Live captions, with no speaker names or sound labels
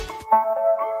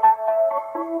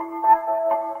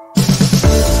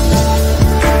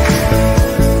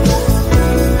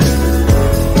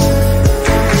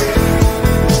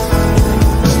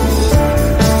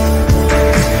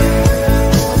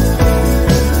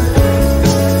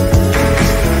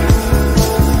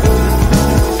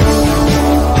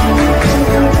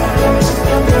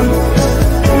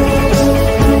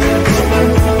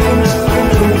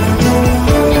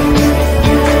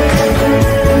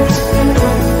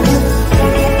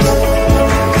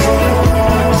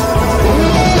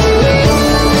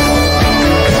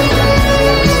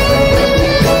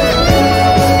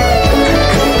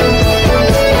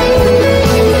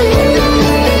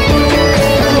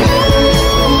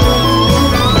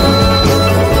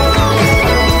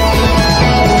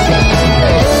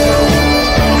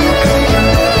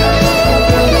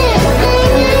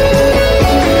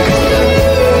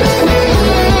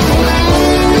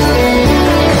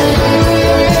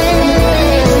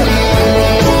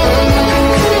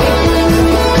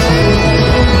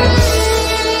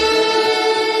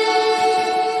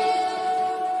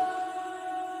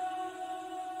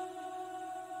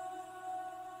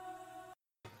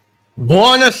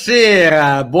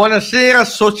Buonasera, buonasera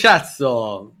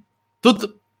Sociazzo.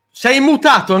 Sei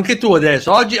mutato anche tu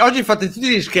adesso. Oggi fate tutti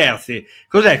gli scherzi.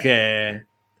 Cos'è che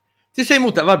ti sei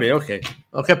mutato? Vabbè, ok.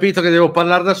 Ho capito che devo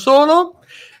parlare da solo.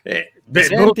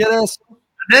 Senti adesso?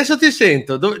 Adesso ti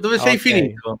sento. Dove sei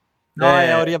finito? No,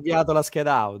 ho riavviato la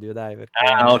scheda audio, dai, perché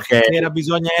okay.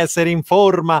 bisogna essere in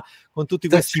forma con tutti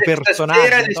questi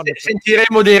personaggi.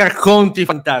 Sentiremo dei racconti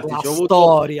fantastici.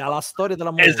 La storia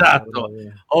della musica. Esatto.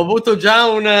 Ho avuto già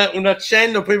un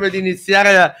accenno prima di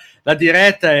iniziare la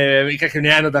diretta e mica che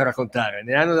ne hanno da raccontare.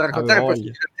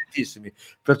 Poi tantissimi.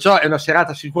 Perciò è una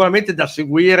serata sicuramente da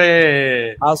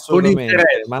seguire con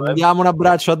interesse. Mandiamo un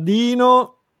abbraccio a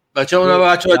Dino. Facciamo un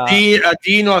abbraccio a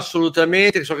Dino,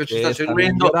 assolutamente, che so che ci sta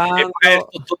seguendo e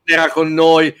presto tornerà con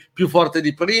noi più forte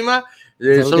di prima.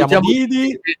 Salutiamo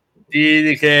Didi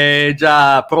che è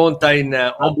già pronta in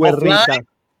offline.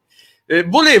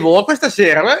 Volevo questa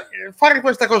sera fare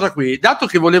questa cosa qui, dato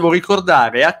che volevo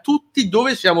ricordare a tutti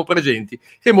dove siamo presenti,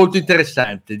 che è molto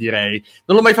interessante, direi.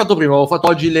 Non l'ho mai fatto prima, ho fatto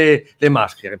oggi le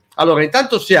maschere. Allora,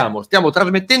 intanto stiamo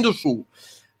trasmettendo su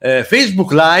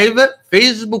Facebook Live,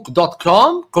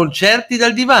 facebook.com, concerti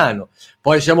dal divano.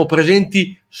 Poi siamo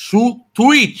presenti su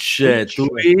Twitch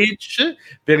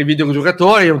per i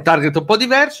videogiocatori, è un target un po'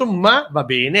 diverso, ma va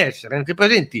bene essere anche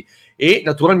presenti. E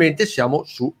naturalmente siamo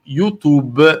su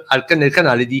YouTube nel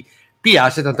canale di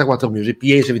PA74 Music,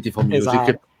 PA74 Music.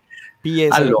 Esatto.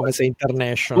 allora, come sei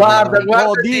international. Guarda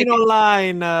Dino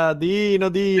online,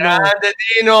 Dino. Grande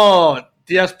Dino.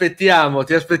 Ti aspettiamo.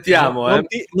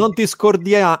 Non ti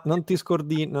scordino,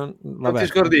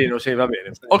 sì, va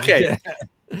bene. Ok.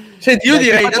 Senti, io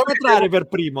direi facciamo entrare per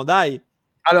primo, dai.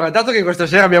 Allora, dato che questa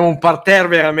sera abbiamo un parterre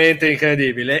veramente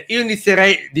incredibile, io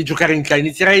inizierei di giocare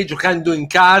inizierei giocando in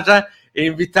casa e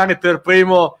invitare per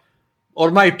primo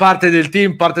ormai parte del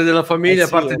team, parte della famiglia,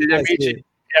 parte degli amici che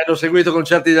hanno seguito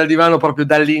Concerti dal Divano proprio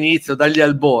dall'inizio, dagli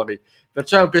albori.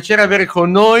 Perciò è un piacere avere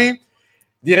con noi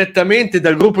direttamente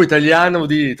dal gruppo italiano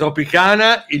di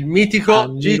Tropicana il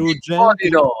mitico Gigi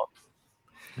Polino.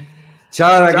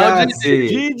 Ciao ragazzi,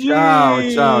 Gigi. Ciao.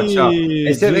 È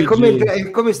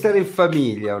come stare in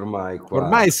famiglia ormai qua.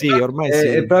 Ormai sì.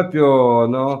 È proprio,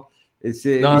 no?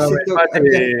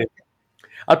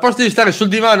 Al posto di stare sul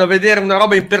divano a vedere una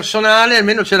roba impersonale,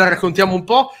 almeno ce la raccontiamo un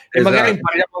po' e magari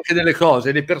impariamo anche delle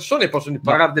cose. Le persone possono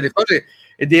imparare delle cose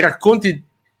e dei racconti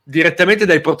direttamente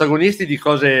dai protagonisti di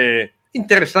cose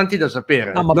interessanti da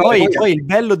sapere. No, ma poi il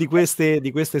bello di queste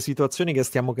situazioni che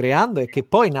stiamo creando è che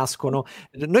poi nascono,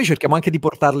 noi cerchiamo anche di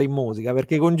portarle in musica,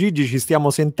 perché con Gigi ci stiamo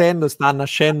sentendo, sta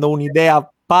nascendo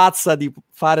un'idea pazza di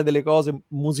fare delle cose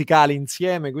musicali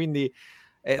insieme, quindi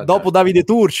dopo Davide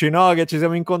Turci, no, che ci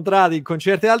siamo incontrati in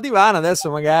Concerti dal Divano,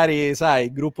 adesso magari, sai,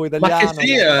 il gruppo italiano. Ma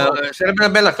che sarebbe una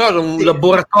bella cosa, un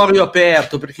laboratorio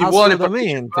aperto per chi vuole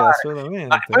assolutamente.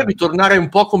 Ma poi ritornare un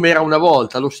po' come era una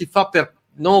volta, lo si fa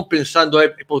non pensando a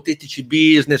ipotetici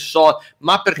business,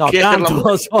 ma perché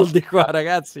tanto soldi qua,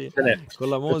 ragazzi, con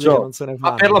la musica non se ne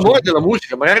fa. Ma per l'amore della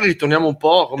musica, magari ritorniamo un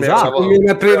po' come era una volta.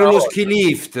 Come aprire uno ski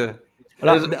lift.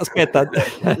 Aspetta,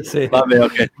 sì. Vabbè,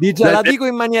 okay. La dico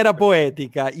in maniera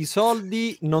poetica: i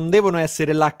soldi non devono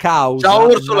essere la causa, ciao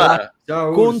Ursula,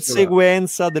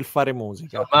 conseguenza del fare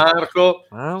musica. Ciao Marco.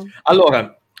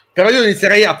 Allora, però io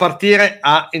inizierei a partire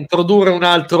a introdurre un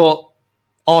altro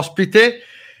ospite.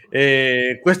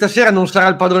 Questa sera non sarà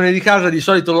il padrone di casa, di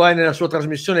solito lo è nella sua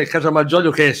trasmissione Casa Malgioglio,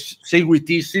 che è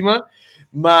seguitissima,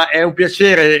 ma è un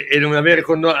piacere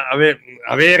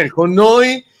avere con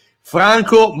noi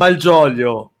Franco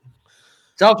Malgioglio.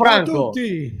 Ciao Franco. Ciao a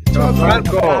tutti. Ciao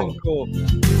Franco.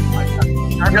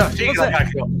 La sigla,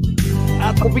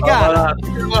 a Tropicana.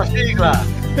 La sigla.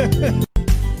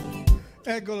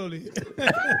 Eccolo lì.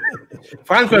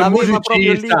 Franco è un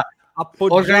musicista,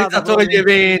 organizzatore di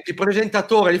eventi,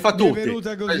 presentatore, li fa tutti. È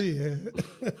venuta così.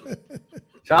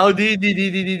 Ciao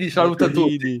Didi, saluta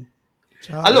tutti.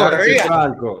 Ciao. Allora, ragazzi,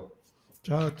 Franco.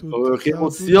 Ciao a tutti. Che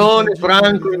emozione,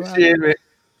 Franco insieme.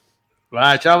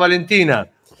 Vai, ciao Valentina.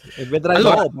 E vedrai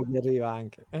dopo che arriva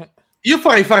anche. Io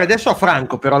farei fare adesso a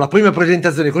Franco però la prima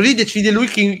presentazione, così decide lui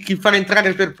chi far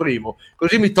entrare per primo,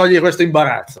 così mi toglie questo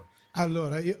imbarazzo.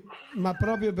 Allora, ma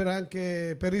proprio per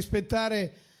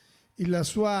rispettare il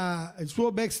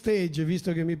suo backstage,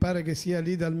 visto che mi pare che sia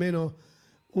lì da almeno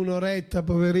un'oretta,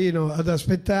 poverino, ad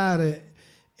aspettare,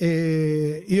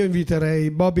 e io inviterei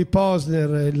Bobby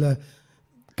Posner, il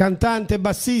cantante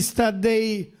bassista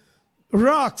dei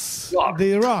Rocks.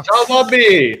 Ciao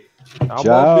Bobby.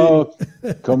 Ciao.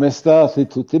 Come state?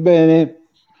 Tutti bene?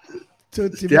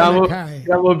 Tutti stiamo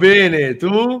bene,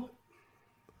 tu?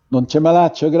 Non c'è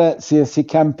malaccio, grazie, si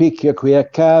campicchia qui a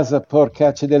casa,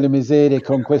 porcaccia delle miserie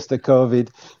con questo Covid.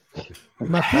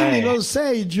 Ma quindi non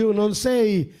sei giù, non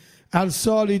sei al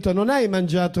solito, non hai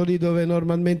mangiato lì dove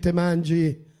normalmente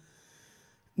mangi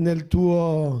nel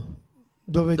tuo...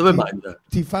 dove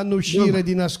ti fanno uscire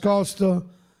di nascosto?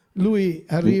 Lui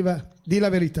arriva, di la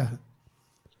verità.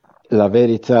 La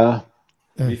verità...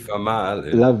 Mi fa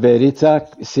male. La verità,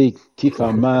 sì, ti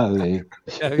fa male.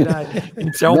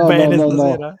 Iniziamo bene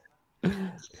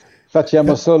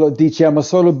stasera. Diciamo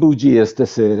solo bugie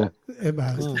stasera. E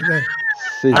basta.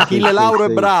 Achille Lauro è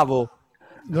bravo.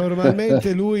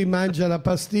 Normalmente lui mangia la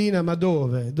pastina, ma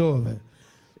dove?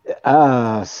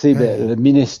 Ah, sì, la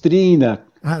minestrina.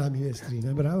 Ah, la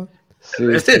minestrina, bravo. Sì.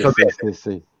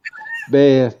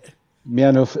 Beh, mi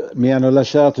hanno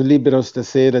lasciato libero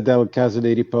stasera dal casa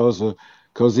di riposo,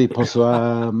 così posso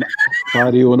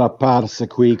fare una parsa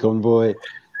qui con voi.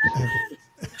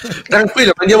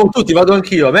 Tranquillo, andiamo tutti, vado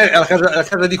anch'io. A me è la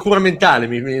casa di cura mentale,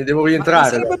 mi devo rientrare.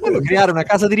 Sarebbe bello creare una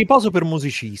casa di riposo per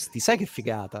musicisti, sai che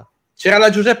figata? C'era la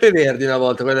Giuseppe Verdi una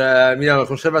volta, quella a Milano, al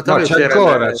conservatorio. No,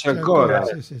 c'è ancora.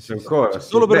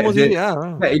 Solo per musicisti.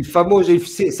 Il famoso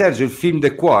Sergio, il film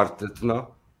The Quartet,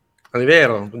 no? È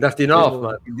vero, Dustin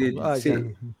Hoffman.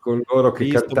 Con loro che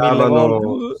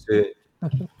cantavano.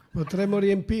 Potremmo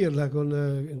riempirla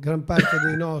con gran parte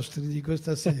dei nostri di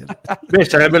questa sera. Beh,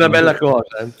 sarebbe una bella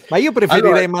cosa. Ma io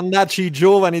preferirei mandarci i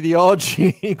giovani di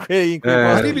oggi in quei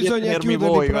ma lì bisogna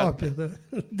chiuderli proprio.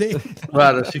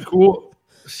 Guarda, sicuro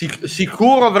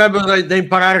avrebbero da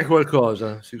imparare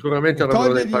qualcosa. Sicuramente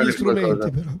avrebbero da imparare qualcosa.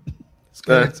 Però.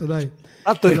 Scherzo, dai.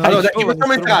 Allora, chi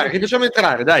facciamo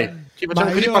entrare? Dai.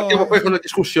 Partiamo poi con le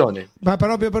discussioni. Ma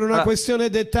proprio per una questione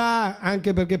d'età,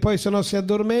 anche perché poi sennò si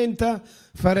addormenta,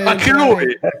 farei anche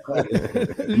lui.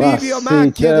 Livio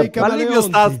Macchia dei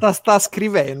Camaleonti. Ma Livio sta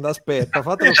scrivendo, aspetta,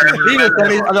 fatelo finire.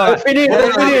 Ho finito.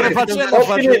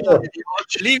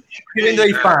 Livio scrivendo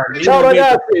ai fan. Ciao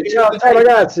ragazzi.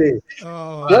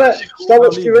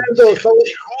 Stavo scrivendo,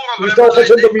 mi stavo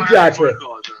facendo mi piace.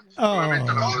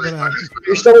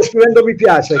 Mi stavo scrivendo mi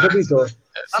piace, capito?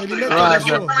 Mi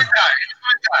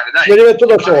rimetto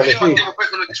da solo, sì.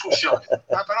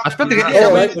 Aspetta che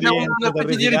abbiamo un po'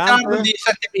 di ritardo di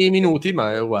 7 minuti,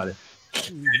 ma è uguale.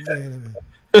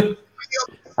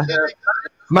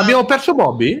 Ma abbiamo perso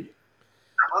Bobby?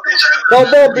 Ciao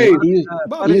Bobby!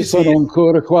 Io sono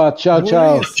ancora qua, ciao.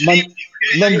 Ma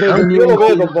non vedo niente. Io lo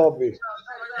vedo Bobby.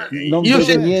 Non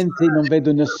vedo niente, non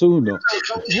vedo nessuno.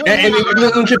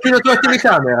 Non c'è più la tua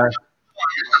telecamera.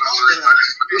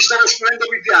 Mi stavo scrivendo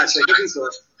mi piace, capito?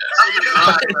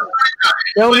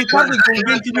 È un ritardo di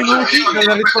 20 minuti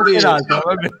nella risposta dell'altra. Un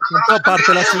po' a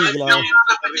parte la sigla. Ma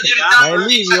è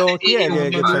Livio? Chi è che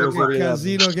c'è questo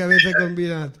casino che avete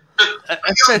combinato?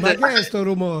 Ma che è sto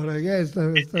rumore? Che è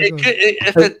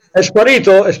è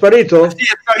sparito? Sì, è sparito,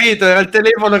 era il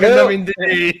telefono che andava in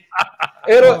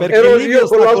ero io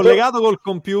sta collegato col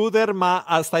computer, ma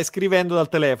stai scrivendo dal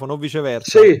telefono o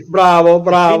viceversa. Sì, bravo.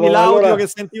 Quindi l'audio che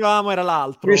sentivamo era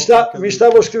l'altro. Mi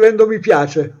stavo scrivendo mi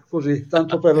piace, così,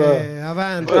 tanto per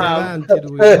avanti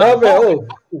lui.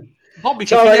 Bobby,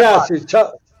 ciao ragazzi,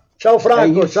 ciao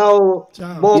Franco, ciao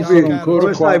Bobby,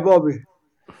 come stai Bobby?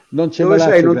 Non c'è dove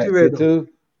sei? Non ti vedo.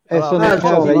 Sono a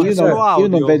casa, io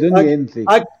non vedo niente.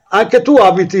 Anche tu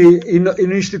abiti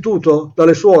in istituto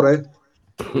dalle suore?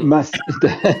 Ma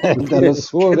dalle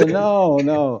suore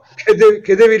no.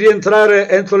 Che devi rientrare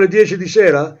entro le 10 di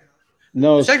sera?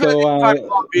 No, sai cosa devi fare,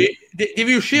 Bobby?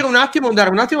 Devi uscire un attimo, andare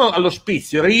un attimo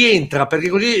all'ospizio, rientra, perché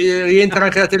così rientra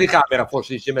anche la telecamera,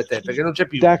 forse insieme a te, perché non c'è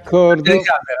più. D'accordo.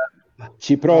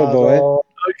 Ci provo,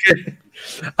 Okay.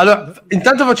 Allora,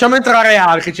 intanto facciamo entrare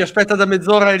Al, che ci aspetta da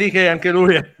mezz'ora, lì che anche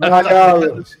lui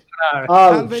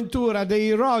Al Ventura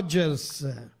dei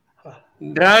Rogers.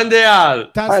 Grande Al.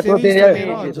 Tutti gli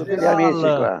amici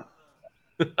qua.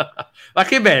 Ma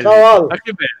che belli. Ciao Al.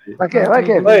 Ma che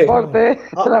forte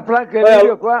la planca e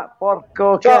Livio qua,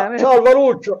 porco cane. Ciao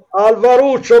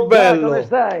Alvaruccio bello. Come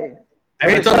stai? È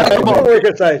ritornato Bobby.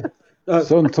 Che stai?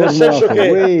 Sono tornato.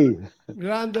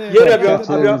 Grande.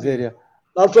 Ieri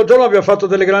l'altro giorno abbiamo fatto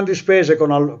delle grandi spese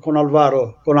con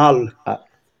Alvaro, con Al.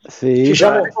 Sì.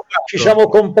 Ci siamo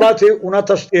comprati una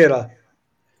tastiera.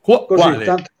 Così,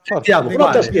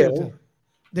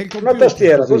 una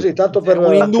tastiera così, tanto per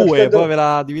in due, poi ve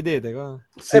la dividete.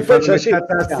 E poi c'è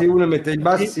uno mette i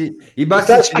bassi uno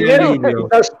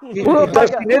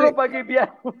paga i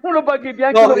bianchi, uno paga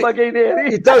i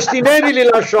neri. I tasti neri li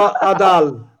lascio ad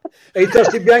Al e i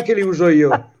tasti bianchi li uso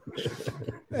io.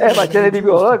 Ma ce n'è di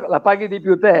più, la paghi di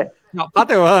più te. No,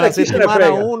 fate una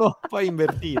settimana uno, poi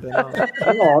invertite.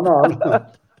 No.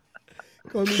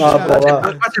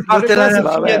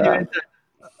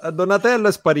 Donatello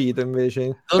è sparito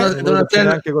invece. Donatello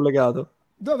è anche collegato.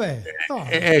 Dov'è? No.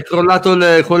 È crollato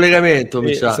il collegamento,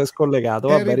 mi sa. Si è scollegato,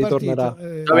 vabbè, ritornerà.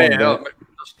 Allora io...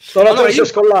 si è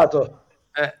scollato.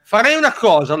 Farei una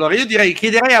cosa, allora io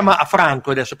chiederei a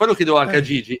Franco adesso, poi lo chiedo anche a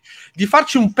Gigi, di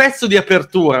farci un pezzo di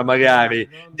apertura magari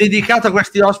dedicato a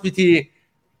questi ospiti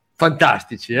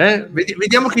fantastici,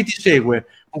 vediamo chi ti segue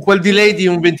con quel delay di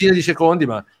un ventina di secondi,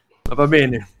 ma va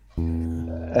bene.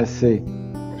 Sì.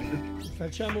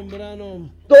 Facciamo un brano.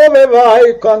 Dove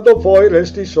vai quando poi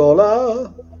resti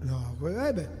sola? No,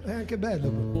 è anche bello.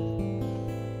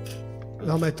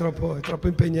 No, ma è troppo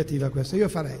impegnativa questa. Io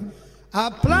farei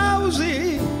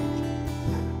applausi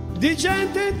di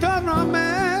gente intorno a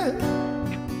me.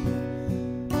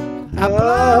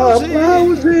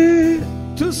 Applausi.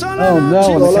 Tu solo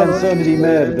una canzone di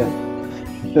merda.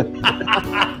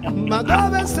 Ma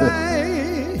dove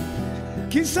sei?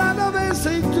 Chissà dove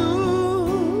sei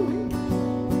tu.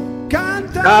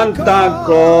 Canta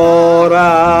ancora.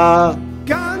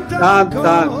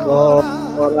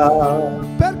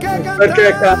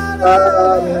 Perché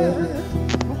cantare?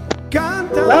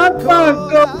 Canta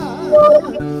ancora.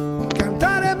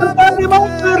 Cantare ma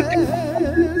perché?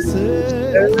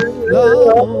 Se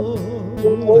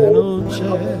l'amore non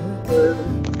c'è.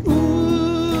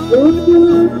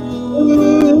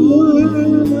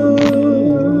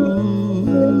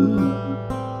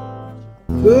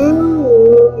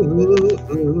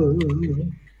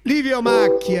 Livio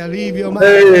Macchia.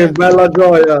 Bella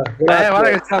gioia. Guarda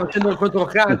che sta facendo il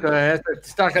controcanto, ti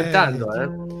sta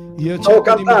cantando. Io stavo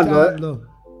cantando.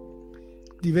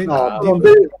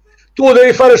 Tu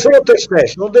devi fare solo te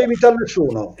stesso, non devi imitare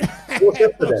nessuno.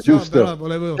 Giusto. No,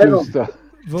 volevo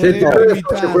Senti,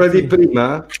 quella di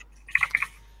prima?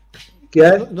 Chi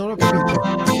è? Non ho capito.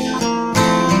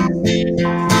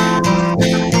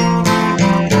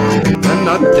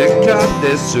 La notte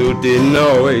cade su di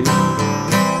noi,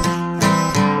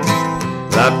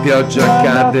 la pioggia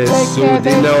cade su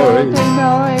di noi,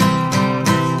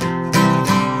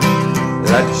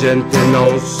 la gente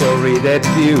non sorride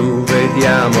più,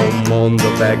 vediamo un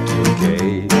mondo vecchio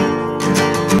che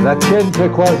la gente è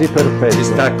quasi perfetta, ci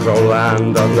sta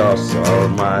crollando addosso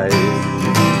ormai.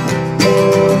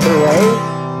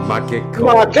 Ma che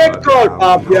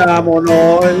colpa abbiamo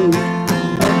noi?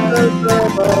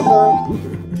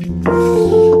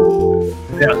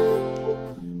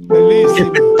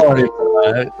 Bellissimo.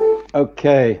 Ok.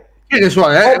 Chi che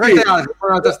suona?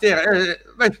 La tastiera.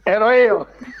 Ero io.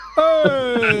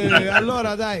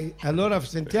 Allora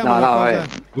sentiamo cosa.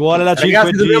 Vuole la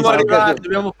 5G. Ragazzi,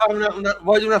 dobbiamo fare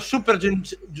voglio una super jam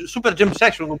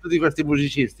session con tutti questi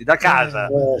musicisti da casa.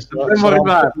 Dovremmo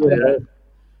arrivare.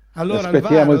 Allora,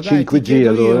 aspettiamo Alvaro, il 5G.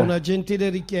 Allora, io una gentile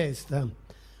richiesta,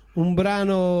 un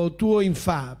brano tuo in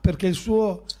fa, perché il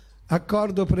suo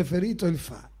accordo preferito è il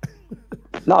fa.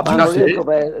 No, ma non riesco,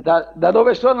 da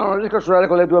dove sono non riesco a suonare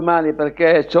con le due mani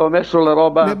perché ci ho messo la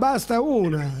roba. Ne basta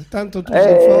una, tanto tu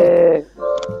sei forte.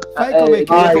 Fai come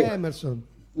Keith Emerson.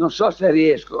 Non so se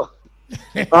riesco.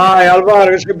 Vai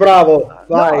Alvaro, sei bravo.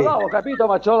 Vai. No, ho capito,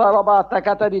 ma c'ho la roba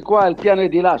attaccata di qua, il piano è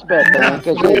di là. Aspetta,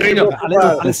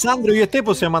 Alessandro, io e te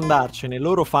possiamo andarcene,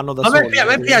 loro fanno da soli. A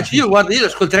me piace, io lo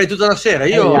ascolterei tutta la sera.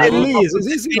 Io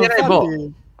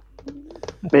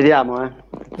vediamo,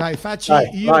 Dai, facci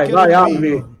io che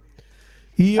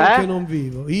non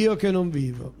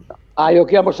vivo. Io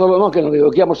chiamo solo, non che non vivo,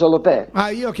 chiamo solo te.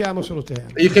 Io chiamo solo te.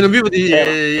 Io che non vivo di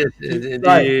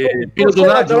Pino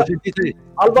Donaggio.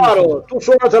 Alvaro, tu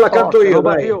suonate la canto io,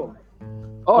 dai.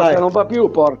 Non va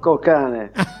più, porco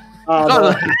cane.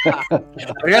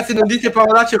 Ragazzi, non dite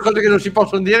parolacce o cose che non si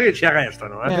possono dire che ci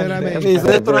arrestano. Veramente. Hai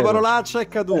detto una parolaccia è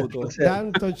caduto.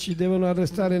 Tanto ci devono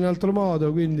arrestare in altro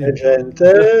modo, quindi. C'è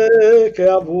gente che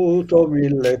ha avuto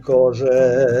mille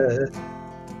cose.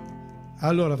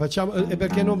 Allora facciamo,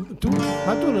 perché tu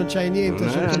non c'hai niente,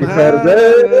 si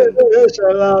perde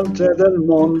l'arte del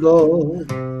mondo.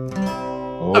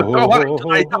 Però guarda,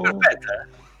 tonalità perfetta.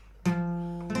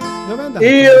 Dove è andato?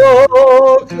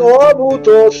 Io che ho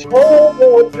avuto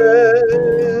solo te.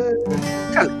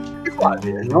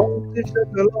 Non ti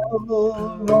cercherò,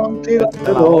 non ti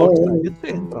lascerò.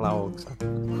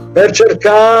 Per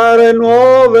cercare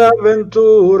nuove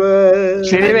avventure.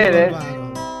 Si rivede?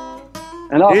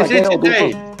 No,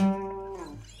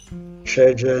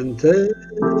 c'è gente.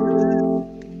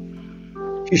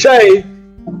 Ci sei?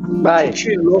 Vai.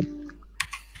 Cillo.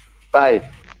 Vai.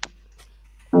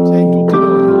 Sei tutti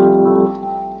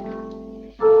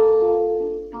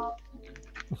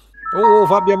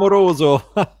Fabio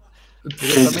Amoroso.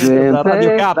 Da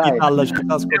Radio Capital ci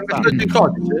sta ascoltando.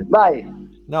 Vai.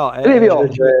 No, Livio.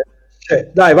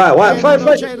 Dai, vai, fai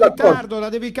c'è il ritardo, la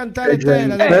devi cantare te,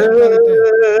 la devi cantare te.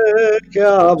 Che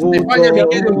ha avuto mi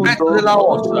chiede un pezzo della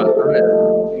ossa.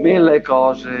 Mille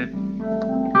cose.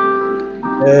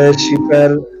 Si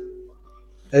perde.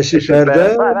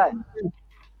 Vai.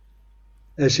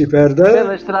 E si perde. Per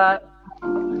le strade.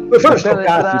 Puoi fare sto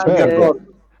cazzo,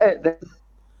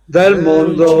 del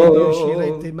mondo. Non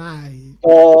riuscirete mai.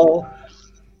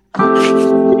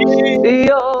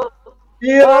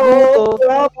 Io amo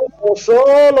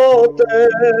solo te.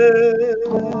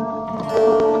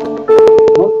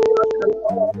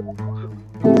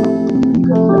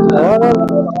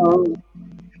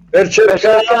 Per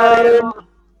cercare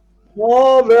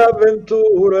nuove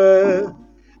avventure.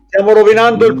 Stiamo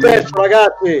rovinando il pezzo,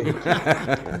 ragazzi.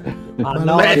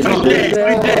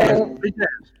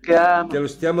 Te lo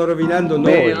stiamo rovinando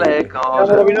noi. Stiamo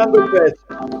rovinando il pezzo.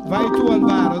 Vai tu,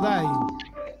 Alvaro, dai.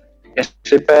 E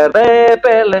si perde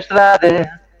per le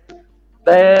strade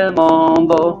del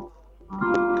mondo.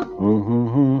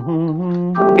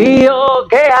 Io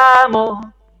che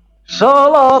amo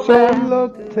solo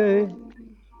te.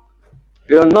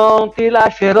 Io non ti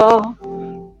lascerò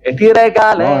e ti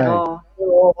regalerò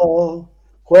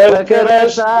quel che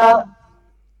resta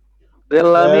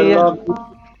della mia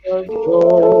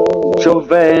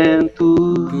gioventù.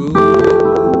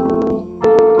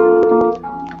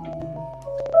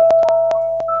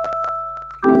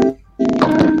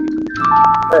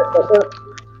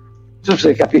 Tu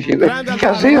se capisci il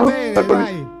casino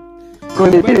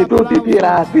con i piedi tutti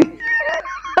tirati.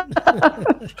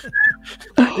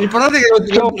 L'importante è che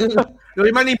non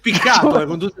rimane impiccato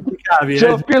con tutte le chiavi.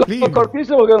 C'è un filo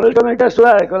cortissimo che non riesco neanche a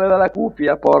suonare, quello della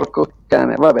cuffia, porco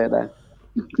cane. Vabbè, dai.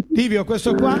 Livio,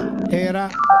 questo qua era...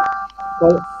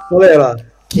 Qual era?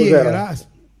 Chi era?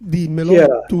 Dimmelo. Chi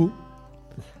era? Tu.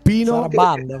 Pino. Sarà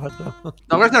banda. No,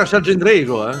 questo era Sergio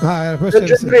Endrigo. Era questo.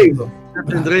 Sergio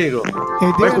Endrigo.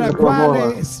 Ed era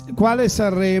quale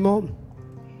Sanremo?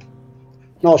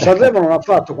 No, Sanremo non ha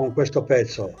fatto con questo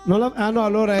pezzo. No,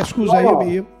 allora scusa,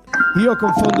 io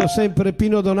confondo sempre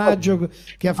Pino Donaggio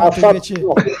che ha fatto invece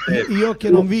Io che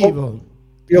non vivo.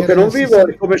 Io che non vivo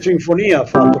è come sinfonia ha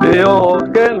fatto. Io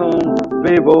che non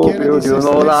vivo più di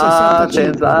un'ora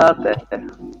senza te.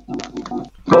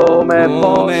 Come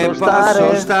posso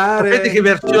stare? Sapete che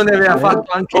versione aveva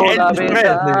fatto anche Elvis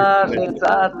Presley?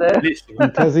 Senza te.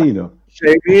 Un casino.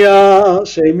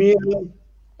 Sei mia.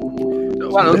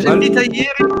 Guarda, l'ho sentita ieri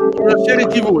in una serie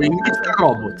TV in Mr.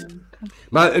 Robot.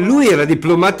 Ma lui era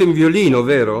diplomato in violino,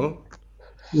 vero?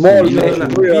 Molto.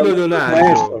 Pino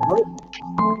Donaggio.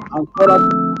 Ancora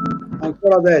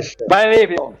adesso. Vai,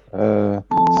 Livio.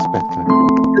 Aspetta.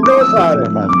 Che devo fare?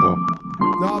 Mando.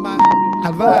 No, ma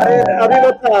Alvaro,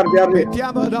 arriva tardi.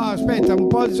 mettiamo, no, aspetta un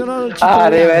po', se no non ci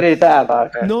arriva in ritardo.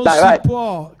 Non dai, si vai.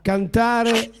 può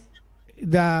cantare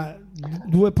da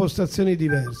due postazioni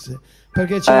diverse,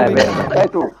 perché c'è un ritardo.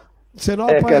 Tu. Se no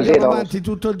poi andiamo avanti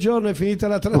tutto il giorno, è finita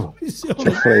la trasmissione,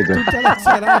 tutta la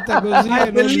serata così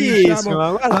e non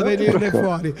riusciamo a venirne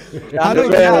fuori.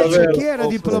 Allora, chi era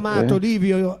diplomato,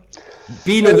 Livio?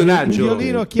 Pino Donaggio.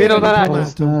 Violino, chi era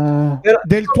diplomato?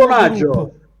 Del tuo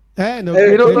gruppo?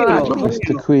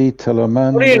 Questo qui te lo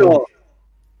mando.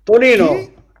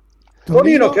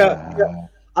 Tonino che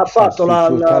ha fatto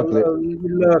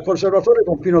il conservatore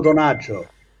con Pino Donaggio.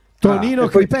 Tonino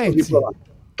Cripezzi.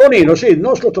 Tonino, sì, il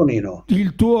nostro Tonino.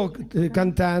 Il tuo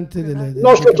cantante il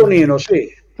nostro Tonino, sì.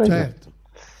 Certo.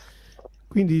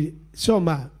 Quindi,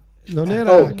 insomma, non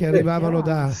era che arrivavano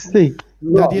da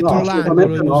dietro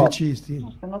l'angolo i musicisti.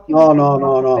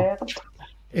 No.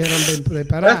 Erano ben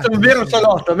preparati. Questo è un vero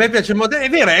salotto, a me piace il modello, è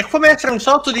vero, è come essere un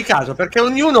salotto di casa, perché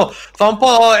ognuno fa un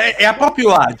po', è a proprio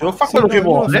agio, fa quello che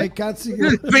vuole. Fa i cazzi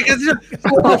che...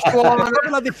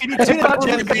 la definizione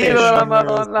della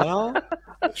Madonna, no?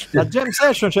 La jam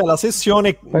session, cioè la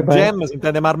sessione jam, si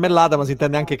intende marmellata, ma si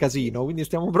intende anche casino, quindi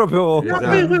stiamo proprio...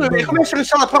 È come essere in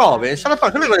sala prove,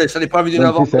 come vuole essere le prove di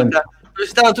una volta, dove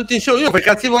si stavano tutti insieme, io per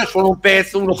cazzi vuoi suono un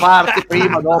pezzo, uno parte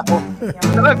prima, dopo,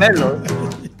 però è bello.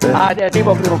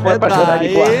 Tipo prima o poi passare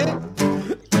di qua.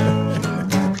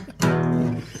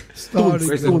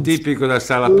 Questo è un tipico da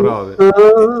sala prove.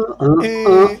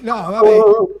 No, vabbè.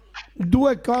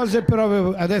 Due cose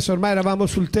però, adesso ormai eravamo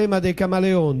sul tema dei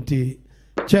camaleonti.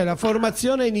 Cioè la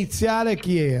formazione iniziale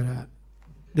chi era?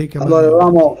 Dei allora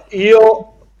eravamo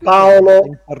io,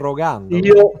 Paolo,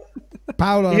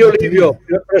 io Livio,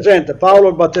 presente, Paolo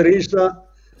il batterista,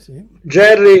 sì.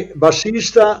 Jerry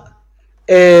bassista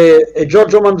e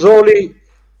Giorgio Manzoli,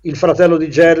 il fratello di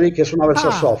Jerry, che suonava il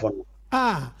sassofono.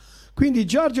 Quindi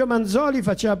Giorgio Manzoli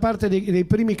faceva parte dei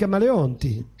primi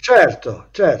Camaleonti. Certo.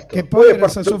 Che poi era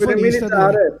sassofonista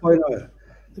militare, poi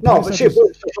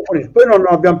poi non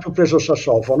abbiamo più preso il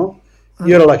sassofono.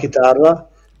 Io ero la chitarra,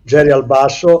 Jerry al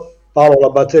basso, Paolo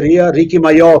alla batteria, Ricky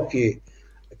Maiocchi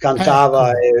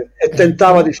cantava e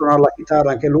tentava di suonare la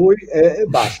chitarra anche lui e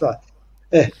basta.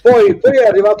 Poi è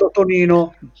arrivato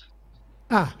Tonino.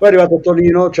 Poi è arrivato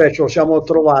Tonino, cioè ce lo siamo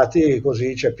trovati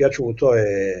così, ci è piaciuto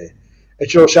e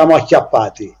ce lo siamo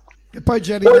acchiappati. E poi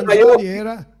Jerry Manzoli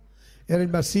era il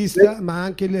bassista, ma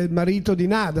anche il marito di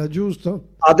Nada, giusto?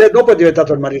 Dopo è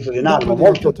diventato il marito di Nada,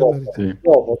 molto dopo.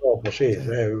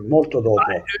 Molto dopo.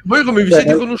 Voi come vi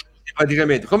siete conosciuti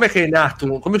praticamente? Com'è che è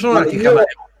nato? Come sono nati i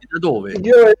Camaleonti? Da dove?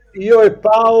 Io e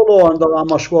Paolo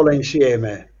andavamo a scuola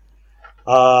insieme,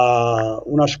 a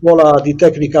una scuola di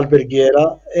tecnica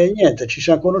alberghiera, e niente, ci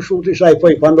siamo conosciuti, sai,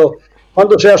 poi quando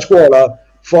sei a scuola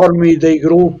formi dei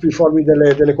gruppi, formi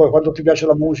delle cose, quando ti piace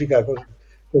la musica,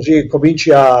 così cominci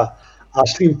a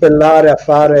strimpellare, a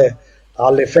fare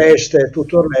alle feste e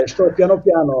tutto il resto, e piano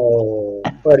piano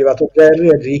poi è arrivato Jerry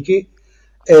e Ricky,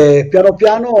 e piano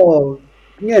piano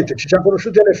niente, ci siamo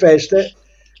conosciuti alle feste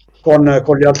con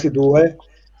gli altri 2,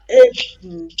 e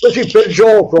così per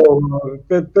gioco,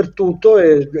 per tutto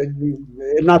è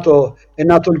nato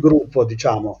il gruppo,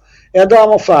 diciamo, e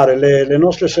andavamo a fare le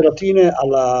nostre seratine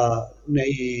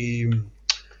negli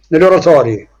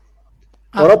oratori,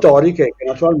 che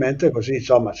naturalmente così,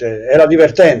 insomma, era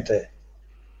divertente,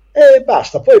 e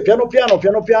basta. Poi piano piano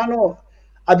abbiamo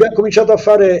cominciato a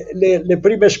fare le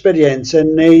prime esperienze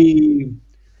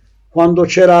quando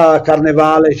c'era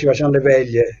carnevale, ci facevano le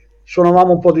veglie,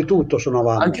 suonavamo un po' di tutto,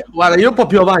 guarda, io un po'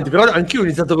 più avanti, però anch'io ho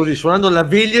iniziato così, suonando la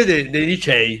veglia dei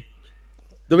licei,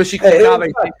 dove si cantava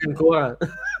i tempi ancora.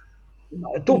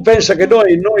 Tu pensa che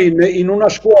noi in una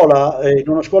scuola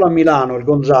a Milano, il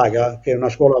Gonzaga, che è una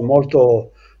scuola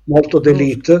molto, molto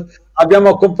d'élite, abbiamo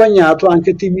accompagnato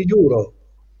anche Timmy Juro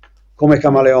come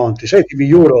Camaleonti. Sai Timmy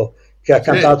Juro che ha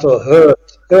cantato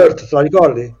Hurt, te la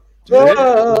ricordi?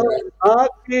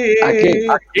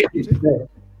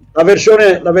 La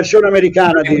versione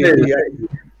americana e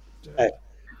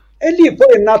lì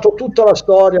poi è nato tutta la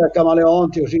storia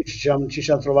Camaleonti, così ci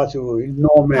siamo trovati il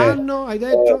nome. Anno hai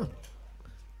detto?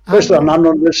 Questo è un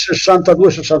anno del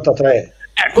 62-63.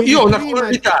 Ecco, io ho una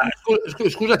curiosità,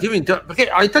 scusate, perché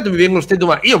ogni tanto mi vengono queste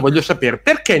domande. Io voglio sapere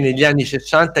perché negli anni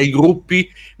 60 i gruppi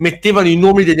mettevano i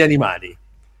nomi degli animali.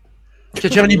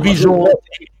 Cioè c'erano i bisonti,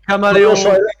 i camaleonti,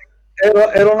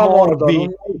 era una moda, i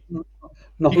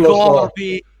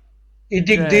corvi, i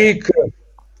Dick.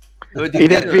 I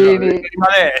delfini.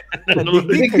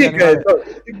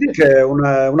 Dick è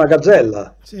una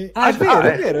gazzella. Sì. È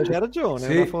vero, c'hai ragione.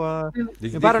 Sì. Mi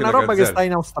pare una roba che sta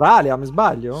in Australia, mi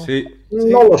sbaglio? Sì.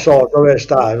 Non lo so dove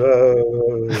sta.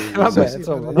 Vabbè,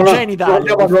 insomma, non c'è in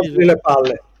Italia. Non abbiamo le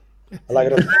palle.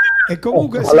 E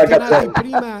comunque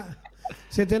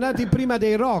siete nati prima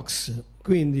dei Rocks,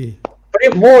 quindi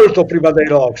molto prima dei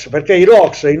Rocks, perché i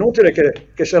Rocks è inutile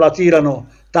che se la tirano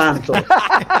tanto.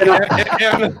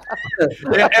 Erano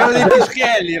dei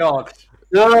fischielli i Rocks.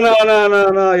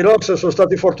 No, i Rocks sono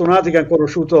stati fortunati che hanno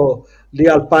conosciuto lì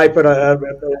al Piper,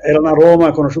 erano a Roma,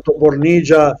 hanno conosciuto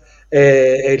Bornigia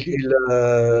e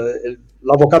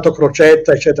l'avvocato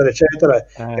Crocetta, eccetera, e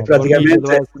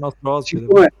praticamente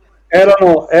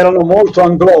erano molto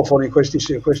anglofoni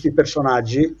questi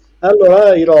personaggi.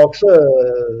 Allora i Rocks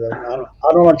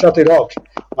hanno lanciato i Rocks,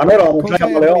 ma noi eravamo già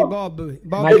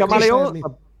Camaleonti.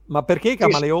 Ma perché i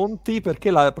Camaleonti?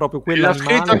 Perché proprio quella l'ha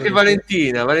scritto anche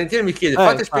Valentina mi chiede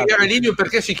fate spiegare Livio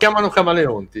perché si chiamano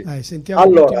Camaleonti.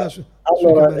 Allora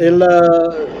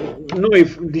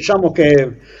noi diciamo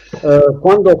che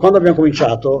quando abbiamo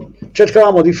cominciato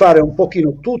cercavamo di fare un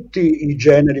pochino tutti i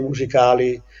generi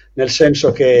musicali, nel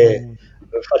senso che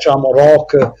facciamo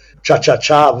rock,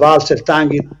 cha-cha-cha, valzer,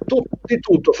 tanghi,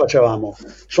 tutto facevamo,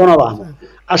 suonavamo.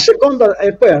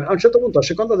 E poi a un certo punto, a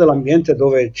seconda dell'ambiente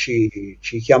dove ci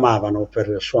chiamavano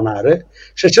per suonare,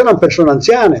 se c'erano persone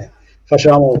anziane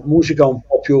facevamo musica un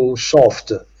po' più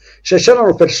soft, se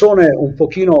c'erano persone un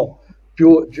pochino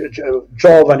più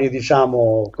giovani,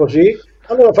 diciamo così,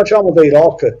 allora facevamo dei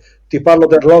rock. Ti parlo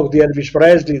del rock di Elvis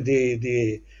Presley,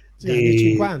 di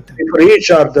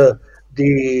Richard,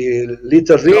 di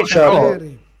Little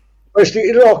Richard.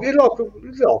 Il rock,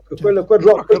 quel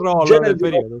rock del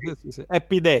periodo, sì.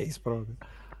 Happy Days proprio.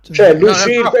 Cioè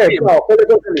Lucille, quelle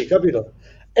cose lì, capito?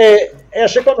 E a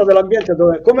seconda dell'ambiente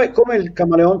come il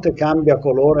camaleonte cambia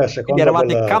colore a seconda.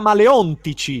 Quindi eravate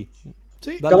camaleontici.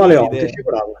 Sì, camaleontici,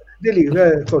 bravo. Di lì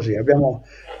così abbiamo,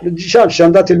 diciamo, ci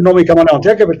siamo dati il nome Camaleonti,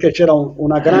 anche perché c'era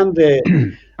una grande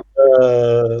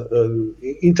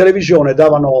in televisione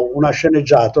davano una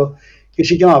sceneggiato che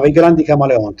si chiamava I Grandi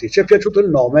Camaleonti. Ci è piaciuto il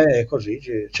nome e così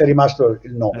c'è rimasto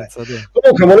il nome.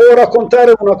 Comunque volevo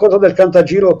raccontare una cosa del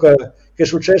Cantagiro che è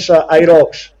successa ai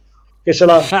Rocks, che se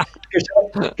la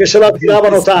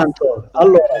tiravano tanto.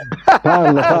 Allora,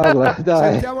 parla,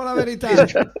 dai. Sentiamo la verità.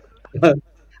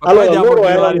 Allora, loro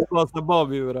erano la risposta,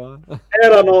 Bobby, però.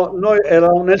 Noi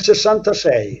eravamo nel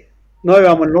 66. Noi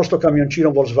avevamo il nostro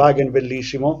camioncino Volkswagen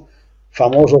bellissimo,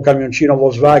 famoso camioncino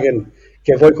Volkswagen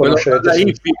che voi conoscerete.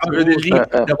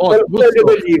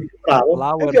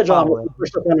 Bravo, e viaggiavamo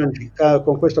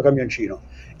con questo camioncino.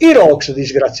 I Rocks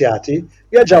disgraziati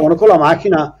viaggiavano con la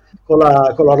macchina, con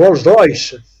la Rolls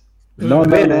Royce.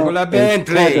 Con la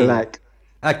Bentley. Cadillac.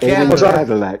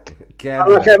 Cadillac.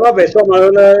 Vabbè, insomma,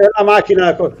 la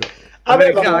macchina.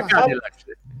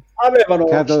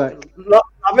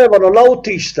 Avevano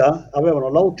l'autista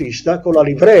con la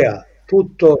livrea.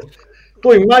 Tutto.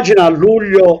 Tu immagina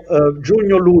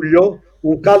giugno-luglio,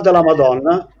 un caldo alla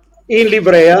Madonna, in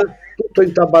livrea, tutto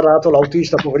intabarato,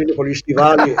 l'autista poverino con gli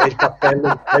stivali e il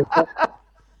cappello.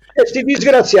 E sti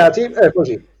disgraziati, è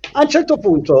così. A un certo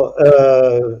punto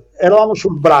eravamo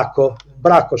sul Bracco,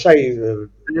 sai,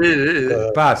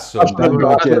 Passo, a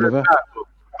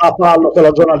Pallo,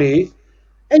 quella zona lì,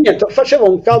 e niente, faceva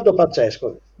un caldo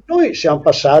pazzesco. Noi siamo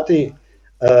passati,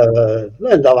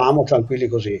 noi andavamo tranquilli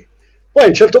così. Poi a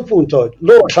un certo punto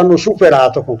loro ci hanno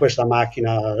superato con questa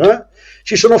macchina,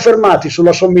 si sono fermati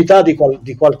sulla sommità di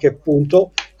qualche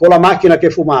punto con la macchina che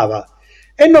fumava.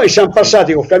 E noi siamo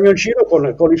passati col camioncino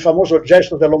con il famoso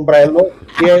gesto dell'ombrello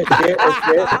che hai capito?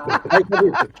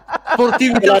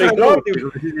 Te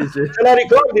la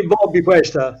ricordi Bobby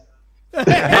questa?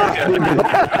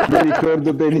 Mi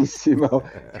ricordo benissimo.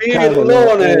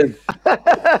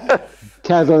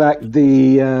 Cadillac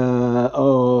di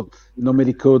non mi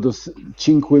ricordo,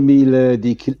 5.000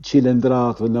 di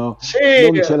cilindrato, no?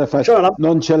 Sì, non ce la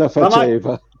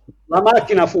faceva. La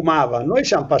macchina fumava, noi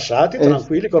siamo passati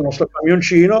tranquilli con il nostro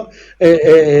camioncino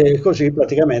e così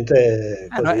praticamente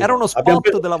così. Era uno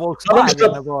spot della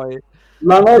Volkswagen poi.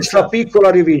 La nostra piccola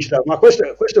rivista, ma questo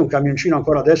è un camioncino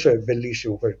ancora adesso, è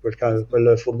bellissimo quel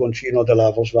furgoncino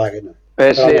della Volkswagen.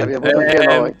 Sì, abbiamo anche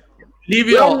noi.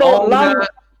 Livio,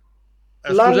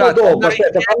 l'anno dopo,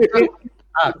 aspetta, fammi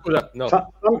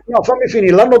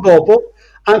finire, l'anno dopo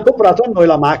hanno comprato a noi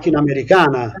la macchina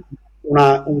americana,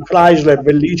 un Chrysler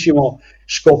bellissimo,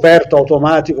 scoperto,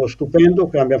 automatico, stupendo,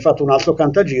 che abbiamo fatto un altro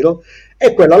Cantagiro,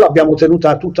 e quella l'abbiamo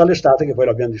tenuta tutta l'estate, che poi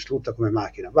l'abbiamo distrutta come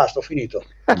macchina. Basta, ho finito.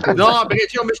 No, perché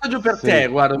c'è un messaggio per te,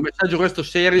 guarda, un messaggio questo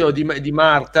serio di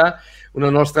Marta, una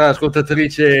nostra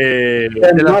ascoltatrice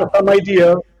Marta, my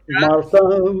dear. Marta,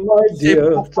 my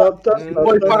dear.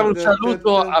 Vuoi fare un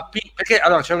saluto a perché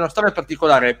allora c'è una storia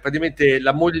particolare, praticamente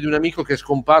la moglie di un amico che è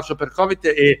scomparso per Covid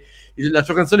e la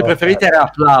sua canzone preferita era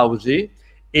Applausi,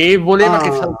 e voleva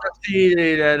che salutassi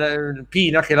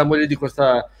Pina, che è la moglie di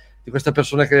questa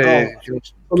persona che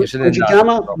se ne si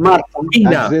chiama Marta.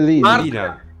 Pina.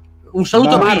 Un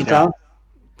saluto a Marta.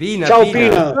 Pina. Ciao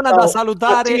Pina. Una da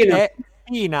salutare è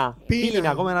Pina,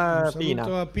 come la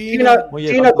Pina. Pina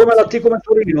come la T come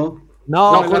Torino?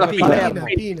 No, con la Palermo.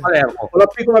 Con la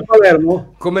P come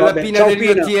Palermo? Come la Pina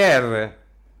dell'OTR.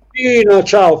 Pina,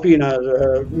 ciao Pina.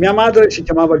 Mia madre si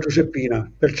chiamava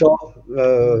Giuseppina, perciò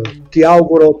ti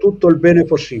auguro tutto il bene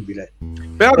possibile.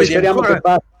 Però speriamo che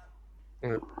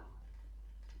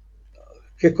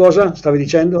Che cosa stavi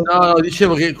dicendo? No,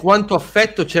 dicevo che quanto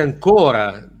affetto c'è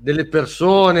ancora delle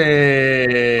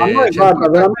persone. A noi, guarda,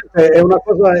 veramente è una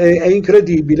cosa, è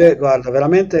incredibile, guarda,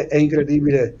 veramente è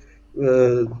incredibile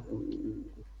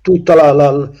tutta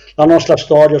la nostra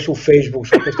storia su Facebook,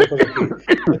 su queste cose qui.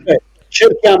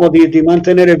 Cerchiamo di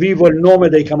mantenere vivo il nome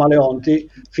dei Camaleonti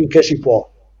finché si può.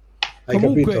 Hai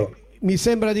capito? Mi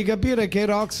sembra di capire che i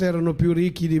Rocks erano più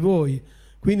ricchi di voi,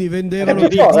 quindi vendevano dei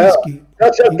dischi.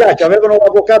 Grazie al cacchio, avevano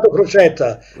l'avvocato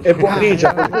Crocetta e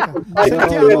Bonnigia.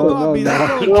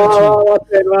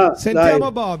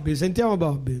 Sentiamo Bobby, sentiamo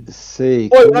Bobby. Sì,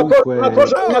 poi comunque... una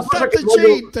cosa che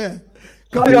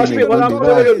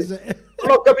non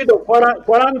ho capito,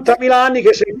 40.000 anni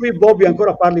che sei qui, Bobby,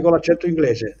 ancora parli con l'accento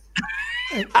inglese.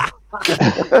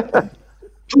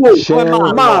 Tu, Dave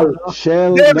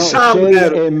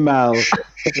Sumner e Mal.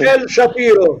 Shel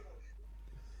Shapiro.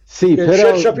 Sì,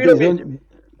 però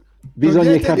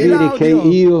bisogna capire che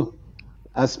io...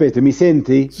 Aspetta, mi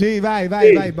senti? Sì, vai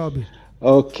Bobby.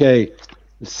 Ok,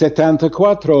 il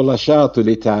 74 ho lasciato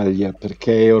l'Italia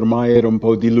perché ormai ero un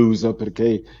po' deluso,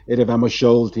 perché eravamo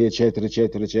sciolti, eccetera,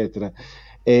 eccetera, eccetera.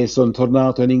 E sono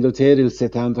tornato in Inghilterra il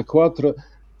 74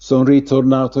 sono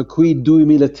ritornato qui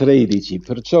 2013,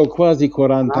 perciò quasi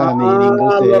 40 anni in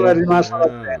Inghilterra. Allora è rimasto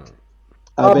attento.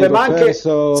 Avevo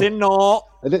perso... Se no...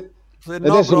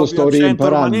 Adesso lo sto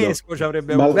riimparando.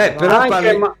 Però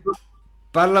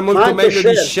parla molto meglio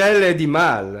di Shell e di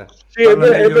Mal. Sì, è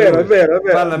vero.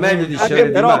 Parla meglio di Shell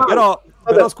e di Mal.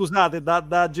 Però scusate,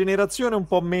 da generazione un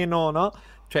po' meno, no?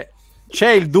 Cioè, c'è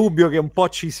il dubbio che un po'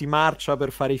 ci si marcia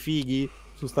per fare i fighi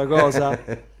su sta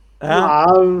cosa?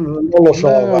 Non lo so,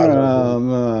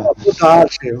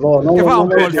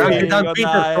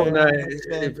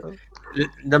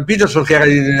 Dan Peterson, che era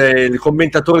il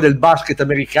commentatore del basket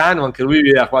americano, anche lui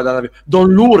era qua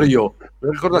Don Lurio,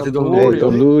 ricordate Don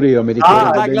Lurio? Mi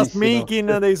ricordo Douglas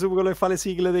Makin dei quello che fa le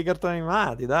sigle dei cartoni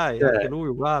animati, dai, anche lui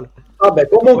uguale. Vabbè,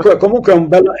 comunque è un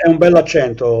bel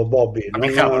accento, Bobby.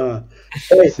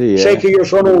 Sai che io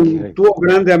sono un tuo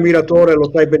grande ammiratore,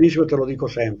 lo sai benissimo, te lo dico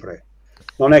sempre.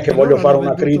 Non è che voglio fare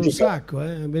una critica.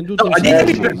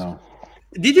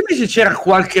 Ditemi se c'era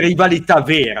qualche rivalità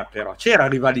vera, però c'era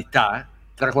rivalità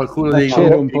tra qualcuno dei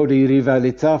c'era un po' di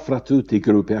rivalità fra tutti i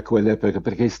gruppi a quell'epoca,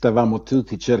 perché stavamo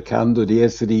tutti cercando di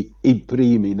essere i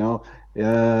primi, no?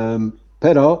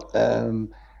 Però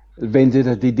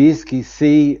vendita di dischi,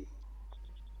 sì,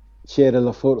 c'era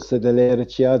la forza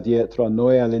dell'RCA dietro a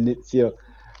noi all'inizio.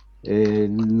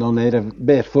 Non era,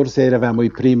 forse eravamo i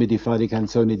primi di fare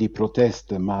canzoni di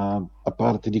protesta, ma a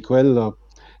parte di quello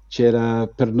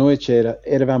per noi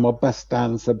eravamo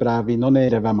abbastanza bravi, non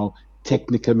eravamo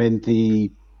tecnicamente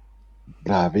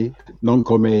bravi, non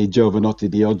come i giovanotti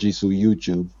di oggi su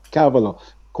YouTube. Cavolo,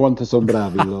 quanto sono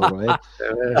bravi loro,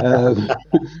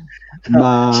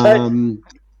 ma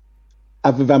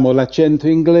avevamo l'accento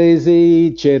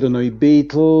inglese, c'erano i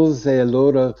Beatles e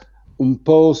allora un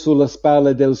po' sulla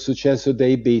spalla del successo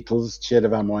dei Beatles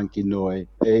c'eravamo anche noi,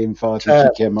 e infatti ci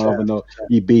chiamavano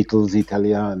i Beatles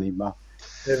italiani. Ma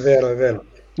è vero.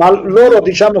 Ma loro,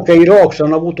 diciamo che i Rocks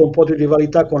hanno avuto un po' di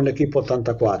rivalità con l'Equipe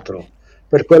 84,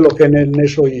 per quello che ne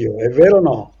so io, è vero o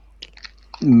no?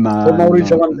 Ma con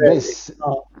Maurizio Vandelli?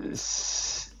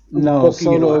 No,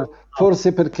 solo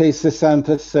forse perché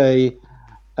 66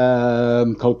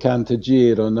 col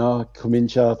Cantagiro, no?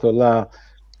 Cominciato là,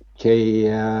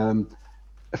 che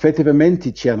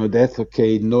effettivamente ci hanno detto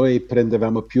che noi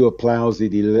prendevamo più applausi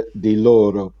di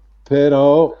loro,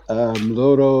 però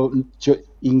loro,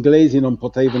 inglesi non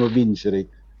potevano vincere.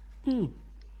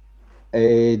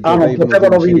 E non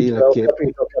potevano vincere, ho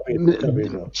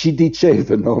capito. Ci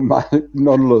dicevano, ma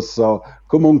non lo so.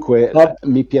 Comunque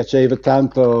mi piaceva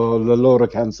tanto la loro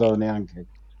canzone anche.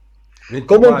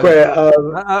 Comunque,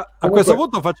 a questo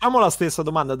punto facciamo la stessa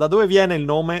domanda: da dove viene il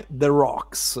nome The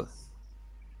Rocks?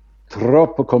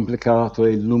 Troppo complicato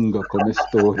e lungo come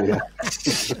storia.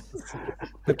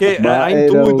 Perché ha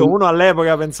intuito, uno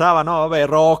all'epoca pensava, no, vabbè,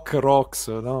 Rocks,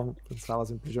 no? Pensava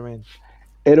semplicemente.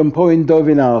 Era un po'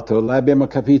 indovinato, l'abbiamo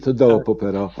capito dopo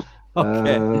però.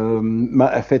 Okay.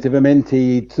 Ma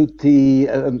effettivamente tutti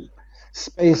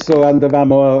spesso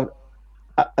andavamo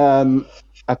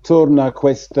attorno a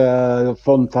questa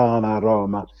fontana a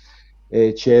Roma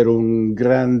e c'era un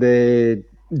grande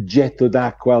getto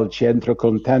d'acqua al centro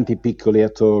con tanti piccoli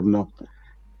attorno,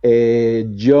 e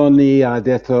Johnny ha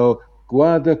detto: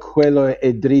 guarda, quello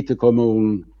è dritto come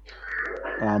un...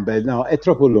 no, è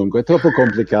troppo lungo, è troppo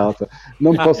complicato,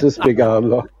 non posso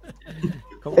spiegarlo.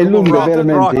 È lungo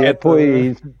veramente. E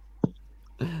poi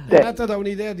è nata da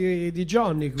un'idea di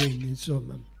Johnny, quindi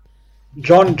insomma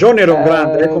Johnny era un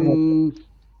grande comunque.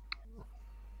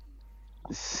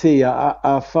 Sì,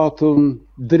 ha fatto un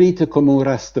dritto come un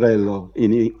rastrello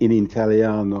in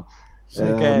italiano.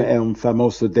 È un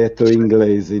famoso detto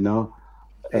inglese, no?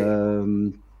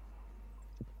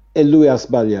 E lui ha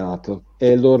sbagliato,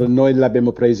 e allora noi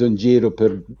l'abbiamo preso in giro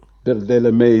per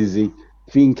delle mesi,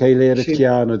 finché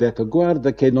l'RCA hanno detto: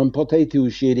 guarda che non potete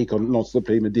uscire con il nostro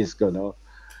primo disco, no?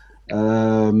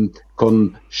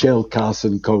 Con Shell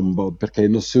Carson Combo, perché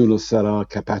nessuno sarà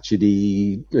capace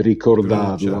di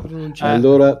ricordarlo.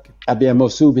 Allora abbiamo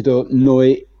subito,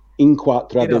 noi in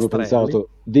quattro abbiamo pensato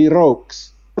The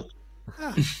Rocks.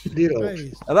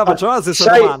 Allora facciamo la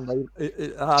stessa domanda.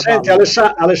 Senti,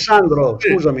 Alessandro,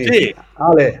 scusami. Sì.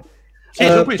 Ale,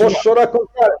 posso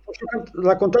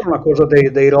raccontare una cosa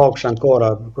dei Rocks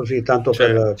ancora, così tanto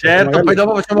per... Certo, poi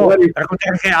dopo facciamo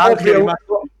raccontare anche altri.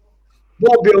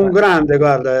 Bobby è un grande,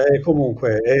 guarda, e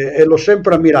comunque, e l'ho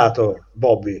sempre ammirato,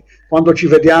 Bobby. Quando ci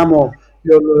vediamo,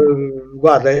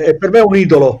 guarda, è per me un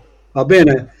idolo, va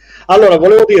bene? Allora,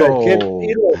 volevo dire che...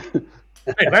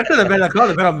 questa è una bella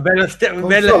cosa, però bella...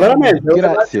 No, veramente,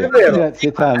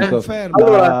 grazie tanto.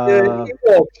 Allora,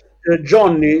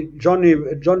 Johnny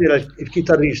era il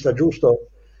chitarrista, giusto?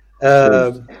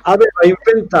 aveva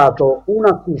inventato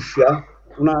una cuffia,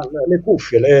 le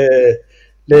cuffie,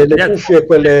 le cuffie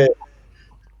quelle...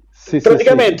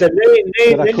 praticamente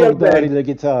negli alberghi le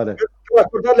chitarre. Per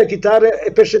accordare le chitarre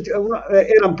e per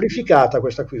era amplificata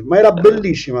questa qui, ma era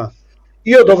bellissima.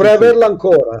 Io dovrei averla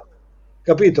ancora,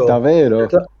 capito? Davvero?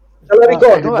 Te la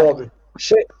ricordi, Bobby?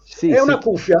 È una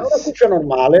cuffia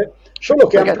normale, solo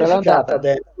che è amplificata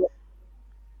dentro.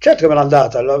 Certo che me l'ha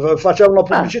andata, facciamo una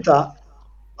pubblicità.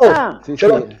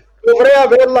 Dovrei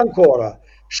averla ancora.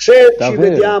 Se ci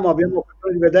vediamo, abbiamo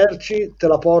occasione di vederci, te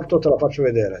la porto, te la faccio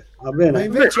vedere, va bene? Ma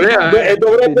invece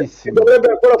dovrebbe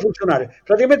ancora funzionare.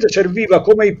 Praticamente serviva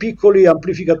come i piccoli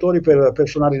amplificatori per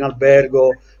suonare in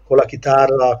albergo con la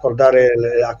chitarra, accordare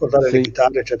le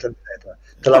chitarre, eccetera, eccetera.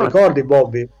 Te la ricordi,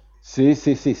 Bobby? Sì,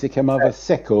 si chiamava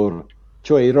Secor,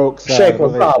 cioè i Rockstar.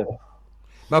 Secor, bravo.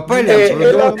 Ma poi le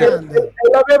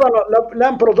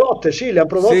hanno prodotte, sì, le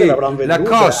avranno vendute. La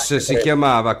COS si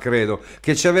chiamava, credo,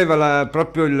 che c'aveva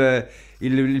proprio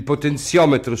il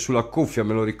potenziometro sulla cuffia,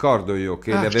 me lo ricordo io.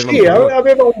 Che le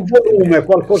aveva un volume,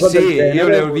 qualcosa del genere. Sì, io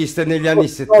le ho viste negli anni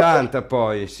 70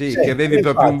 poi, che avevi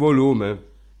proprio un volume.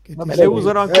 Vabbè, le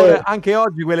usano ancora anche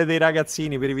oggi quelle dei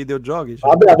ragazzini per i videogiochi. Cioè.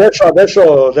 Vabbè,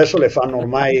 adesso le fanno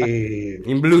ormai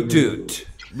in Bluetooth.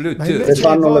 Ma invece,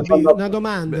 Bobby, una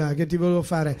domanda che ti volevo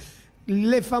fare: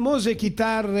 le famose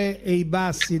chitarre e i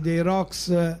bassi dei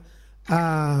Rox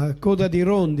a coda di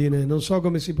rondine, non so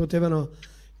come si potevano,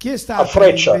 chi è stata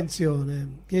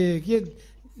l'invenzione? Chi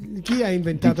ha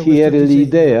inventato chi era disegno?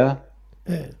 l'idea?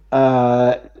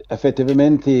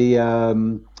 Effettivamente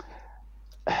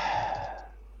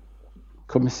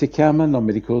come si chiama? Non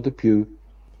mi ricordo più.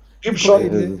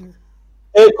 Gibson.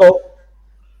 Ecco.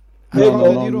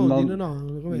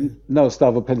 No,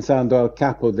 stavo pensando al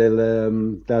capo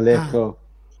dell'Eco.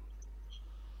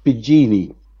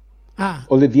 Piggini.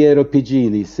 Oliviero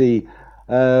Piggini, sì.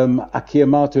 Ha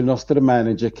chiamato il nostro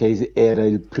manager, che era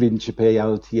il principe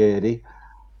Altieri,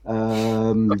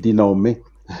 di nome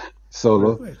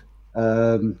solo,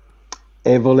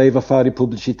 e voleva fare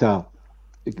pubblicità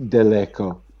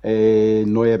dell'Eco. E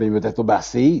noi abbiamo detto,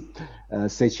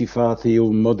 se ci fate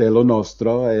un modello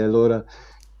nostro. E allora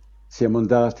siamo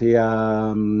andati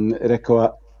a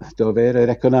dove era?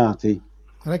 Recanati.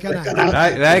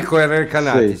 Ecco, era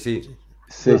Recanati, sì.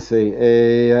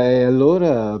 E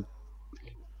allora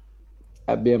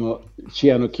ci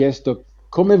hanno chiesto: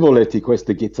 come volete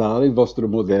queste chitarre, il vostro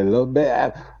modello?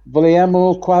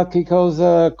 Vogliamo qualche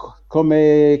cosa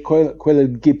come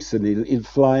quella Gibson, il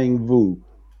Flying V,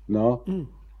 no?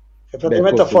 È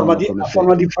praticamente a forma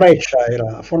di freccia,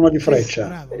 era a forma di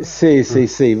freccia.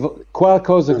 Sì,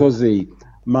 qualcosa così,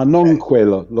 ma non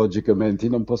quello, logicamente,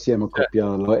 non possiamo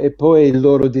copiarlo. E poi il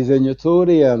loro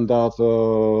disegnatore è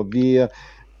andato via,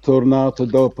 tornato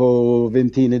dopo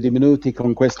 20 di minuti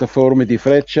con questa forma di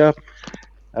freccia,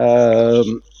 che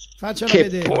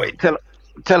vedere. Poi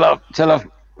te la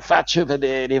faccio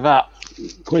vedere, va.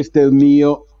 Questo è il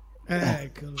mio.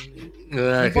 Eccolo.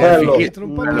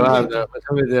 Un po' guarda,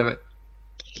 facciamo vedere.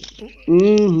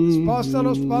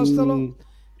 Spostalo.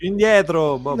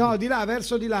 Indietro, Bob. No, di là,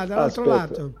 verso di là, dall'altro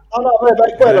lato.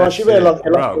 È quello, la civella.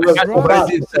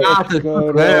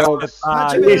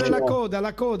 Facci vedere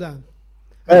la coda.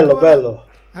 Bello.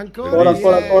 Ancora.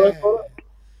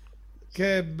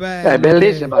 Che bello. È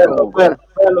bellissimo.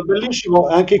 Bellissimo,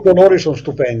 anche i colori sono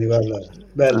stupendi,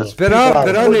 bello.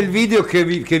 Però nel video che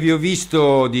vi ho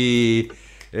visto di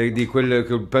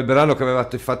quel brano che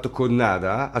avevate fatto con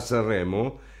Nada a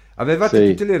Sanremo, avevate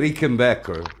tutte le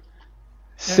Rickenbacker.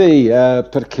 Sì,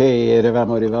 perché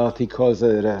eravamo arrivati,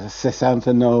 era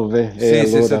 69. Sì, allora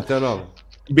 69.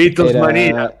 Beatles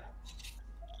Manina.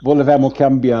 Volevamo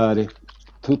cambiare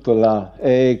tutto là.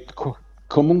 E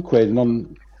comunque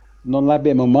non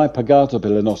l'abbiamo mai pagato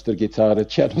per le nostre chitarre,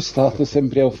 ci hanno stato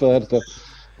sempre offerte.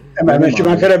 Ma ci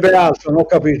mancherebbe altro, non ho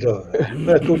capito.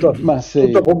 È tutto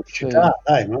pubblicità,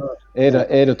 dai.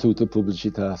 Era tutto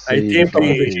pubblicità. Ai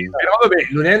tempi, però vabbè,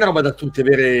 non è una roba da tutti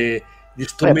avere gli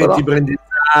strumenti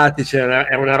brandizzati, era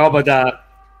una roba da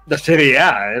serie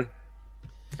A.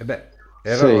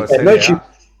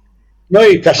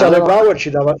 Noi Casale Bauer ci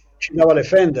dava le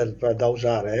Fender da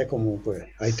usare,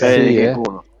 comunque ai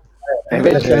tempi.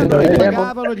 Invece noi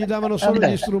pagavano, gli davano solo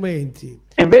gli strumenti.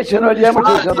 Invece noi gli siamo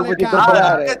dovuti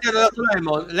comprare.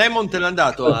 Lemon te l'ha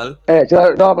dato, Al?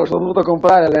 No, sono dovuto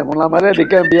comprare Lemon, la marea di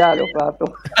cambiali ho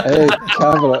fatto.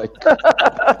 Cavolo,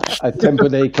 a tempo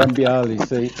dei cambiali,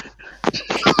 sì.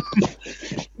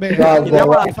 Il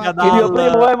mio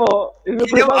primo Emo,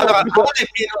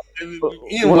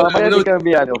 una marea di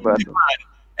cambiali ho fatto.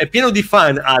 È pieno di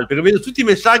fan, Al, perché vedo tutti i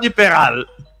messaggi per Al.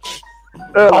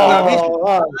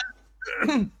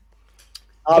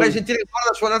 vorrei sentire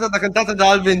la suonata da cantata da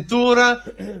Alventura,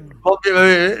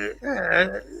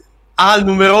 al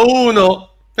numero 1,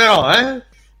 però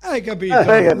hai capito?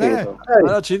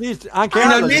 Allora ci dici anche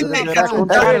finalmente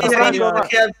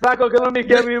Franco che non mi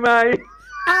chiami mai.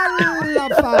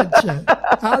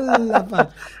 alla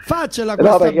faccia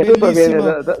questa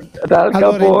bellissima.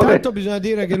 Allora, intanto bisogna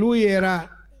dire che lui era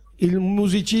il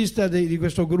musicista di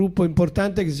questo gruppo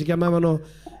importante che si chiamavano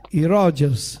i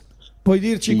Rogers. Puoi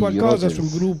dirci qualcosa sul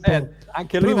gruppo?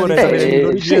 Anche lui vorrei sapere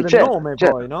l'origine del nome,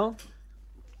 poi, no?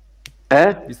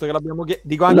 Visto che l'abbiamo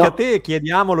dico anche a te,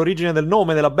 chiediamo l'origine del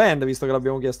nome della band, visto che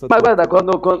l'abbiamo chiesto a te. Ma guarda,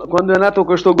 quando è nato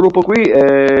questo gruppo qui,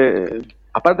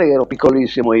 a parte che ero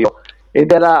piccolissimo io, ed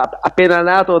era appena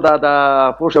nato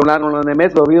da forse un anno e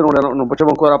mezzo, dove io non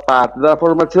facevo ancora parte della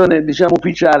formazione, diciamo,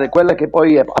 ufficiale, quella che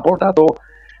poi ha portato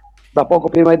da poco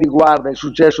prima di Guarda il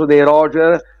successo dei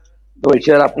Roger, dove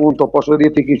c'era appunto, posso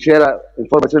dirti chi c'era in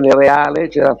formazione reale,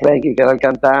 c'era Frankie che era il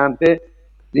cantante,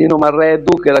 Lino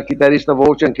Marreddu che era il chitarrista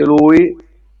voce anche lui,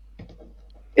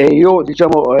 e io,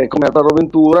 diciamo, come Alvaro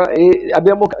Ventura, e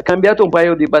abbiamo cambiato un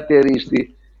paio di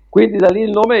batteristi. Quindi da lì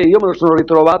il nome io me lo sono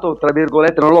ritrovato, tra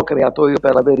virgolette, non l'ho creato io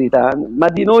per la verità, ma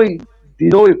di noi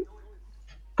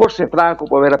forse Franco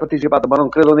può aver partecipato, ma non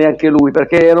credo neanche lui,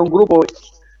 perché era un gruppo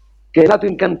che è nato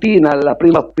in cantina, la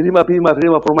prima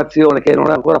formazione, che non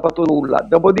ha ancora fatto nulla,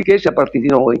 dopodiché siamo partiti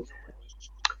noi,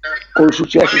 con il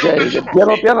successo,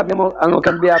 piano piano hanno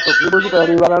cambiato per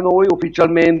arrivare a noi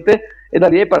ufficialmente, e da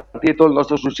lì è partito il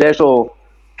nostro successo,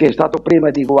 che è stato prima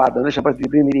di Guarda, noi siamo partiti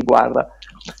primi di Guarda.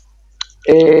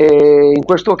 E in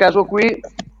questo caso qui,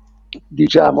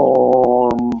 diciamo,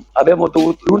 abbiamo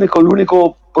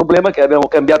l'unico problema che abbiamo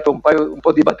cambiato un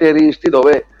po' di batteristi,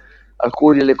 dove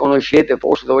alcuni le conoscete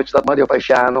forse, dove c'è stato Mario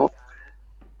Fasciano,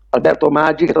 Alberto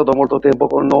Maggi che è stato molto tempo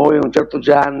con noi, un certo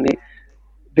Gianni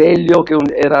Veglio che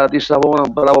era di Savona,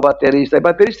 un bravo batterista. I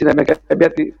batteristi ne abbiamo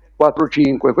cambiati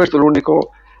 4-5, questo è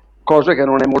l'unico cosa che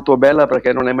non è molto bella,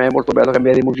 perché non è mai molto bello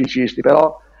cambiare i musicisti,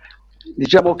 però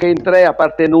diciamo che in 3, a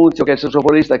parte Nunzio che è il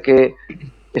sassofonista, che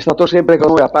è stato sempre con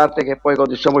noi, a parte che poi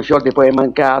quando ci siamo sciolti poi è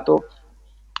mancato,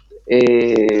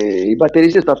 e i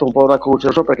batteristi è stato un po' una croce,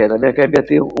 non so perché ne abbiamo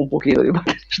cambiati un pochino di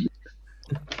batteristi.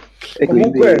 E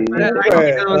comunque, non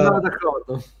sono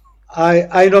d'accordo.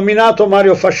 Hai nominato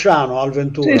Mario Fasciano al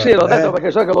Ventura. Sì, l'ho detto perché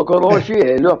so che lo conosci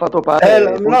e lui ha fatto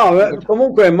parte.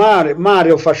 Comunque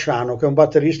Mario Fasciano, che è un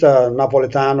batterista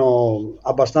napoletano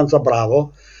abbastanza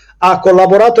bravo, ha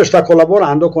collaborato e sta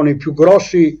collaborando con i più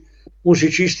grossi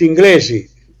musicisti inglesi.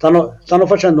 Stanno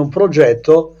facendo un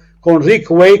progetto con Rick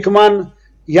Wakeman,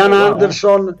 Ian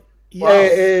Anderson,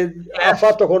 e ha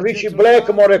fatto con Richie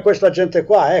Blackmore e questa gente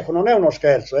qua. Ecco, non è uno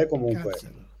scherzo, comunque.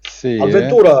 Sì, al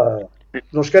Ventura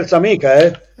non scherza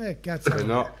mica, cazzo.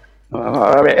 No.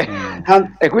 Vabbè.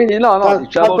 E quindi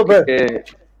diciamo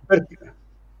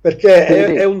perché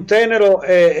è un tenero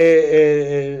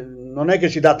e non è che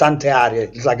si dà tante arie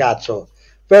il ragazzo,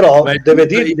 però deve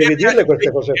dirle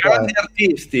queste cose qua. I grandi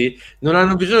artisti non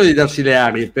hanno bisogno di darsi le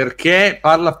arie, perché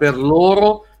parla per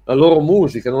loro la loro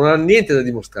musica, non hanno niente da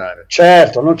dimostrare.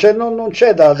 Certo, non c'è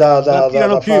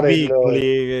da più fare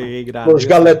piccoli, lo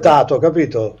sgallettato,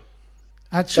 capito?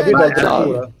 Accennaci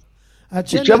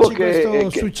questo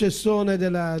successone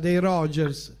dei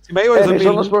Rogers. Sì, ma io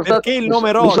voglio sapere perché il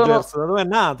nome Rogers, da dove è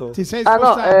nato? Ti sei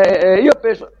spostato? Io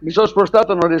penso, mi sono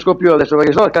spostato, non riesco più adesso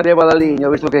perché sennò cadevo alla linea,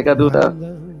 visto che è caduta.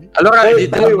 Allora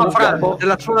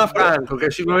della suona Franco, che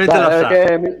sicuramente la sa.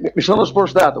 Mi sono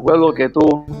spostato, quello che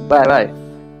tu vai.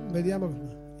 Vediamo.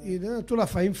 Tu la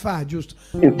fai in fa, giusto?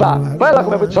 In fa. Falla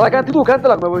come vuoi, se la canti tu,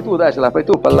 cantala come vuoi tu, dai, se la fai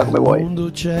tu, falla come vuoi. Mondo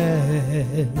c'è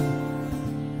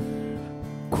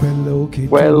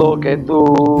quello che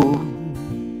tu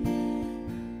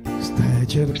stai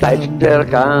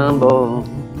cercando.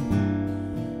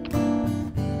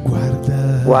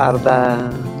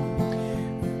 Guardati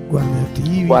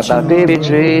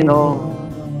vicino.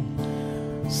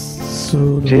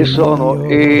 Ci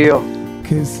sono io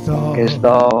che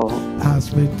sto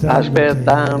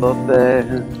aspettando te.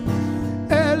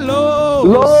 E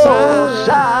lo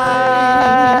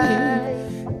sai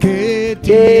che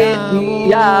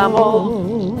ti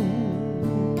amo,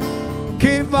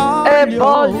 che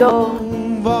voglio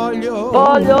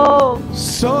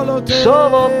solo te,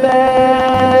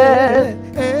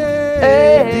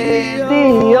 e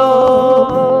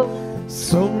io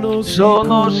sono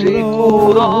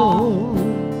sicuro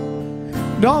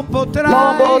non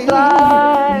potrai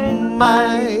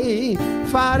mai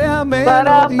fare a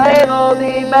meno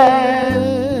di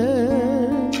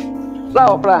me.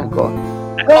 Bravo Franco.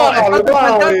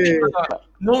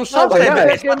 non so se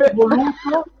è stato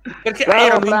voluto, perché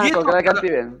erano indietro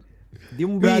di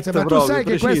un Grazie, beat ma tu sai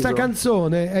preciso. che questa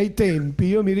canzone ai tempi,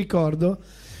 io mi ricordo,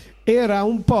 era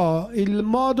un po' il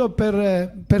modo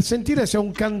per sentire se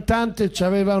un cantante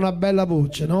aveva una bella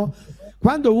voce, no?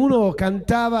 Quando uno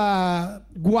cantava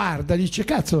Guarda, dice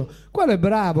cazzo, quello è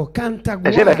bravo, canta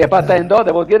Guarda. Sì, perché fatta in do,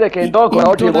 devo dire che in do ancora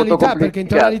oggi è molto complicata. Perché in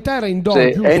tonalità era in do,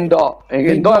 sì, giusto? è in do,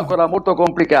 in do è ancora molto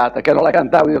complicata, che non la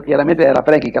cantavo io, chiaramente era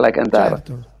Frankie che la cantava.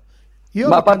 Certo.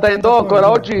 Ma fatta in do ancora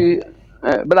oggi,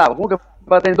 bravo, comunque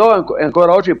fatta in do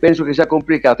ancora oggi penso che sia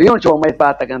complicato. Io non ce l'ho mai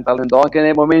fatta cantarla in do, anche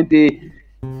nei momenti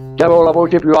che avevo la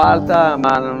voce più alta,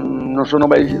 ma non sono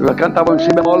mai, cantavo in si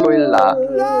bemolle o in la.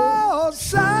 Lo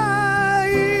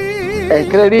sai, è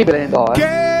incredibile in do,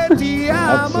 che ti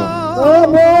amo,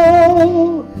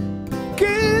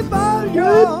 che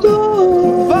voglio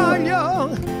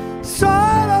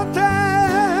solo te.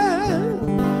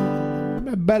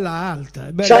 È bella alta,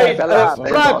 è bella Sai, alta.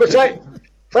 Franco,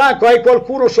 Franco, hai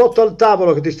qualcuno sotto al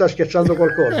tavolo che ti sta schiacciando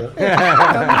qualcosa?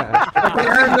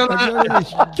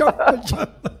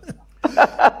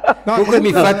 Comunque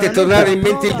mi fate tornare in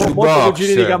mente il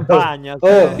jukebox di campagna.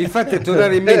 Mi fate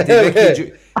tornare in mente i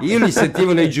vecchi io li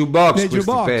sentivo nei jukebox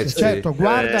questi pezzi, certo,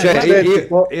 guarda,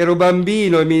 io ero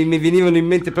bambino e mi venivano in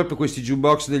mente proprio questi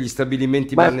jukebox degli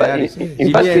stabilimenti balneari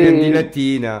di Viene di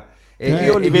Latina.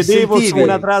 Io li vedevo su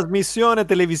una trasmissione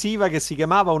televisiva che si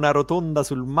chiamava Una rotonda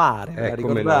sul mare, la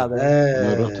ricordate?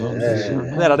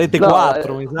 Era Rete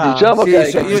 4, mi sa. Diciamo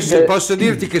io posso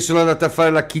dirti che sono andato a fare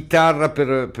la chitarra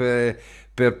per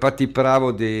Patti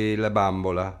Bravo della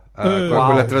Bambola,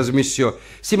 quella trasmissione.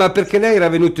 Sì, ma perché lei era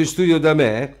venuto in studio da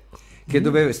me,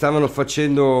 che stavano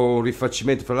facendo un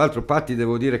rifacimento. Fra l'altro Patti,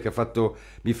 devo dire che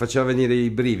mi faceva venire i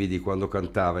brividi quando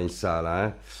cantava in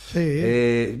sala,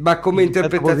 Sì. ma come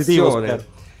interpretazione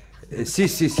sì,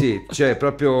 cioè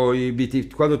proprio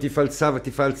quando ti fa alzare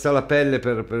la pelle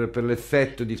per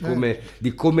l'effetto di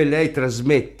come lei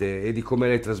trasmette e di come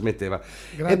lei trasmetteva.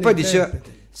 Grande e poi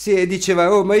interprete.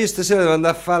 diceva oh, ma io stasera devo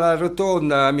andare a fare la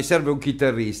rotonda, mi serve un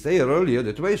chitarrista. Io ero lì, ho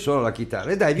detto ma io suono la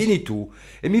chitarra, e dai vieni tu,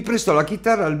 e mi prestò la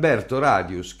chitarra Alberto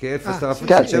Radius, che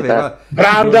aveva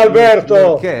grande Alberto,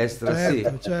 l'orchestra,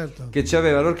 certo. che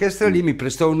c'aveva l'orchestra lì, mi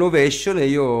prestò un Ovation e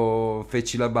io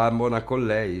feci la bambona con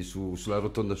lei sulla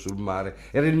rotonda sul mare.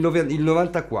 Era il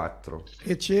 94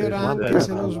 e c'era anche,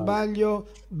 se non sbaglio,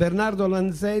 Bernardo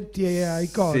Lanzetti ai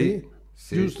cori.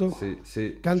 Giusto?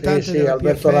 Sì. Cantante della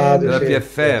Alberto PFM. Radio, della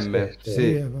PFM,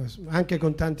 anche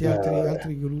con tanti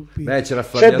altri gruppi. Beh, c'era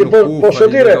Flaviano posso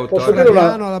dire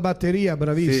Flaviano alla batteria,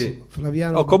 bravissimo.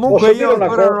 Flaviano comunque io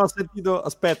ancora non ho sentito,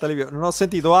 aspetta Livio, non ho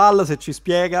sentito Al se ci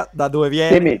spiega da dove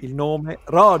viene il nome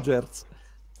Rogers.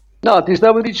 No, ti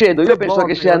stavo dicendo, io penso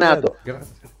che sia nato.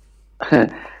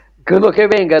 Credo che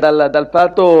venga dal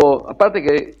fatto, a parte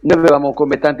che noi avevamo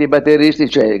come tanti batteristi,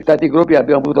 cioè tanti gruppi,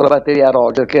 abbiamo avuto la batteria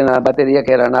Roger, che è una batteria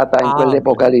che era nata in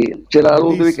quell'epoca lì, c'era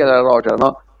Ludwig che era Roger,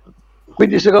 no?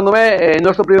 Quindi secondo me il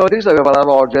nostro primo batterista aveva la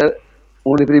Roger,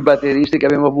 uno dei primi batteristi che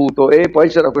abbiamo avuto, e poi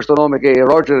c'era questo nome che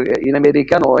Roger in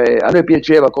americano a noi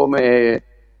piaceva come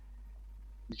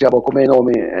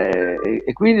nome,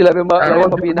 e quindi l'abbiamo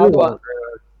abbinato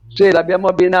l'abbiamo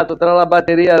abbinato tra la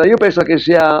batteria. Io penso che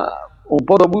sia un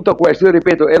po' dovuto a questo. Io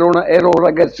ripeto, ero un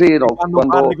ragazzino quando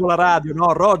parli con la radio,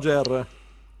 no Roger?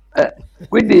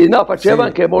 Quindi no, faceva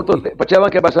anche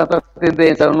abbastanza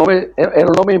tendenza, era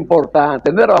un nome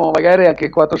importante. Noi eravamo magari anche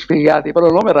quattro sfigati, però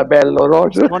il nome era bello,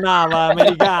 Roger. Suonava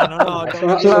americano,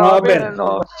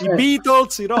 no? I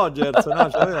Beatles, i Rogers, no?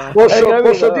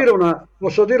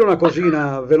 Posso dire una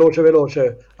cosina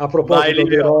veloce a proposito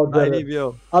di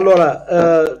Roger.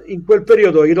 Allora, in quel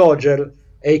periodo i Roger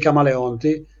e i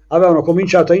Camaleonti avevano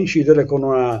cominciato a incidere con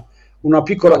una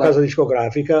piccola casa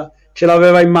discografica. Ce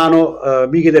l'aveva in mano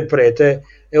Mighi del Prete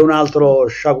e un altro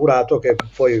sciagurato che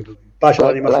poi pace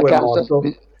l'anima sua è morto.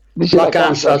 La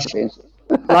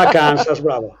Kansas,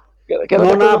 bravo.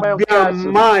 Non abbiamo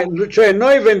mai, cioè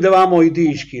noi vendevamo i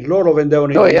dischi, loro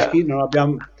vendevano i dischi, non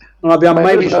abbiamo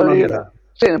mai visto una lira.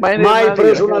 Mai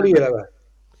preso una lira.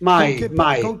 Mai.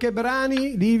 Con che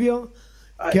brani, Livio?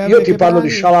 Io ti parlo di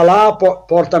Scialalà,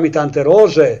 Portami tante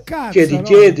rose,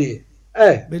 Chiedi.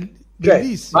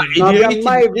 Bellissimo. Non abbiamo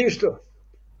mai visto.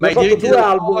 Ma ho fatto 2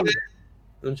 album.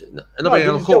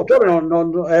 Gli autori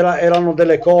erano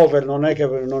delle cover, non è che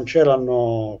non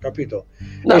c'erano, capito?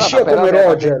 No, sia come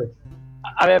Roger.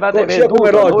 Avevate venduto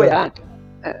voi anche.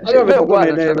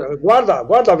 Guarda,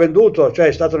 ha venduto, cioè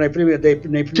è stato nei primi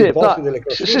posti delle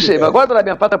classifiche. Sì, ma guarda,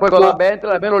 l'abbiamo fatta poi con la Benter,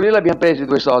 almeno lì l'abbiamo presi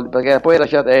 2 soldi, perché poi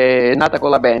è nata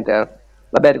con la Benter.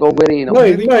 Vabbè, con Guerino.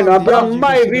 Noi non abbiamo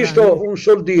mai visto un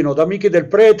soldino da Michi del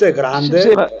Prete grande.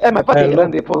 Sì, ma infatti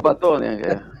grandi formattoni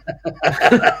anche.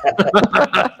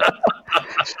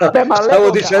 Beh, ma stavo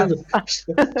dicendo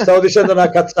una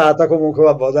cazzata, comunque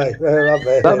vabbè, dai.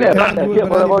 Vabbè, io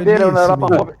volevo dire una roba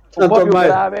un po' più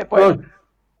grave, poi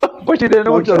ci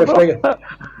denunciano.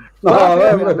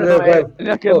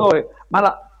 Neanche noi. Ma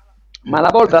la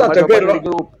volta la maggior parte del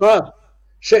gruppo...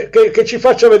 che ci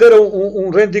faccia vedere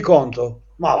un rendiconto.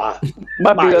 Ma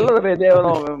allora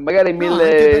vedevano magari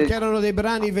perché erano dei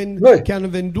brani che hanno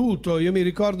venduto. Io mi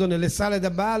ricordo nelle sale da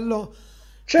ballo,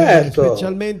 certo,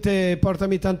 specialmente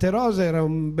Portami tante rose era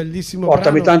un bellissimo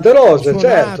Portami brano tante rose,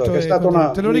 certo, che è stata una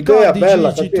te lo ricordi,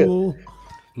 bella, Gigi, tu?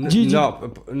 Gigi?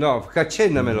 No,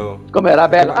 accennamelo. Com'era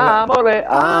bella? Amore.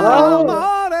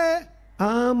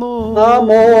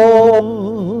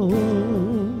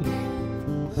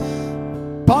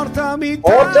 Portami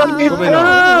tante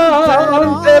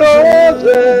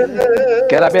rose,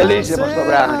 che era bellissimo sto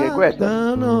brano, anche questo.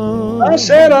 La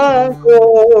sera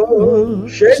ancora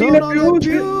scegli le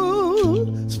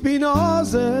più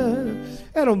spinose.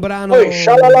 Era un brano. Poi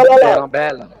era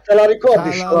bella. Te la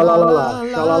ricordi? Scialalala.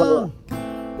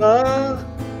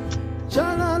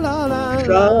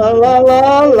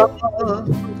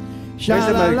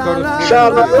 Questa me la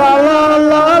ricordo.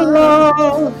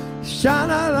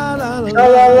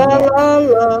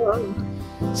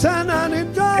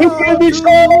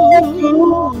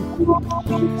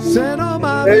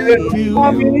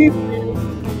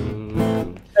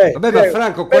 Vabbè, ma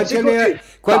Franco,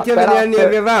 quanti anni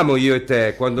avevamo io e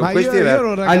te quando questi ero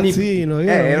un ragazzino,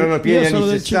 erano pieni io anni sono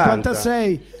del 60.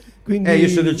 56, quindi io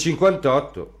sono del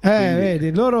 58.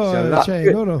 Vedi, loro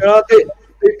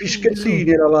dei pischettini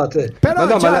eravate. Però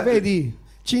vedi,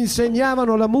 ci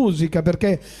insegnavano la musica,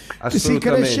 perché si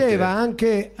cresceva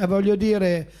anche, voglio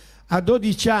dire, a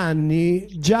 12 anni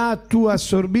già tu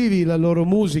assorbivi la loro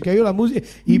musica. Io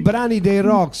i brani dei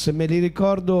Rocks me li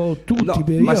ricordo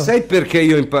tutti. Ma sai perché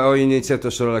io ho iniziato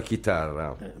solo la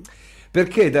chitarra?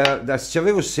 Perché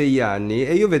avevo 6 anni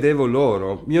e io vedevo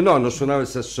loro. Mio nonno suonava il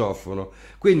sassofono,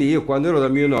 quindi io quando ero da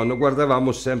mio nonno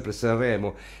guardavamo sempre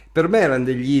Sanremo. Per me erano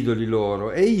degli idoli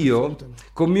loro, e io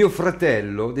con mio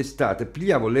fratello d'estate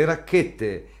pigliavo le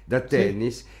racchette da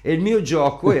tennis e il mio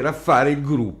gioco era fare il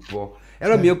gruppo. E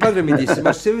allora mio padre mi disse: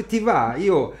 ma se ti va,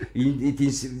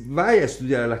 vai a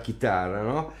studiare la chitarra,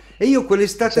 no? E io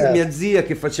quell'estate mia zia,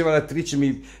 che faceva l'attrice,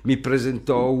 mi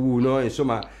presentò uno,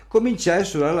 insomma cominciai a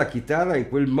suonare la chitarra in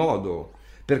quel modo,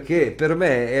 perché per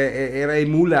me era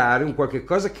emulare un qualche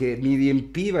cosa che mi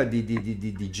riempiva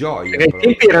di gioia. Perché i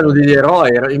tempi erano degli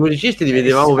eroi, i musicisti li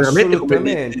vedevamo veramente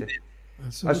come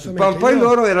poi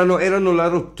loro erano la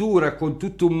rottura con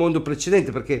tutto un mondo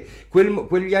precedente, perché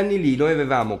quegli anni lì noi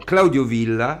avevamo Claudio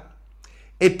Villa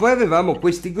e poi avevamo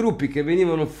questi gruppi che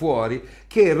venivano fuori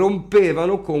che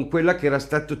rompevano con quella che era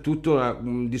stato tutto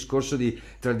un discorso di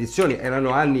tradizioni. Erano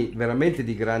anni veramente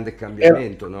di grande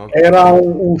cambiamento, no? Era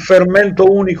un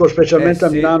fermento unico, specialmente a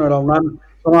Milano.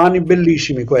 Sono anni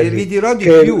bellissimi quelli. E vi dirò di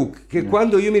più, che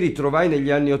quando io mi ritrovai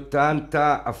negli anni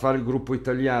 80 a fare il gruppo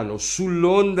italiano,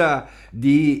 sull'onda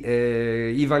di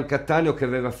Ivan Cattaneo, che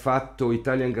aveva fatto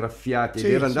Italian Graffiati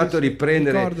ed era andato a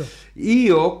riprendere,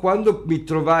 io quando mi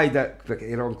trovai, perché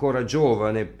ero ancora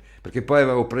giovane, perché poi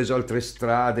avevo preso altre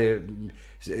strade,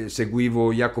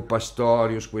 seguivo Jacopo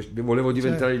Pastorius, volevo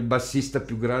diventare il bassista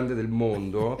più grande del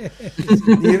mondo,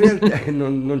 in realtà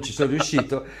non ci sono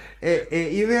riuscito, e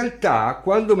in realtà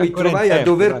quando mi trovai a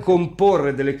dover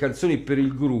comporre delle canzoni per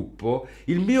il gruppo,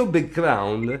 il mio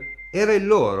background era il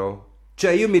loro, cioè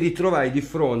io mi ritrovai di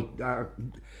fronte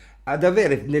ad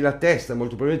avere nella testa,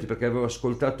 molto probabilmente perché avevo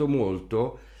ascoltato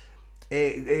molto,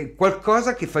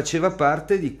 qualcosa che faceva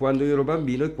parte di quando io ero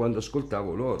bambino e quando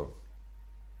ascoltavo loro.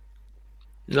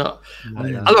 No.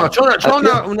 Allora c'ho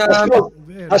una...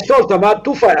 Ascolta, ma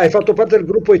tu hai fatto parte del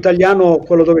gruppo italiano,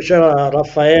 quello dove c'era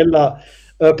Raffaella,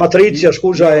 Patrizia,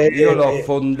 scusa, io l'ho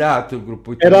fondato il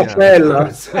gruppo italiano. E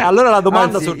Raffaella. Allora la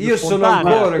domanda io sono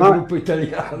ancora il gruppo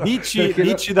italiano.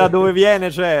 Dici da dove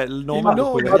viene, cioè il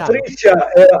nome.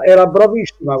 Patrizia era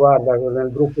bravissima, guarda, nel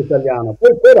gruppo italiano.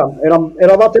 Poi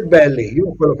eravate belli.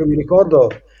 Io quello che mi ricordo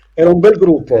era un bel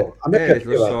gruppo. A me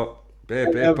piaceva. Lo so.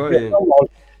 Poi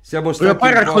siamo stati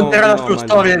poi racconterà la sua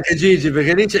storia anche Gigi,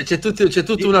 perché lì c'è tutta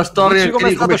una storia anche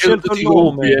di come scelto il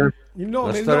nome. Il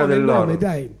nome,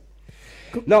 dai.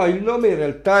 No, il nome in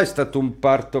realtà è stato un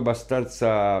parto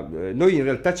abbastanza... Noi in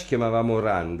realtà ci chiamavamo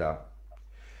Randa.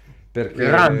 Perché,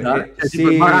 Randa?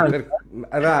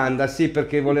 Randa, sì,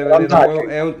 perché voleva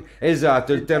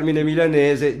esatto, il termine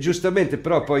milanese, giustamente,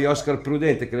 però poi Oscar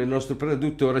Prudente, che è il nostro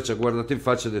produttore, ci ha guardato in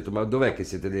faccia e ha detto: ma dov'è che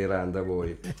siete dei Randa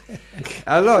voi?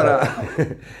 Allora,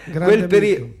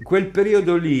 quel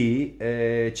periodo lì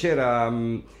c'era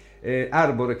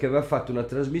Arbore che aveva fatto una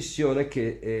trasmissione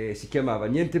che si chiamava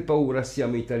Niente paura,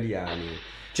 siamo italiani,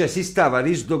 cioè si stava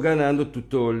risdoganando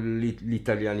tutta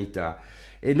l'italianità.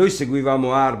 E noi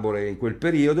seguivamo Arbore in quel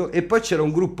periodo, e poi c'era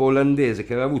un gruppo olandese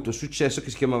che aveva avuto successo che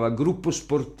si chiamava Gruppo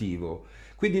Sportivo,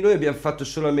 quindi noi abbiamo fatto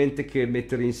solamente che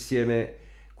mettere insieme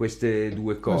queste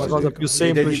due cose, la cosa più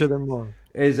semplice del mondo.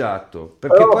 Esatto,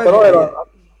 perché però era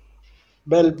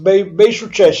bei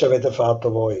successi avete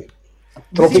fatto voi.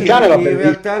 Tropicana sì, in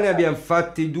realtà ne abbiamo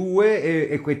fatti 2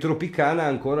 e quei Tropicana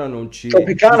ancora non ci...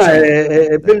 Tropicana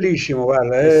è bellissimo,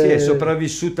 guarda, sì, è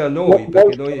sopravvissuta a noi,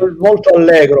 perché molto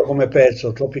allegro come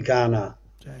pezzo, Tropicana.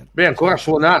 Beh, ancora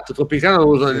suonato, Tropicana lo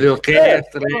usano le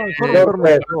orchestre,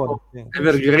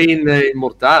 Evergreen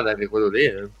Immortale, che quello lì.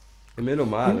 E meno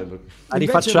male. La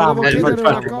rifacciamo.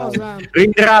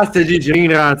 Ringrazio Gigi,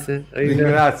 ringrazio.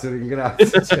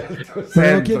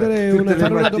 Certo, volevo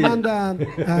fare una domanda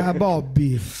a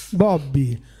Bobby.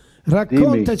 Bobby,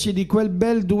 raccontaci di quel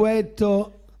bel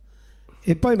duetto,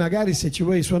 e poi magari se ci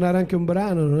vuoi suonare anche un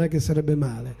brano non è che sarebbe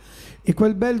male. E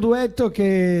quel bel duetto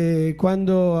che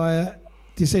quando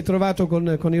ti sei trovato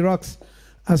con i Rocks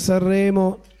a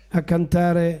Sanremo a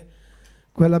cantare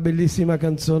quella bellissima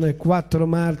canzone 4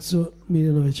 marzo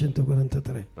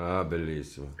 1943. Ah,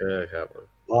 bellissimo.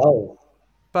 Wow.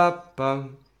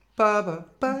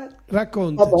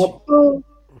 Raccontaci.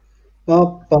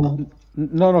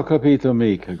 Non ho capito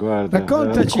mica, guarda.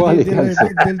 Raccontaci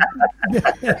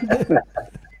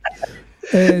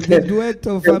del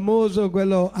duetto famoso,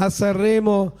 quello a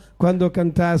Sanremo, quando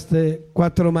cantaste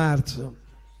 4 marzo.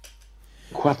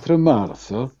 4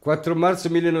 marzo? 4 marzo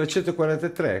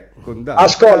 1943 con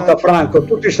Ascolta Franco,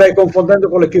 tu ti stai confondendo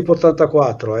con l'Equipe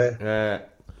 84,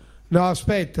 No,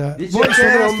 aspetta. Dice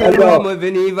c'era un bell'uomo e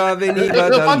veniva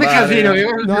dal casino.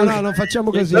 No, non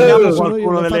facciamo casino.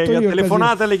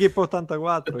 Telefonate all'Equipe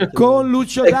 84. Con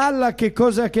Lucio Dalla che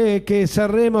cosa che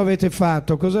Sanremo avete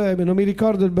fatto? Cosa, non mi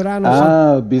ricordo il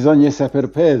brano. Bisogna saper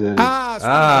perdere.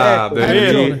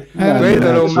 Bello. Quello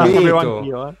era un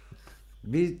mito.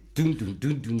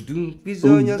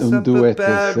 Bisogna un duetto,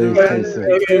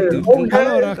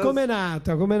 Allora, com'è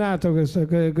nata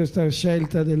questa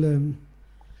scelta del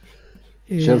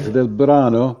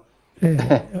brano?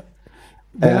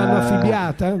 L'hanno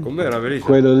affibbiata? Com'era,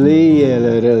 quello lì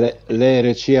è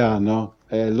l'RCA, no?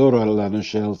 Loro l'hanno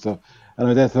scelto,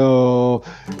 hanno detto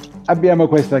abbiamo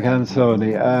questa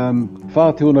canzone,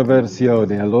 fate una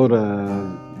versione.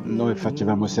 Allora noi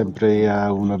facevamo sempre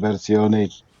una versione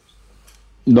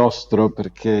nostro,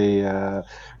 perché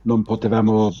non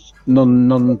potevamo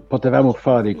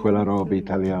fare quella roba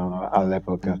italiana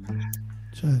all'epoca.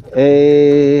 Certo.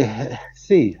 E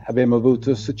sì, abbiamo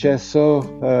avuto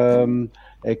successo,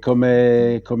 e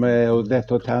come ho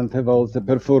detto tante volte,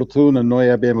 per fortuna noi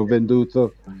abbiamo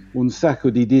venduto un sacco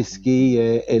di dischi,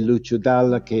 e Lucio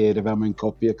Dalla, che eravamo in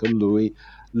coppia con lui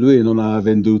non ha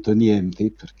venduto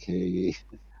niente,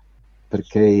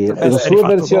 perché la sua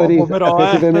versione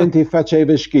effettivamente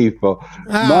faceva schifo,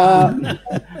 ma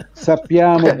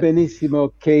sappiamo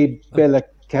benissimo che bella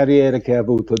carriera che ha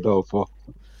avuto dopo.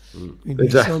 Quindi,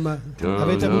 insomma,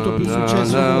 avete avuto più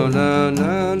successo.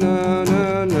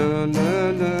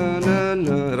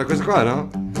 Era questo qua, no?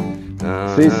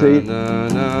 Sì.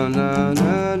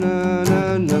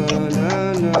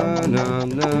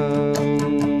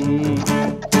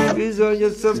 Bisogna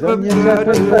sempre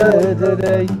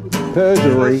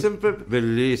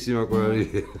bellissima quella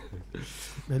lì.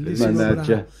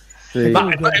 Mannaggia. Sì.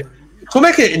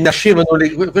 Com'è che nascevano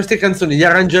queste canzoni, gli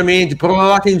arrangiamenti?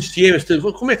 Provavate insieme?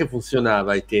 Com'è che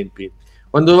funzionava ai tempi?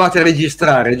 Quando dovevate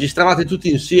registravate tutti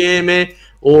insieme,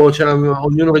 o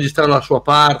ognuno registrava la sua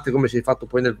parte, come si è fatto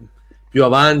poi più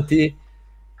avanti?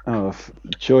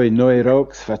 Cioè noi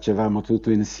Rocks facevamo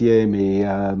tutto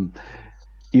insieme.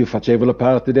 Io facevo la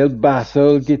parte del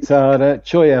basso, chitarra,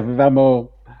 cioè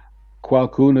avevamo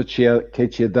qualcuno che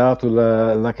ci ha dato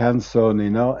la canzone,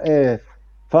 no? E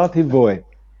fate voi.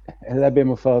 E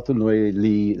l'abbiamo fatto noi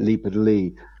lì per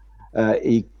lì.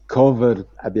 I cover,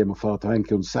 abbiamo fatto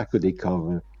anche un sacco di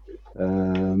cover,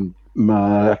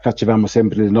 ma facevamo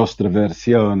sempre le nostre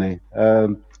versioni.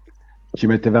 Ci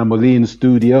mettevamo lì in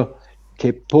studio,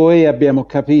 che poi abbiamo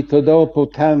capito dopo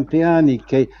tanti anni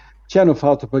che ci hanno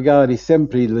fatto pagare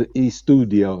sempre in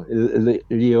studio,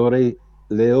 le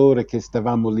ore che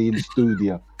stavamo lì in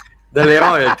studio. delle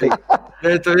royalty.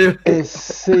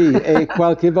 Sì, e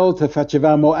qualche volta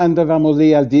andavamo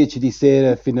lì alle 10 di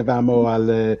sera, finivamo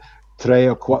alle 3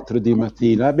 o 4 di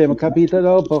mattina. Abbiamo capito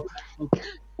dopo,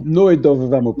 noi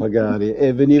dovevamo pagare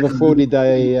e veniva fuori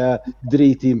dai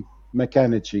dritti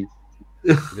meccanici.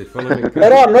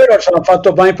 Però noi non ce l'hanno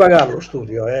fatto mai pagare lo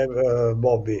studio,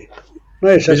 Bobby.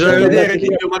 Bisogna vedere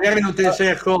che magari non te ne sei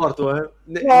accorto. No,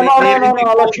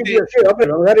 alla CBS, sì, vabbè,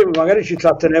 magari ci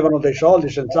trattenevano dei soldi,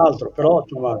 senz'altro, però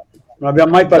insomma, non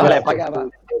abbiamo mai pagato.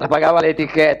 La pagava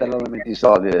l'etichetta, non metti i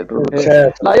soldi.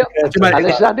 Certo, no,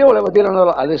 Alessandro, io volevo dire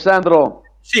Alessandro.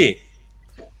 Sì.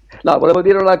 No, volevo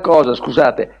dire una cosa,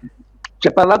 scusate.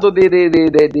 Cioè, parlando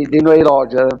di noi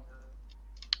Roger,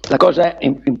 la cosa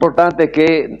importante è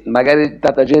che magari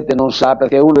tanta gente non sa,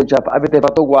 perché uno dice avete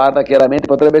fatto guarda, chiaramente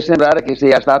potrebbe sembrare che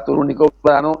sia stato l'unico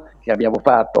brano che abbiamo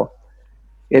fatto.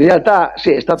 In realtà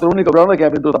sì, è stato l'unico brano che ha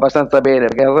venduto abbastanza bene,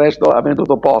 perché il resto ha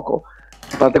venduto poco,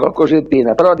 a parte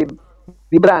qualcosettina, però di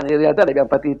brani in realtà ne abbiamo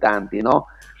fatti tanti, no?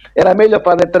 Era meglio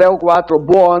farne 3 o 4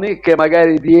 buoni che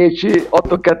magari 10,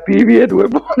 8 cattivi e 2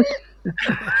 buoni.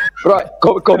 Però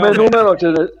come numero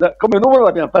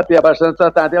l'abbiamo fatti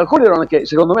abbastanza tanti, alcuni erano anche,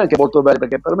 secondo me, anche molto belli,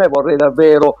 perché per me Vorrei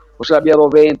davvero, o se abbiamo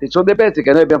 20, sono dei pezzi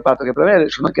che noi abbiamo fatto che per me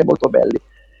sono anche molto belli,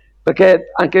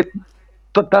 perché anche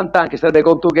tanta anche Stay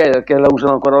Gone Together, che la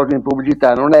usano ancora oggi in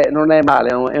pubblicità, non è male,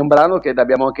 è un brano che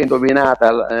abbiamo anche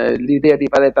indovinata l'idea di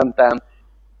fare tantan,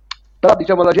 però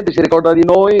diciamo la gente si ricorda di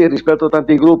noi rispetto a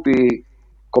tanti gruppi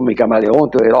come i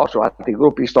Camaleonti o i Rosso, altri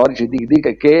gruppi storici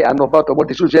che hanno fatto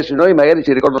molti successi. Noi magari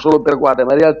ci ricordo solo per guarda,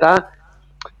 ma in realtà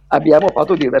abbiamo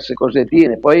fatto diverse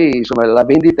cosettine. Poi insomma la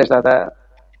vendita è stata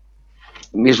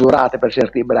misurata per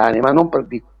certi brani, ma non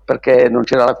perché non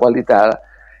c'era la qualità.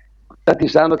 Tanti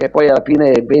sanno che poi alla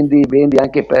fine vendi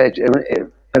anche per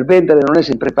vendere non è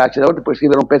sempre facile, a volte puoi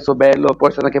scrivere un pezzo bello, può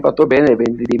essere anche fatto bene e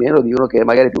vendi di meno di uno che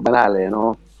magari è più banale,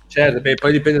 no? Certo,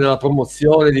 poi dipende dalla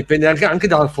promozione, dipende anche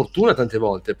dalla fortuna tante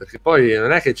volte, perché poi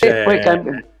non è che c'è...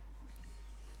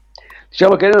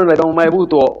 Diciamo che noi non abbiamo mai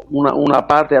avuto una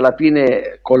parte alla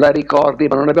fine con la Ricordi,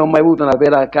 ma non abbiamo mai avuto una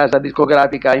vera casa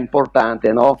discografica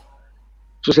importante, no?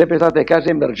 Sono sempre state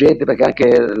case emergenti, perché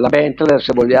anche la Bentley,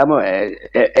 se vogliamo,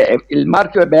 il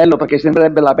marchio è bello perché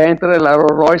sembrerebbe la Bentley, la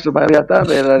Rolls Royce, ma in realtà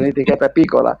era un'etichetta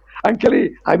piccola. Anche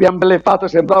lì abbiamo bleffato,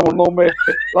 sembrava un nome,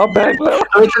 la Bentley.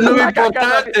 Avete un nome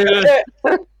importante.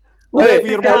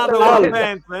 Firmato la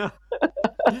Bentley.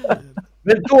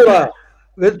 Ventura,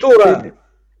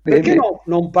 perché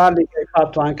non parli che hai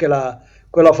fatto anche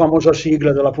quella famosa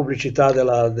sigla della pubblicità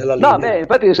della linea? No, beh,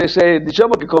 infatti se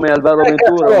diciamo che come Alvaro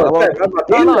Ventura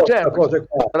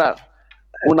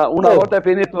una volta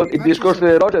finito il discorso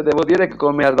di Roger, devo dire che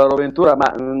come Alvaro Ventura,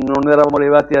 ma non eravamo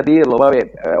arrivati a dirlo,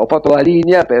 vabbè, ho fatto la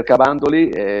linea per Cavandoli,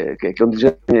 che è un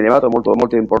disegno animato molto,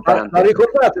 molto importante. Ma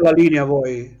ricordate la linea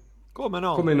voi? Come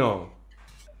no? Come no?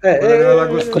 Questa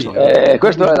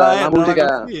è la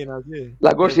musica,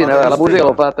 l'Agostina, la musica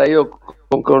l'ho fatta io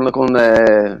con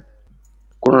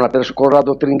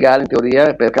Corrado Tringali in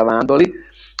teoria per Cavandoli.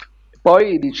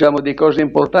 Poi diciamo di cose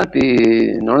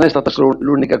importanti non è stata solo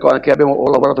l'unica cosa, che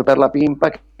ho lavorato per la Pimpa,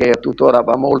 che tuttora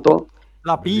va molto.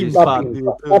 La Pimpa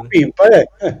è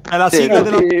la sigla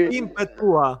della Pimpa è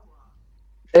tua.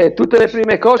 Tutte le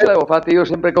prime cose le avevo fatte io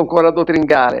sempre con Corrado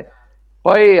Tringale,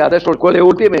 poi adesso quelle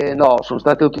ultime no, sono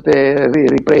state tutte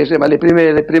riprese, ma le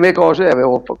prime cose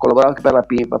avevo collaborato anche per la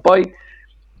Pimpa. Poi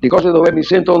di cose dove mi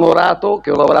sento onorato, che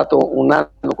ho lavorato un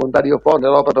anno con Dario Fo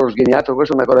nell'opera dello Sghignato,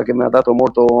 questa è una cosa che mi ha dato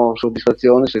molto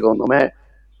soddisfazione secondo me,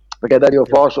 perché Dario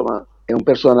Fo insomma è un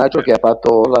personaggio che ha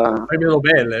fatto premio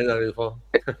Nobel, Dario Fo.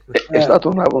 È stato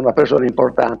una persona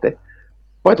importante.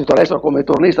 Poi tutto il resto come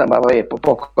turnista, ma vabbè,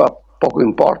 poco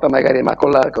importa magari, ma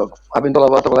avendo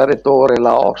lavorato con la Rettore,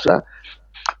 la Ossa,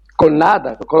 con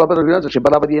Nada, con l'opera dello Sghignato, si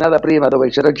parlava di Nada prima, dove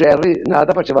c'era Jerry,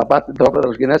 Nada faceva parte dell'opera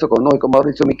dello Sghignato con noi, con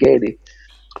Maurizio Micheli.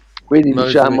 Quindi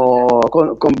diciamo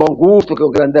con buon gusto, che è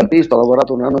un grande artista, ho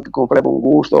lavorato un anno anche con Buon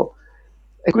Gusto,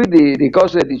 e quindi di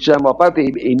cose diciamo, a parte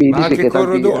i miei dischi che con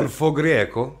Rodolfo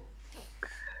Greco?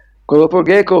 Con Rodolfo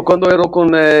Greco, quando ero con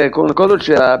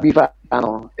c'era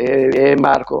Bifano e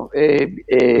Marco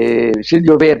e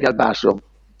Silvio Verdi al basso.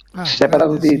 Si stai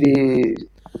parlando di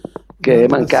che è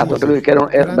mancato, sì. Lui che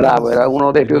era bravo, era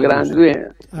uno dei più grandi, lui,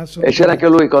 e c'era anche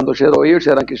lui quando c'ero io,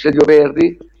 c'era anche Silvio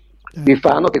Verdi,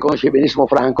 Bifano, che conosce benissimo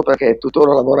Franco perché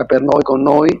tuttora lavora per noi, con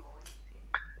noi.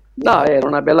 No, era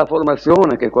una bella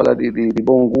formazione, che quella di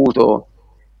Buon Gusto,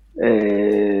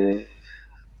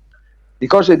 di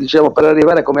cose diciamo per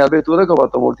arrivare come Albertura, che ho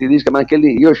fatto molti dischi, ma anche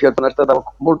lì io ho scelto una strada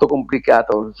molto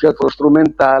complicata, ho scelto lo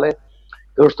strumentale, e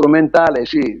lo strumentale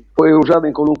sì, puoi usarlo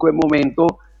in qualunque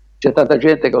momento, c'è tanta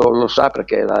gente che lo sa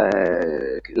perché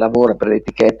lavora per le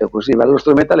etichette o così, ma lo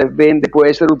strumentale vende, può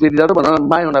essere utilizzato, ma non è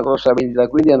mai una grossa vendita,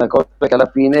 quindi è una cosa che alla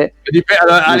fine...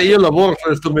 Allora, io lavoro con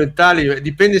le strumentali,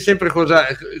 dipende sempre cosa,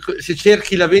 se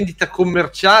cerchi la vendita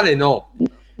commerciale, no.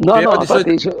 No, però no,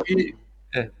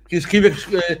 chi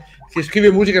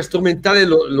scrive musica strumentale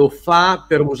lo fa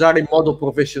per usare in modo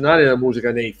professionale la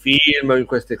musica nei film, in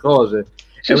queste cose.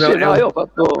 Sì, io ho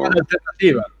fatto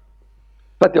un'alternativa.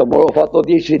 Infatti ho fatto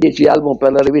 10 album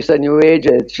per la rivista New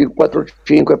Age,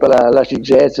 4-5 per la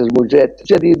Jazz, Smooth Jazz,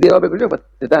 cioè di robe così, ho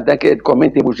fatto tante anche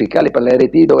commenti musicali per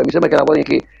l'RT, dove mi sembra che lavori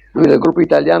anche lui del gruppo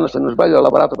italiano, se non sbaglio, ha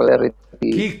lavorato per l'RT.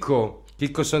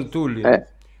 Chicco Santulli.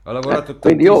 Ho lavorato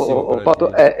quindi io ho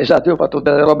fatto, esatto, io ho fatto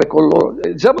delle robe con loro.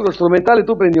 Diciamo che lo strumentale,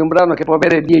 tu prendi un brano che può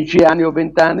avere 10 anni o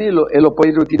 20 anni e lo puoi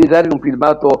riutilizzare in un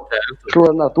filmato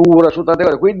sulla natura, su tante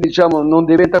cose, quindi diciamo non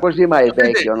diventa quasi mai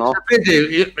vecchio, no?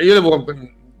 Sapete, io lavoro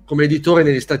come editore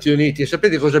negli Stati Uniti e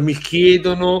sapete cosa mi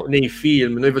chiedono nei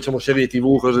film? Noi facciamo serie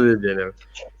TV, cose del genere.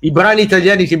 I brani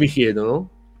italiani che mi chiedono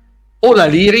o la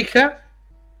lirica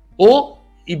o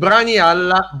i brani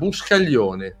alla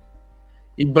Buscaglione.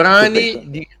 I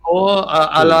brani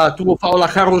alla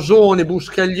Carosone,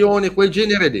 Buscaglione, quel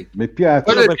genere lì. Mi piace.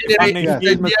 Quello è il genere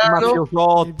italiano.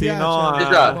 No?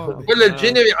 Esatto. Quello è il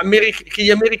genere che gli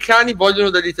americani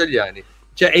vogliono dagli italiani.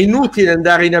 Cioè è inutile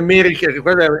andare in America, che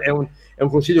quello è un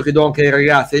consiglio che do anche ai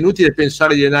ragazzi, è inutile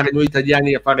pensare di andare noi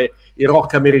italiani a fare il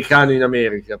rock americano in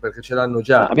America, perché ce l'hanno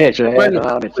già.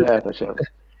 Certo.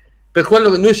 Per quello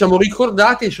che noi siamo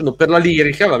ricordati sono per la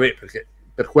lirica, vabbè, perché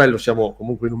per quello siamo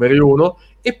comunque numeri uno,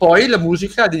 e poi la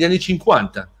musica degli anni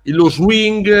 50, lo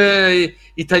swing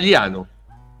italiano.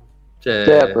 Cioè...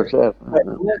 Certo.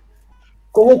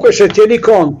 Comunque se tieni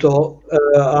conto,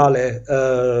 Ale,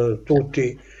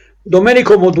 tutti,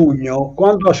 Domenico Modugno,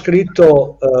 quando ha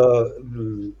scritto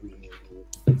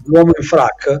L'uomo in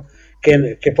frac,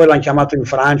 che poi l'hanno chiamato in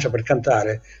Francia per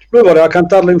cantare, lui voleva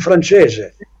cantarlo in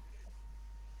francese.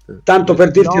 Tanto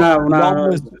per dirti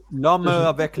non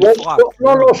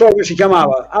lo so come si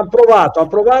chiamava, ha provato,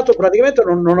 praticamente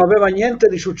non aveva niente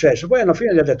di successo, poi alla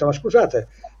fine gli ha detto: ma scusate,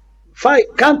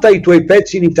 canta i tuoi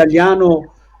pezzi in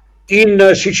italiano,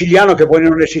 in siciliano, che poi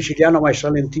non è siciliano ma è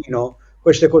salentino,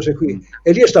 queste cose qui,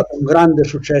 e lì è stato un grande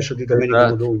successo di Domenico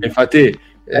Modugno. Infatti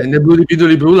nel Blu di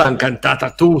Bidoli Blu l'hanno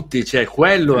cantata tutti, cioè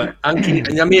quello anche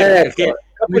in America,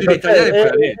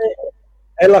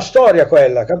 è la storia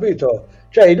quella, capito?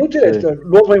 Cioè, inutile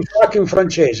l'uomo in frac in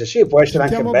francese, sì, può essere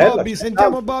anche bella.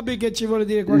 Sentiamo Bobby che ci vuole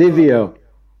dire qualcosa.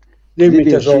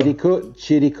 Livio,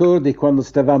 ci ricordi quando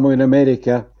stavamo in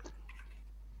America?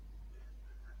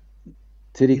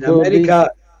 Ti ricordi? In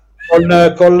America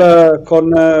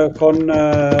con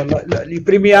il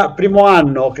primo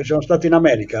anno che sono stato in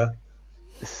America?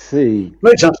 Sì.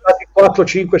 Noi siamo stati 4,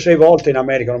 5, 6 volte in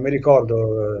America, non mi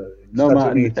ricordo. No,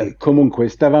 ma comunque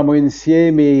stavamo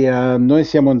insieme, noi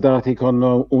siamo andati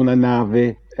con una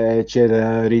nave,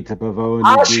 c'era Rita Pavone,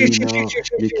 Gino,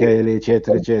 Michele,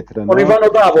 eccetera, eccetera. Con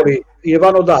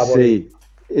Ivano Davoli.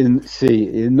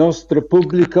 Sì, il nostro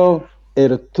pubblico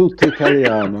era tutto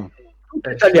italiano. Tutti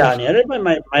italiani,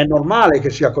 ma è normale che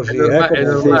sia così. È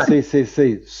normale.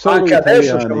 Sì. Solo anche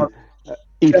adesso siamo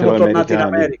tornati in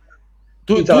America.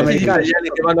 Tutti gli italiani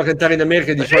che vanno a cantare in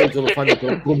America di solito lo fanno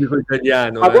con il pubblico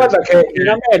italiano. Ma guarda che in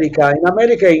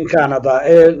America e in Canada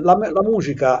la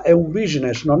musica è un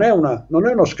business, non è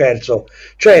uno scherzo,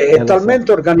 cioè è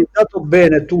talmente organizzato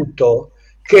bene tutto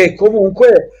che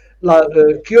comunque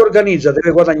chi organizza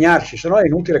deve guadagnarci, se no è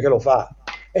inutile che lo fa.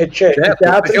 E c'è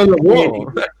teatri,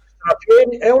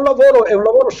 è un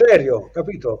lavoro serio,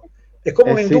 capito? È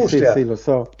come un'industria, sì, lo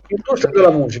so. L'industria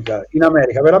della musica in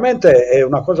America veramente è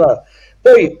una cosa.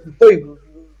 Poi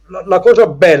la cosa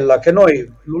bella che noi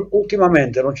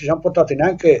ultimamente non ci siamo portati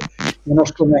neanche uno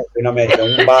strumento in America,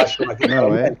 un basso, una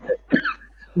chitarra.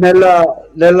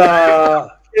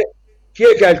 Chi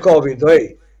è che ha il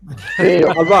Covid?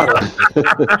 Alvaro.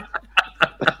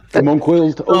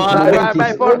 Comunque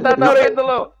vai portando a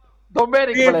prenderlo.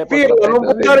 Pirlo, non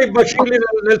buttare i bacilli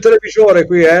nel televisore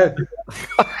qui,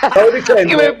 Stavo dicendo.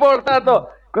 Chi mi hai portato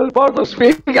quel porto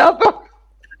sfigato?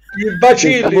 I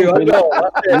bacilli,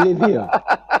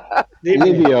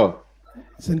 Livio.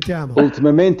 Sentiamo.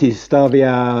 Ultimamente stavi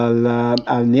al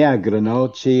Niagara, no?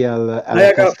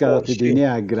 Alla cascata di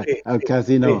Niagara, al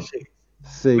casino.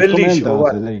 Sì. Bellissimo,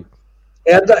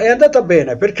 è andata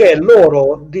bene perché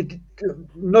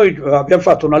noi abbiamo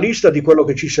fatto una lista di quello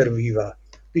che ci serviva.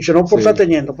 Dice non portate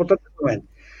niente, portate strumenti.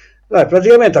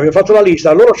 Praticamente abbiamo fatto la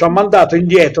lista, loro ci hanno mandato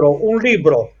indietro un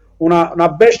libro, una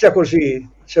bestia così,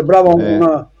 sembrava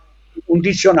un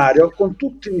dizionario con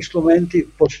tutti gli strumenti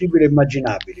possibili e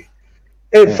immaginabili.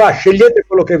 e scegliete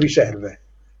quello che vi serve.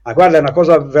 Ma guarda, è una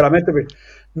cosa veramente...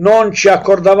 Non ci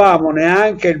accordavamo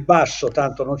neanche il basso,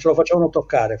 tanto non ce lo facevano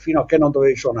toccare fino a che non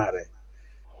dovevi suonare.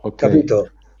 Capito?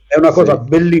 È una cosa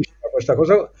bellissima questa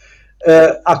cosa.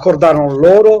 Accordarono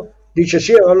loro, dice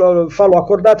sì, fallo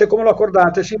accordate come lo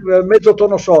accordate, sì, mezzo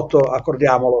tono sotto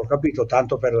accordiamolo, capito?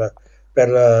 Tanto per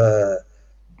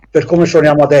come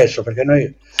suoniamo adesso, perché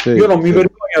io non mi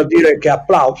vergogno a dire che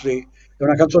Applausi è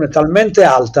una canzone talmente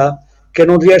alta che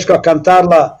non riesco a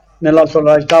cantarla nella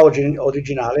tonalità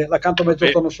originale, la canto mezzo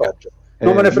tono sotto.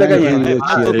 Non me ne frega niente.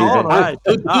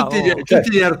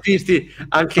 Tutti gli artisti,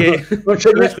 anche non c'è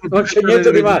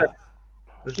niente di male.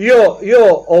 Io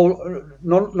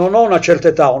non ho una certa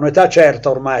età, ho un'età certa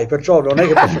ormai, perciò non è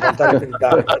che posso cantare per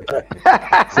l'Italia.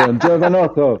 Sei un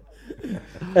giovanotto.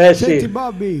 Senti,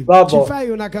 Bobby, ci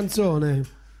fai una canzone?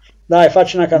 Dai,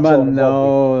 facci una canzone. Ma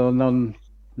no, non...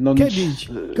 Che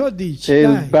dici? Che dici?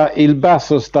 Il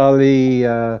basso sta lì.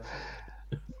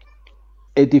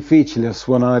 È difficile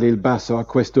suonare il basso a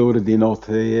quest'ora di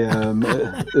notte,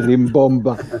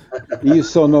 rimbomba. Io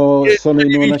sono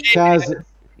in una casa.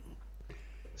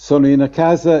 Sono in una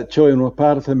casa, cioè in un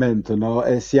appartamento, no?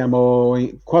 E siamo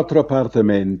in 4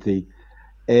 appartamenti.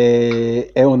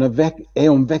 È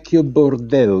un vecchio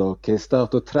bordello che è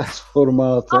stato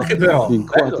trasformato in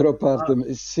 4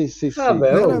 appartamenti. Sì.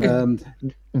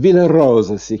 Villa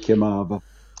Rosa si chiamava,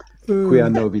 qui a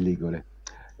Novi Ligure.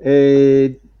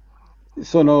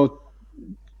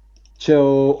 C'è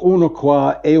uno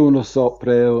qua e uno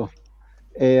sopra,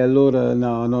 e allora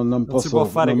no, non posso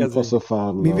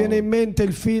farlo. Mi viene in mente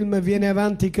il film Viene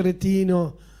avanti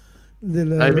cretino, che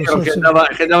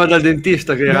andava dal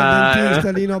dentista,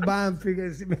 dentista Lino Banfi,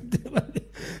 che si metteva lì,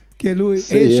 che lui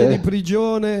esce di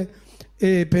prigione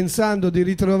e pensando di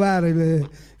ritrovare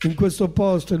in questo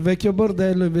posto il vecchio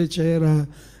bordello, invece era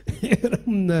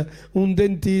un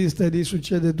dentista, e lì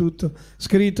succede tutto,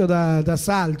 scritto da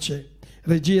Salce,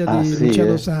 regia di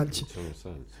Luciano Salce,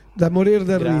 da morire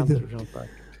da ridere.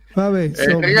 Vabbè,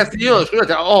 ragazzi, io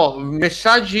scusate, ho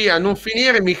messaggi a non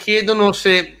finire, mi chiedono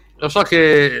se, lo so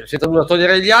che siete venuti a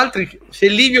togliere gli altri, se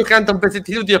Livio canta un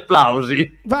pezzettino di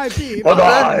Applausi. Vai, Pino. Ma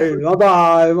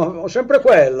dai, ma sempre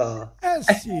quella.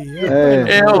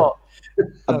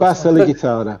 Abbassa la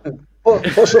chitarra.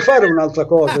 Posso fare un'altra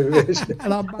cosa invece?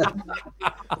 Un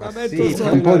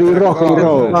po' di rock and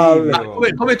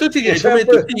roll. Come tutti i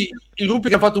gruppi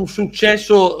che hanno fatto un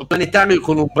successo planetario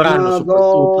con un brano,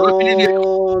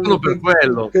 soprattutto per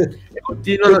quello, e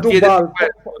continuano a chiedere.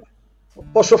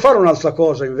 Posso fare un'altra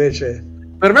cosa invece?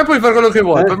 Per me puoi fare quello che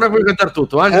vuoi, per me puoi cantare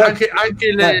tutto, anche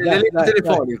l'elenco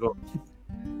telefonico.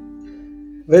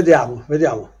 Vediamo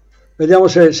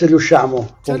se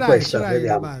riusciamo con questa.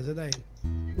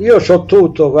 Io so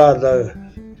tutto, guarda,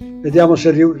 vediamo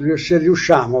se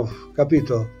riusciamo,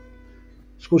 capito?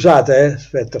 Scusate,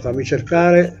 aspetta, fammi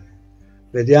cercare,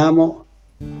 vediamo.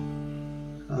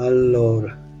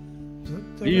 Allora,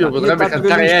 io potrebbe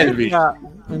cantare Elvis.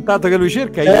 Intanto che lui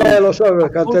cerca, io lo so,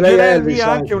 canterei Elvis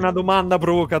anche una domanda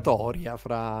provocatoria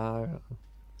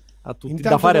a tutti, intanto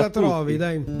da fare la a trovi, tutti.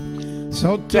 dai.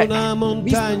 Sotto una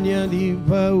montagna di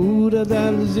paura da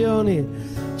illusioni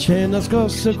c'è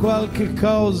nascosto qualche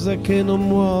cosa che non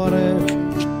muore.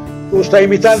 Tu stai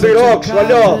imitando i Rocks,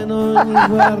 voglio. In ogni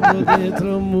guardo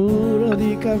dietro un muro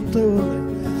di cartone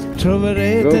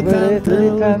troverete tanta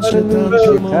luce,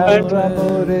 tanto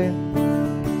amore.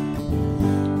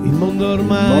 Il mondo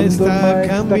ormai sta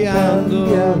cambiando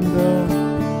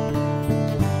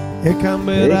e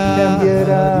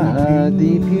cambierà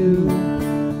di più.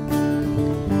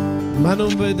 Ma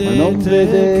non vedete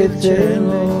che il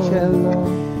cielo,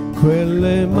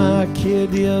 quelle macchie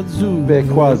di azzurro, beh,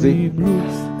 quasi, di blu,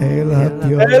 e la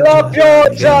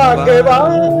pioggia che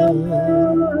va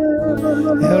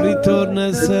e ritorna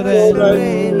il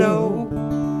sereno.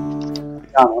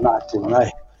 Vediamo un attimo, dai.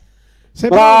 Sei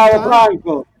bravo, pronta?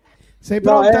 Franco. Sei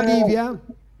pronta, Livia?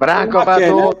 Branco va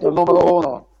tutto, il numero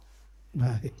 1.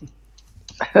 Vai.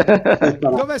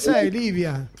 Dove sei,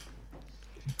 Livia?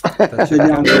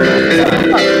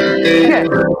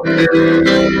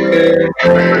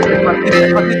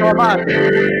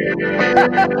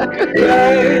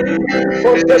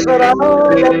 Forse sarà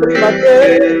la prima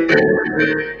che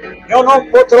io non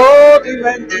potrò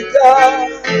dimenticare,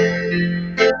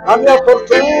 la mia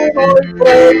fortuna, il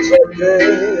prezzo che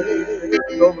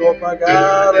dovrò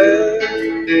pagare.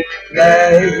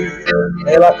 Lei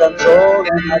è la canzone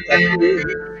nata qui,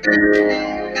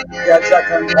 che ha già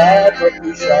cantato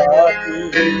i sciacchi,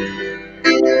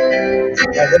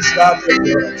 ed estate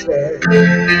ancora c'è.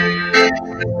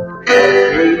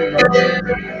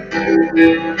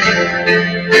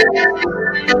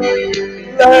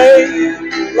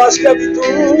 Lei, la schiavitù,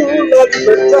 la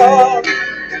libertà,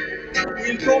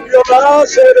 il dubbio, la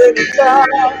serenità,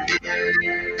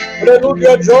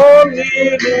 preludio a giorni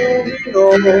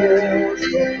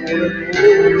luminosi,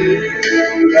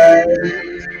 lei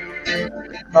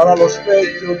sarà lo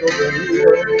specchio dove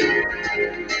io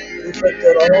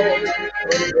rifletterò l'ultimo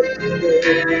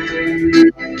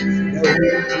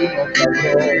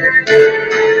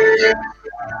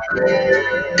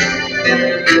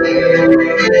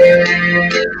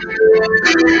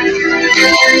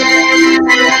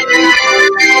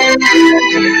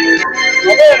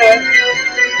va bene?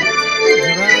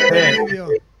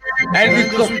 È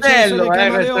il Costello,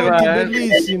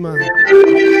 bellissima.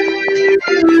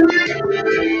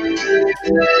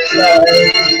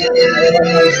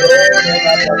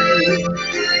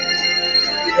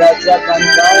 Che ha già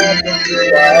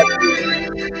cantato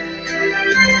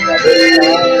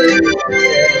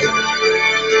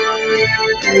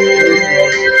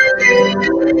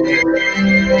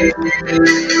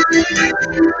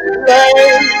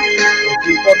lei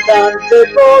importante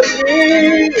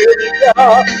politica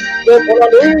dopo la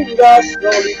lunga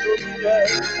solitudine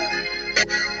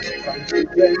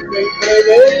transigente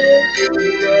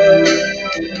imprevedibile.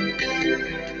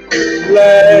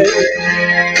 Lei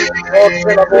forse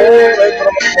l'amore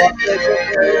troppo atteso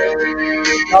che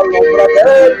all'ombra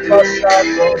del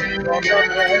passato non a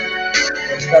me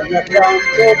per starmi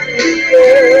accanto finché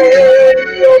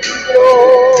io vivrò.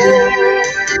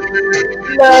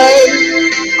 Lei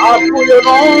a cui io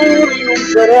non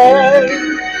rinuncerei,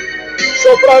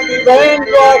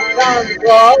 sopravvivendo accanto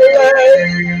a lei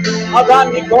ad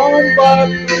anni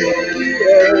combattuti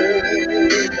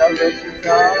dalle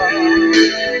città.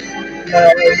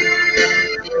 Lei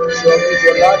sorriso e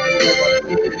lacrime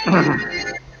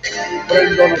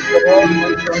prendono giorno e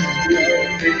giorno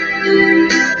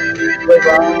dove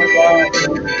vada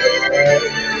con lei.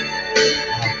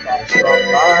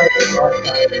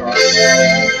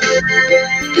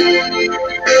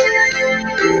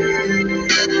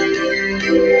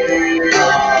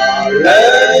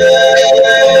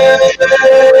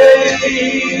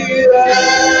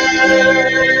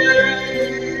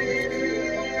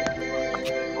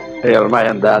 E ormai è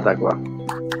andata qua.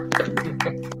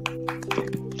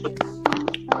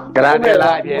 Grande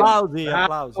Ladia. Applausi.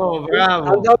 Bravo.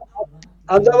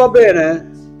 Andava bene?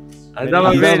 Andava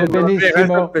bene,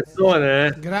 benissimo.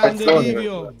 Grande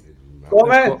Livio.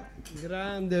 Come?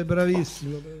 Grande,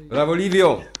 bravissimo. Bravo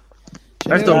Livio.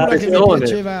 Questo è un Una che mi pezzone.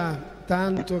 piaceva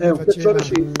tanto, È che un faceva pezzone,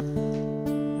 sì.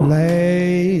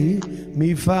 lei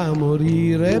mi fa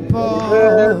morire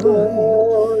poi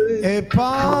e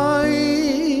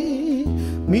poi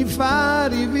mi fa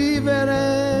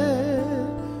rivivere.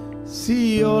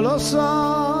 Sì, io lo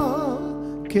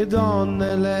so che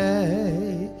donna è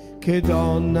lei, che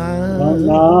donna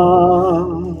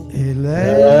è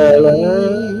lei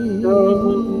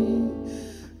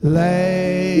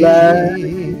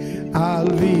ha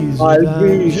il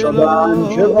viso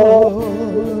d'angelo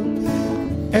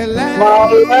e lei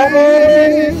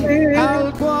ha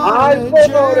il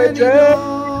cuore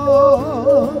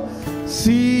gelido.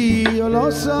 Sì, io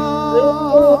lo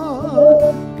so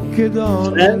che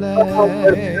donna è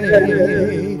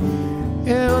lei,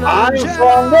 è un angelo,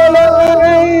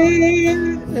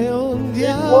 è un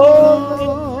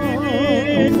diavolo.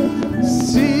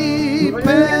 Sì,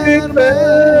 per me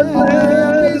è un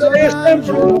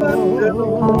angelo.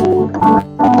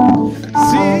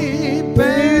 Sì,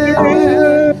 per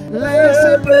me lei è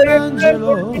sempre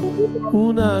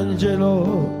un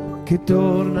angelo che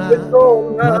torna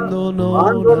quando non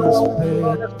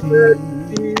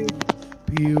aspetti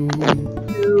più.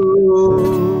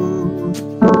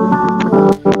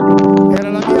 Era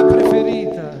la mia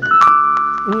preferita,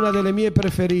 una delle mie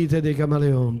preferite dei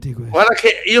Camaleonti. Questa. Guarda che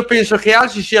io penso che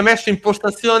Alci sia messo in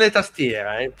postazione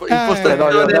tastiera.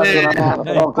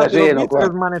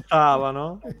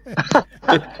 Smanettavano.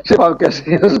 C'è un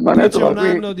casino smanetto C'è un qui.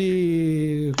 anno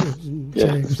di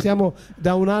stiamo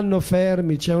da un anno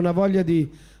fermi, c'è una voglia di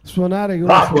suonare che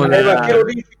Ma che lo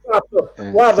dici,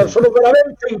 guarda, sono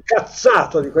veramente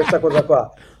incazzato di questa cosa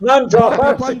qua.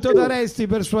 Quanto daresti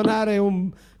per suonare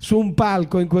su un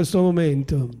palco in questo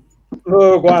momento?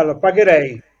 Guarda,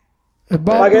 pagherei. Bobby,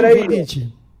 Pagherei. che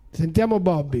dici? Sentiamo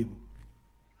Bobby.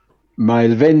 Ma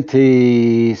il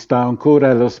 20 sta ancora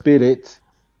allo Spirit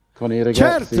con i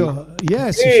ragazzi? Certo,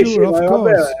 yes, Sì, sure, of ma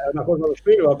course. vabbè, è una cosa dello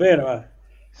spirito, va bene, ma...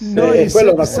 Noi quello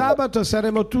è una cosa. sabato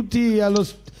saremo tutti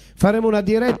faremo una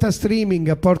diretta streaming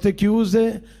a porte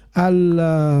chiuse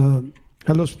allo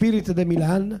Spirit de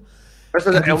Milan. Questo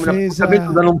è un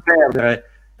appuntamento da non perdere.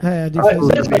 A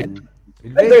difesa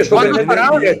Quando sarà?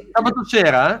 Sabato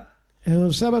sera? È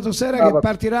un sabato sera che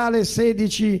partirà alle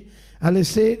 16,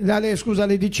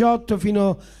 alle 18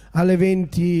 fino alle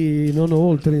 20, non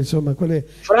oltre, insomma, quelle.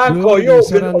 Franco, io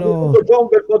saranno già un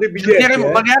bel po' di biglietti.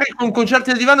 Magari con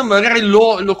Concerti del Divano, magari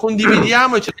lo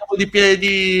condividiamo e cerchiamo di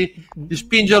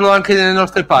spingerlo anche nelle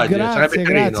nostre pagine.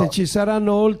 Grazie. Ci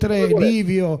saranno oltre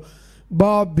Livio,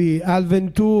 Bobby,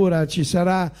 Alventura, ci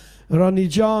sarà Ronnie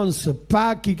Jones,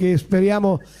 Pacchi, che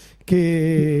speriamo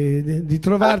di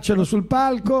trovarcelo sul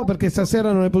palco, perché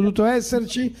stasera non è potuto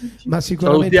esserci, ma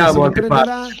sicuramente si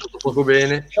riprenderà. Poco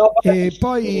bene. E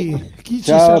poi chi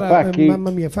ci sarà? Pacchi. Mamma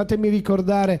mia, fatemi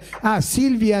ricordare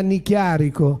Silvia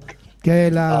Nichiarico, che è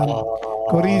la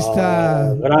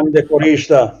corista, grande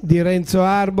corista di Renzo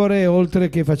Arbore, oltre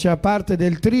che faceva parte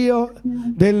del trio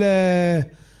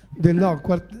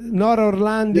Nora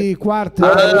Orlandi,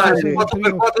 quarta.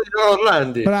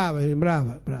 Brava.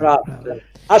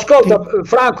 Ascolta,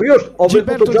 Franco, io ho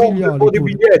venduto già un bel po' di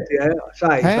biglietti,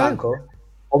 sai, Franco?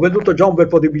 Ho venduto già un bel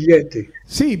po' di biglietti.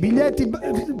 Sì, biglietti,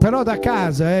 però da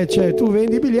casa, cioè tu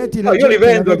vendi i biglietti, io li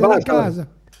vendo e basta. Casa.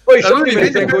 Poi sono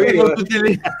li tengo io. Tutti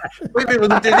lì. Poi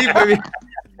vengono tutti lì,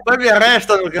 poi mi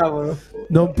arrestano, cavolo.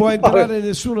 Non può entrare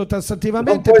nessuno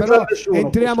tassativamente, però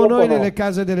entriamo noi nelle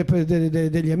case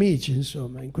degli amici,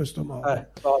 insomma, in questo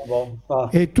modo.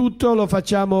 E tutto lo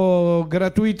facciamo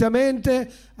gratuitamente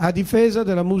a difesa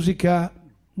della musica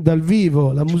dal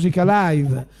vivo, la musica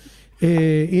live,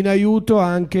 e in aiuto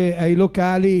anche ai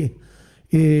locali,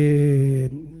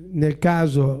 nel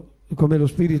caso come lo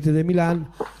Spirit de Milan,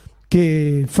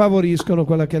 che favoriscono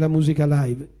quella che è la musica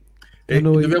live.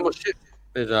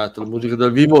 Esatto, la musica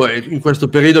dal vivo, e in questo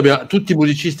periodo tutti i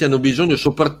musicisti hanno bisogno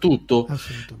soprattutto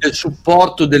del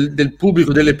supporto del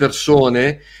pubblico, delle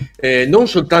persone, non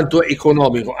soltanto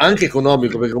economico, anche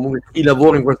economico, perché comunque il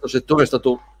lavoro in questo settore è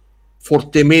stato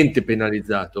fortemente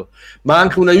penalizzato, ma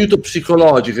anche un aiuto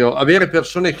psicologico, avere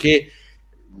persone che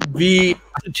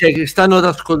che stanno ad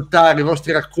ascoltare i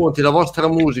vostri racconti, la vostra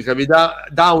musica, vi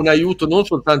dà un aiuto non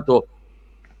soltanto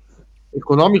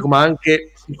economico ma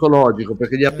anche psicologico,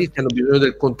 perché gli artisti hanno bisogno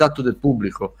del contatto del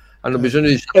pubblico, hanno bisogno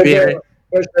di sapere.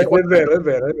 È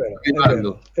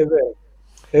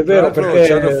vero, perché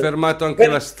ci hanno fermato anche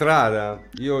la strada.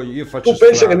 Io faccio. Tu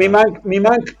pensi che mi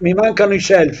mancano i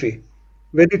selfie?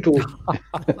 Vedi tu, io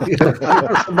non sono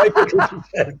mai piaciuto i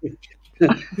selfie.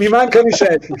 Mi mancano i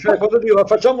selfie, cioè quando dico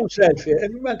facciamo un selfie e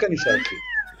mi mancano i selfie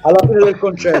alla fine del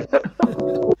concerto.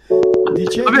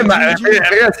 Vabbè, ma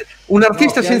ragazzi, un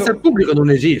artista senza il pubblico non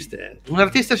esiste. Un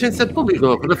artista senza il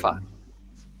pubblico cosa fa?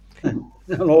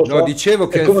 No, dicevo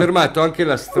che hanno fermato anche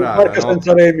la strada, no?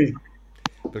 Senza remi.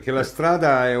 Perché la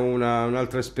strada è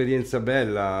un'altra esperienza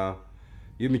bella.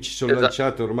 Io mi ci sono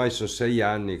lanciato, ormai sono 6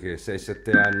 anni,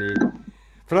 6-7 anni.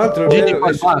 Fra l'altro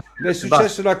è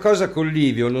successa una cosa con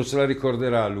Livio, non se la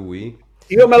ricorderà lui.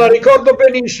 Io me la ricordo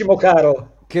benissimo,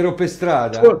 caro. Che ero per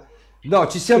strada. No,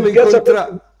 ci siamo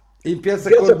incontrati in piazza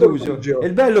Cordusio. È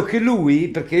il bello che lui,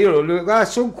 perché io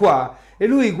sono qua, e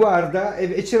lui guarda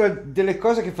e c'era delle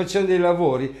cose che facevano dei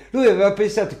lavori. Lui aveva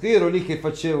pensato che io ero lì che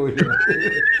facevo le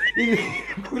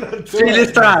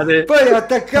strade. Poi è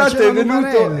attaccato, è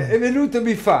venuto e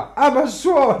mi fa: ah, ma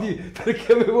suoni,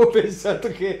 perché avevo pensato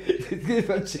che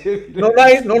facevi.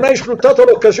 Non hai sfruttato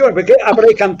l'occasione, perché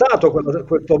avrei cantato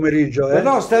quel pomeriggio.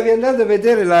 No, stavi andando a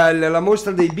vedere la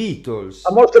mostra dei Beatles.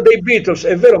 La mostra dei Beatles,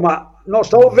 è vero, ma no,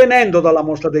 stavo venendo dalla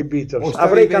mostra dei Beatles.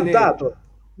 Avrei cantato.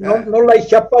 Non l'hai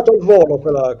chiappato al volo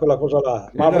quella cosa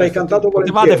là, ma avrei cantato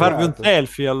volentieri. Potevate farvi un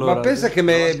selfie allora. Ma pensa che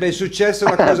mi è successa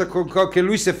una cosa che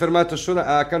lui si è fermato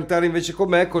a cantare invece con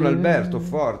me, con Alberto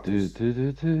Fortis.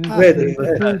 Vedi?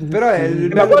 Però è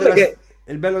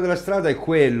il bello della strada è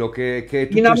quello che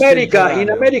in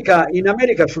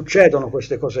America succedono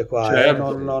queste cose qua,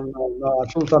 certo. No,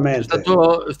 assolutamente. È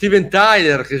stato Steven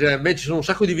Tyler, che ci sono un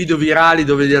sacco di video virali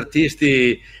dove gli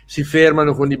artisti si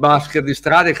fermano con i busker di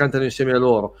strada e cantano insieme a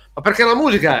loro, ma perché la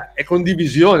musica è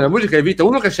condivisione, la musica è vita.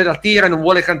 Uno che se la tira e non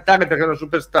vuole cantare perché è una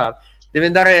superstar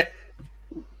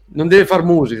non deve fare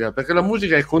musica, perché la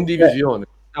musica è condivisione.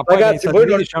 No, poi ragazzi,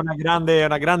 c'è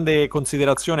una grande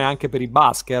considerazione anche per i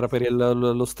busker, per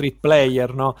lo street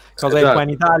player, no? Cosa che qua in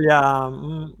Italia.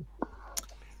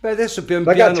 Beh, adesso pian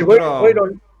ragazzi, piano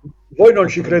voi non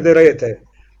ci crederete,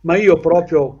 ma io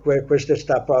proprio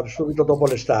quest'estate, subito dopo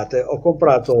l'estate, ho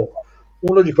comprato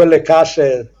una di quelle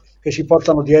casse che si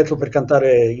portano dietro per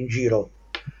cantare in giro.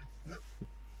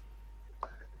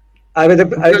 Avete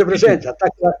presente?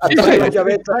 Attacca la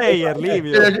chiavetta.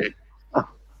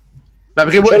 Ma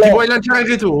perché ti vuoi lanciare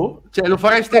anche tu? Cioè, lo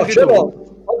faresti anche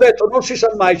tu? detto non si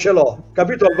sa mai, ce l'ho,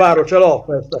 capito Alvaro, ce l'ho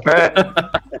questa.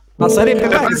 Ma sarebbe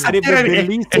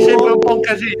bellissimo. È sempre un po' un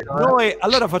casino. Noi,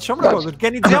 allora facciamo una cosa,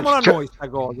 organizziamola noi sta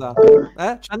cosa.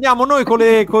 Ci andiamo noi con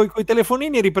i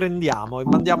telefonini e riprendiamo e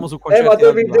mandiamo su ma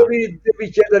devi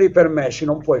chiedere i permessi,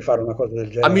 non puoi fare una cosa del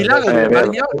genere. A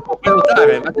Milano può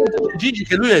prenotare, ma Gigi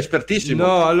che lui è espertissimo.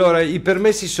 No, allora i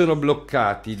permessi sono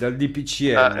bloccati dal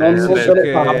DPCM.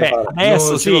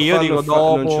 Adesso sì, io dico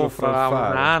dopo, fra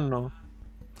un anno.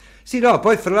 Sì, no,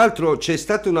 poi fra l'altro c'è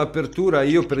stata un'apertura,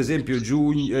 io per esempio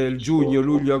giugno,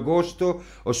 luglio, agosto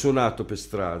ho suonato per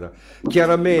strada,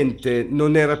 chiaramente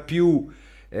non era più,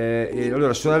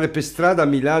 allora suonare per strada a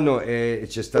Milano c'è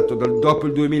stato dopo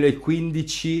il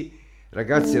 2015,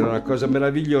 ragazzi, era una cosa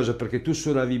meravigliosa perché tu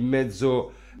suonavi in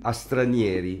mezzo a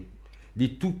stranieri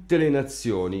di tutte le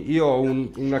nazioni. Io ho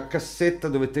una cassetta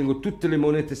dove tengo tutte le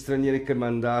monete straniere che mi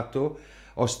hanno dato,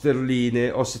 ho sterline,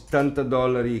 ho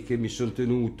 $70 che mi sono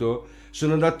tenuto,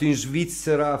 sono andato in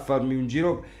Svizzera a farmi un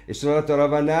giro e sono andato a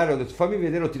Ravanare, ho detto fammi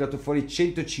vedere, ho tirato fuori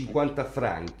 150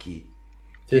 franchi.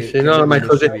 No, ma è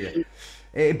così.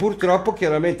 E purtroppo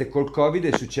chiaramente col Covid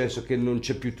è successo che non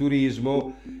c'è più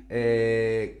turismo,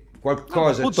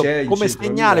 qualcosa appunto, c'è come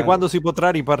segnale quando si potrà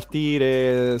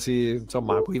ripartire,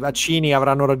 insomma, i vaccini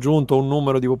avranno raggiunto un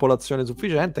numero di popolazione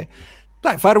sufficiente,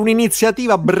 fare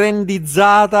un'iniziativa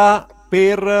brandizzata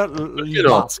per il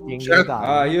basking.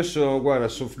 Io sono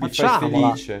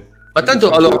felice. Ma tanto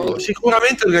allora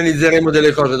sicuramente organizzeremo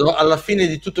delle cose alla fine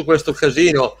di tutto questo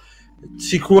casino.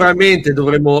 Sicuramente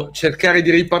dovremo cercare di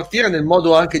ripartire nel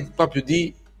modo anche proprio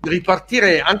di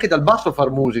ripartire anche dal basso a far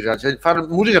musica, cioè fare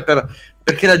musica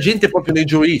perché la gente proprio ne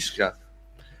gioisca,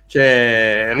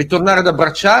 cioè ritornare ad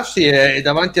abbracciarsi e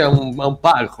davanti a un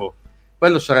palco.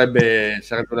 Quello sarebbe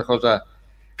una cosa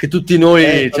che tutti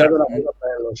noi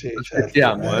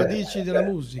aspettiamo. Le radici della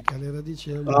musica,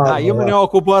 io me ne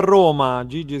occupo a Roma,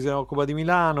 Gigi se ne occupa di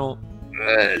Milano.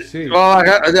 È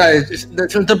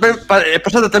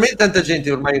passata talmente tanta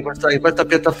gente ormai in questa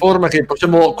piattaforma che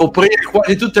possiamo coprire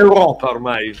quasi tutta Europa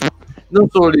ormai, non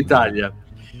solo l'Italia.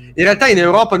 In realtà in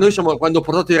Europa noi quando ho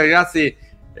portato i ragazzi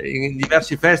in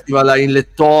diversi festival in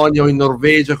Lettonia o in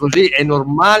Norvegia, così è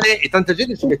normale, e tanta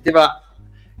gente si metteva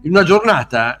in una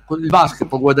giornata con il basket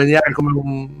può guadagnare come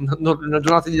una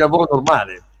giornata di lavoro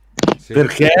normale,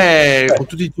 perché con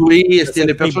tutti i turisti e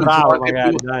le persone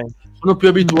sono più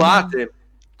abituate,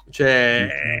 cioè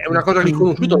è una cosa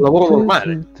riconosciuta, un lavoro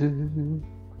normale.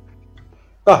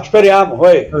 Speriamo.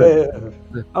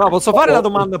 Allora posso fare la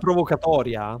domanda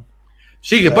provocatoria?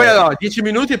 Sì, che poi 10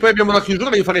 minuti e poi abbiamo la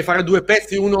chiusura. Io farei fare 2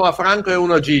 pezzi, uno a Franco e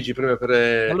uno a Gigi prima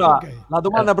Allora, la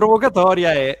domanda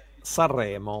provocatoria è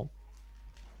Sanremo.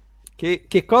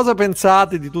 Che cosa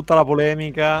pensate di tutta la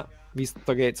polemica,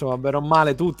 visto che insomma bene o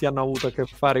male tutti hanno avuto a che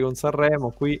fare con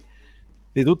Sanremo, qui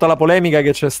di tutta la polemica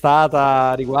che c'è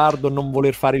stata riguardo non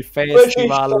voler fare il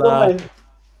festival,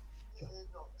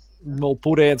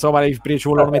 oppure insomma ci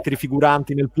volevano mettere i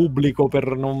figuranti nel pubblico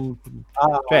per non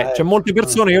c'è molte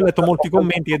persone, io ho letto molti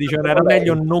commenti che dicevano era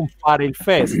meglio non fare il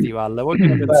festival. Voi che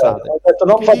ne pensate? Ho detto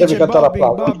non fatemi cantare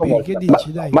Bobby, che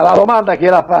dici, dai? Ma la domanda che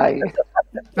la fai?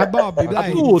 A Bobby, dai,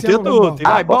 a tutti,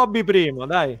 dai, Bobby primo,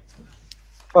 dai.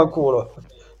 Fanculo.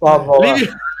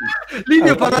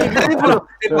 Livio parla al telefono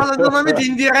e parla normalmente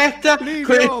in diretta.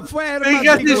 Livio,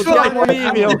 fermati,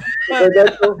 Livio.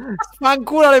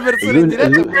 Fanculo le persone in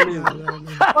diretta.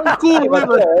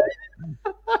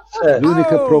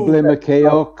 L'unico problema che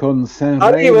ho con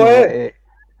Sanremo è...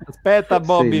 Aspetta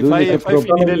Bobby, fai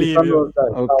finire Livio.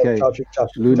 Ok,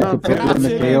 l'unico problema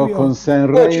che ho con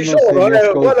Sanremo, se mi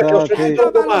ascoltate...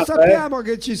 Ma sappiamo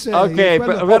che ci sei.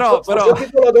 Ok, però... Ho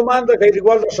sentito la domanda che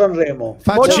riguarda Sanremo.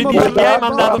 Facciamo chi hai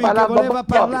mandato che voleva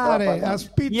parlare.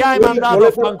 Chi hai mandato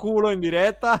a fanculo in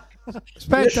diretta?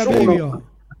 Aspetta, Livio.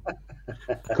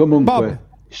 Comunque...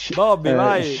 Bobby,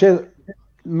 vai.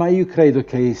 Ma io credo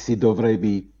che si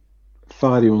dovrebbe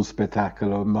fare un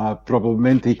spettacolo, ma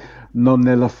probabilmente non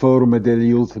nella forma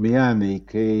degli ultimi anni,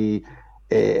 che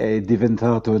è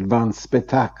diventato advanced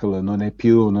spettacolo, non è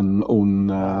più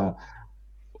non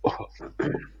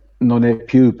è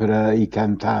più per i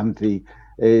cantanti,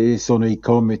 sono i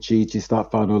comici,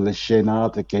 fanno le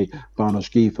scenate che fanno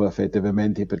schifo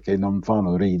effettivamente perché non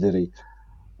fanno ridere.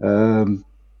 Non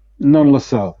lo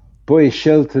so. Poi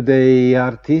scelta dei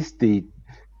artisti,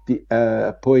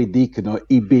 poi dicono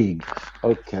i big,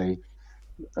 ok.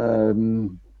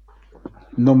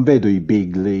 Non vedo i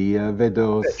big lì,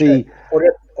 vedo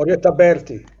Orietta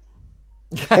Berti.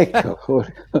 Ecco,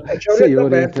 sì,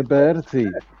 Orietta Berti.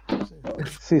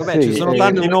 Vabbè, ci sono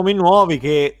tanti nomi nuovi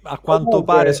che a quanto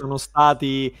pare sono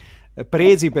stati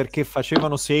presi perché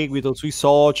facevano seguito sui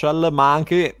social, ma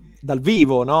anche dal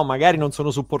vivo, no? Magari non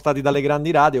sono supportati dalle grandi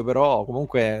radio, però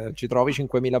comunque ci trovi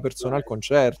 5.000 persone al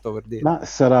concerto, per dire. Ma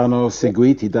saranno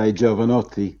seguiti dai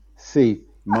giovanotti? Sì,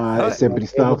 ma è sempre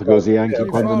stato così anche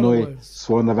quando noi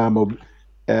suonavamo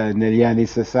negli anni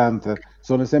 60.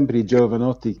 Sono sempre i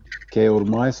giovanotti che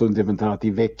ormai sono diventati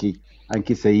vecchi,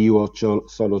 anche se io ho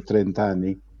solo 30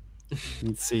 anni.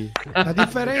 Sì. La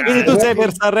differenza Quindi tu sei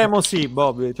per Sanremo, sì,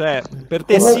 Bobby, cioè per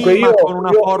te sì, ma con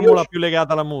una formula più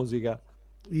legata alla musica.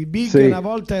 I big una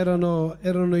volta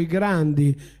erano i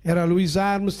grandi, era Louis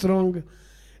Armstrong,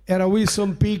 era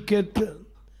Wilson Pickett,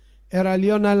 era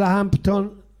Lionel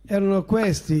Hampton, erano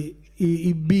questi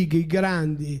i big, i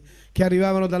grandi che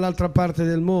arrivavano dall'altra parte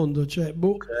del mondo, cioè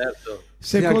certo.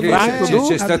 Secondo me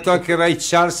c'è stato anche Ray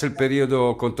Charles, il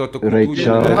periodo con Toto Cutugno negli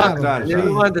anni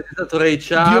 90, è stato Ray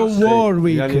Charles,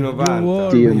 negli anni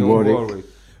 90.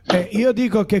 Io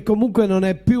dico che comunque non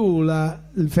è più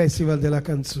il festival della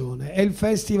canzone, è il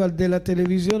festival della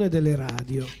televisione e delle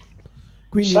radio.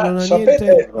 Quindi non ha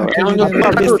niente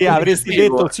avresti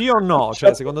detto sì o no?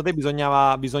 Cioè, secondo te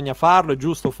bisogna farlo, è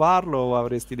giusto farlo, o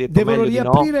avresti detto devono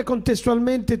riaprire no?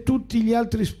 Contestualmente tutti gli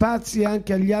altri spazi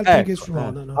anche agli altri che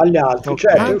suonano, agli altri,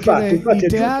 certo, anche infatti i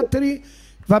teatri.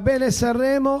 Va bene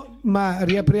Sanremo, ma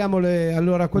riapriamole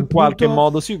allora a quel punto, qualche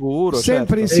modo sicuro,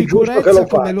 sempre in sicurezza,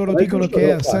 come loro dicono che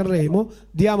è a Sanremo.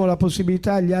 Diamo la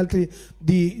possibilità agli altri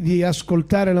di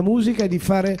ascoltare la musica e di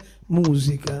fare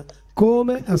musica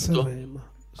come a Sanremo.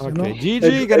 Okay.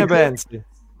 Gigi, che ne pensi?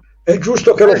 È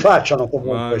giusto che lo facciano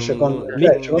comunque, secondo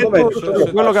me.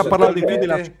 Quello che ha parlato di più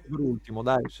lascio per ultimo,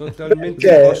 dai. Sono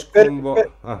talmente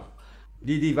sconvolto.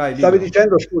 Vai, stavi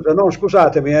dicendo, scusa, no,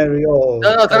 scusatemi, io...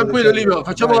 No, tranquillo, Livio,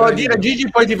 facciamo dire Gigi,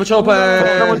 poi ti facciamo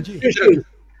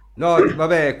No,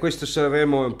 vabbè, questo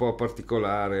Sanremo è un po'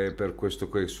 particolare per questo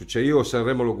che succede. Io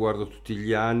Sanremo lo guardo tutti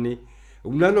gli anni.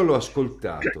 Un anno l'ho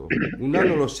ascoltato, un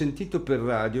anno l'ho sentito per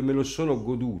radio e me lo sono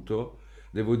goduto,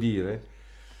 devo dire,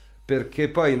 perché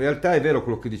poi in realtà è vero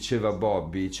quello che diceva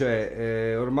Bobby,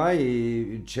 cioè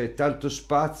ormai c'è tanto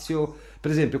spazio. Per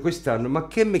esempio quest'anno,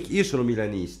 io sono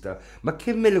milanista, ma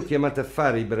che me l'ho chiamata a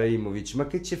fare Ibrahimovic? Ma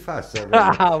che ci fa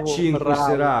Sanremo? 5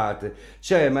 serate,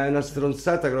 cioè, ma è una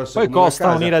stronzata grossa. Poi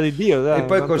costa un'ira di Dio, e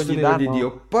poi costa un'ira di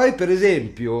Dio. Poi per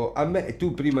esempio, a me,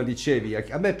 tu prima dicevi,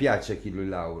 a me piace Achille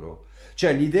Lauro.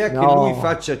 Cioè l'idea che lui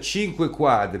faccia 5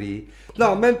 quadri,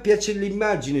 no, a me piace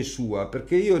l'immagine sua,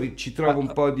 perché io ci trovo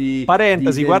un po' di...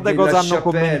 Parentesi, guarda cosa hanno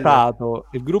commentato.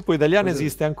 Il gruppo italiano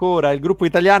esiste ancora, il gruppo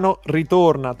italiano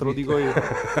ritorna, te lo dico io.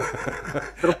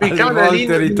 Tropicana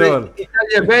ritorna.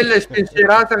 Italia bella e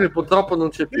spensierata che purtroppo non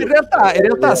c'è più. In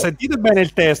realtà sentite bene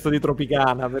il testo di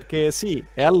Tropicana, perché sì,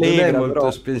 è allegra. Non è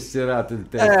molto spensierato il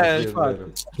testo.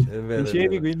 È vero.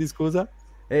 Dicevi, quindi scusa?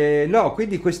 No,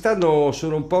 quindi quest'anno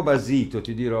sono un po' basito,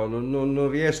 ti dirò, non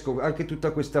riesco, anche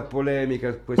tutta questa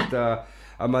polemica, questa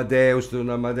Amadeus, non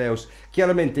Amadeus,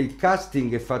 chiaramente il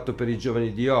casting è fatto per i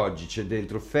giovani di oggi, c'è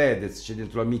dentro Fedez, c'è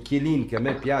dentro la Michelin, che a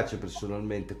me piace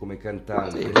personalmente come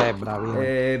cantante.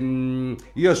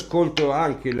 Io ascolto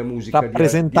anche la musica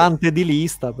rappresentante di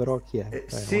lista, però chi è?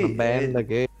 Una band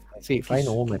che... Sì, fai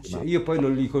nome. Io poi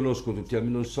non li conosco tutti,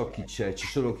 non so chi c'è, ci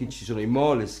sono i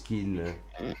Måneskin.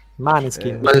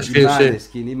 Maneskin.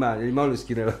 I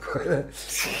Måneskin era quello.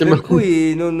 Per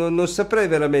cui non saprei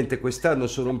veramente, quest'anno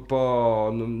sono un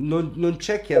po'... Non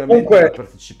c'è chiaramente la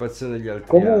partecipazione degli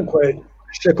altri anni.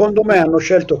 Secondo me hanno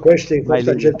scelto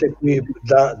questa gente qui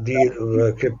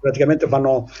che praticamente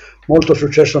fanno molto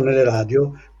successo nelle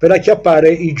radio, per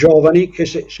acchiappare i giovani che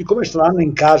siccome staranno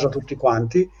in casa tutti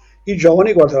quanti, i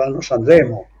giovani guarderanno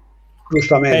Sanremo,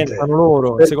 giustamente. Pensano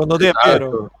loro, secondo te è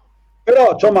vero?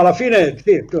 Però insomma alla fine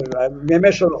sì, mi hai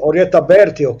messo Orietta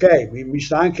Berti, ok, mi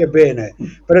sta anche bene.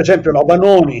 Per esempio la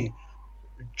Banoni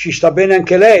ci sta bene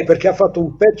anche lei, perché ha fatto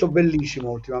un pezzo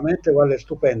bellissimo ultimamente, guarda, è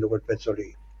stupendo quel pezzo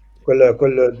lì. Quel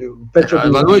pezzo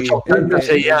ma lui ha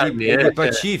 86 anni, è di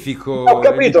Pacifico, ho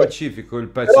capito, è di Pacifico il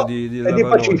pezzo di è di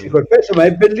Pacifico il pezzo, ma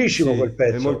è bellissimo quel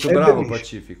pezzo. È molto bravo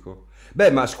Pacifico. Beh,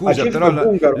 ma scusa, però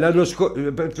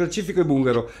Pacifico è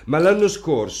bungaro, ma l'anno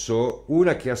scorso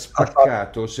una che ha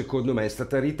spaccato, secondo me, è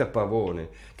stata Rita Pavone,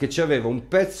 che aveva un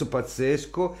pezzo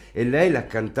pazzesco e lei l'ha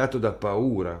cantato da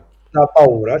paura. Da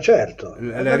paura, certo.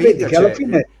 La Rita, che alla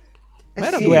fine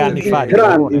era 2 anni fa. I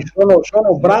grandi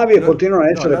sono bravi e continuano a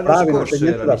essere bravi. Non c'è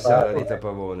niente da fare. Rita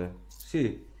Pavone,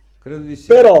 sì. Credo di sì.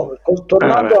 Però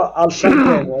tornando al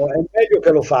Sanremo è meglio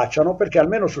che lo facciano, perché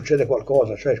almeno succede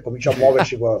qualcosa, cioè comincia a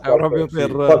muoversi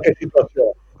qualche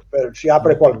situazione, si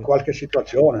apre qualche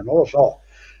situazione, non lo so,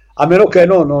 a meno che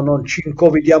non ci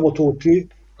incovidiamo tutti.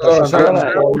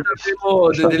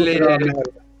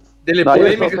 delle No,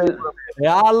 polemiche. E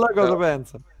Alla cosa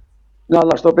pensa? No,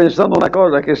 sto pensando una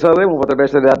cosa, che Sanremo potrebbe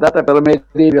essere la data per me,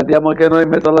 andiamo anche noi in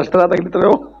mezzo alla strada che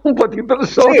troviamo un po' di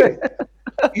persone.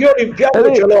 Sì, io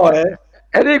l'impianto ce l'ho,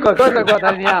 E dico, cosa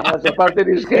guadagniamo, a parte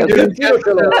di scherzi? Io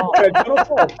ce l'ho, che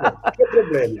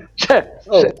problema? Cioè,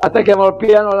 attacchiamo al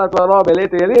piano la tua roba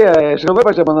elettrica lì e secondo me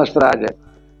facciamo una strage.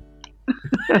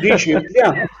 Dici,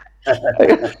 andiamo.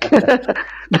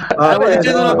 Stavo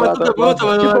dicendo una battuta brutta,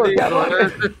 ma non la dico.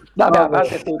 No,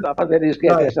 a parte di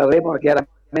scherzi, Sanremo chiaramente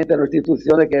è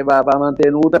un'istituzione che va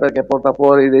mantenuta perché porta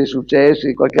fuori dei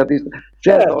successi, qualche artista.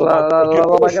 Certo, la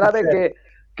roba grave è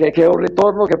che è un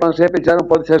ritorno che fanno sempre già un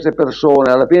po' di certe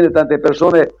persone. Alla fine tante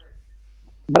persone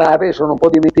brave sono un po'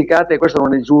 dimenticate e questo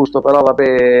non è giusto, però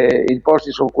vabbè, i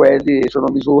posti sono quelli, sono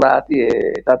misurati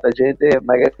e tanta gente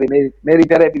magari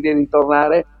meriterebbe di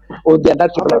ritornare o di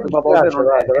andarci per la prima volta.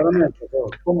 Veramente,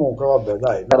 comunque vabbè,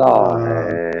 dai. Però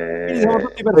siamo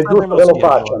tutti per è giusto che lo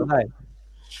facciano.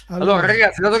 Allora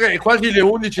ragazzi, dato che è quasi le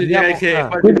 11, direi che è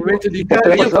quasi il momento di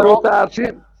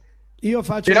salutarci. Io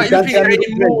faccio io finirei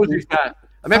in musica.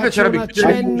 A me piacerebbe un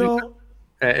accenno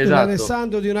esatto.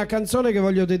 Alessandro di una canzone che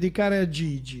voglio dedicare a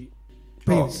Gigi.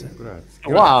 Pensa.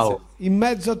 Grazie. Wow. In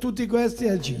mezzo a tutti questi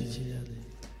a Gigi.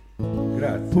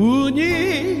 Grazie.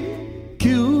 Pugni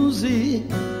chiusi,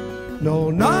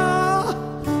 non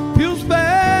ho più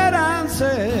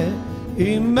speranze,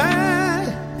 in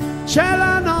me c'è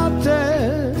la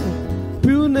notte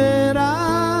più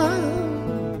nera,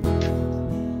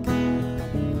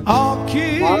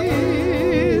 occhi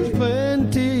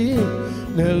spenti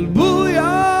nel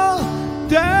buio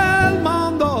del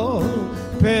mondo,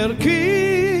 per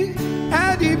chi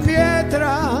è di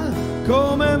pietra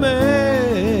come me.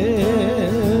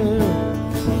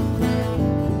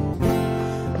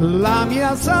 La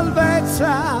mia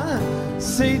salvezza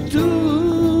sei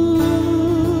tu,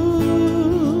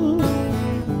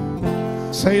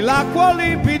 sei l'acqua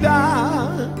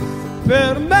limpida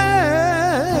per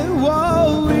me,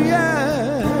 wow,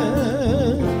 yeah.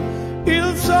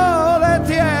 Il sole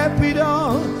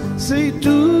tiepido sei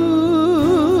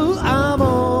tu,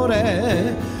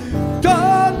 amore.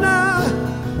 Torna,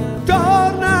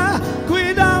 torna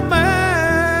qui da me.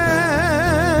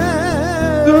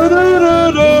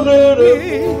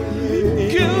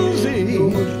 Chiusi,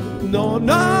 non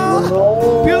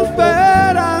ho più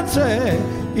speranze,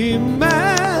 in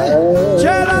me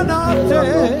c'è la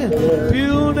notte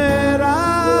più nera.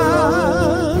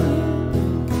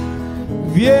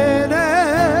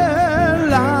 Viene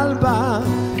l'alba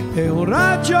e un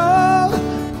raggio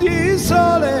di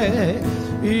sole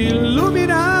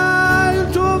illumina il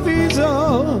tuo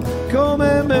viso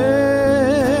come me.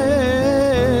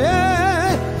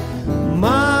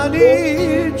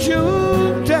 Mani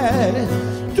giunte,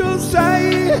 tu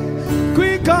sei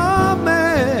qui con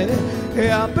me e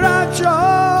abbraccio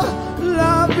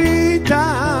la vita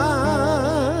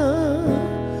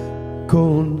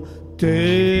con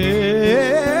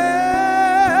te.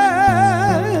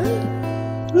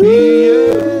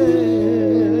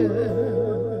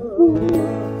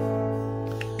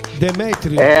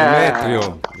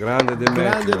 Demetrio. Grande Demetrio.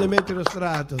 Grande Demetrio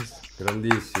Stratos.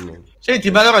 Grandissimo.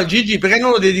 Senti, ma allora Gigi, perché non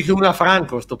lo dedichi una a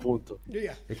Franco a sto punto?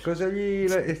 E cosa gli...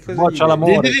 Boccia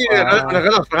l'amore. Una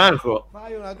cosa a Franco.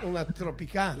 Fai una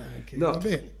tropicana anche, no. Va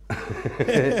bene.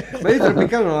 Ma io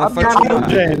tropicano non la faccio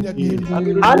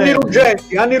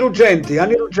Anni ruggenti.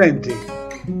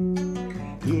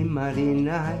 I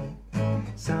marinai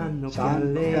sanno che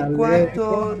alle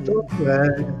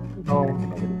 14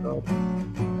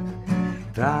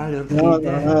 tra le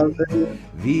orchidee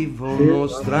vivono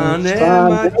strane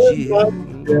magie,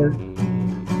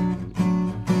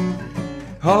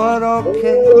 oro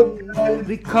che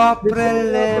ricopre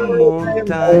le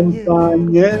montagne,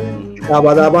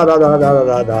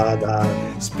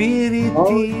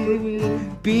 spiriti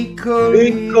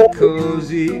piccoli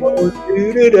così,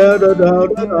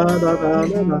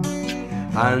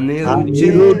 anni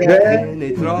ruggenti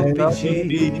nei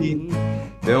tropici,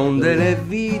 onde le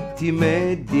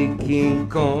vittime di King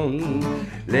Kong.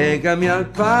 Legami al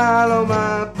palo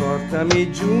ma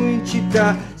portami giù in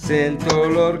città, sento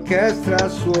l'orchestra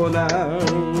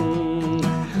suonare.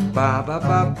 Ba ba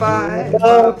ba ba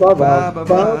ba ba ba ba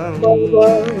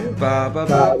ba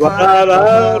ba ba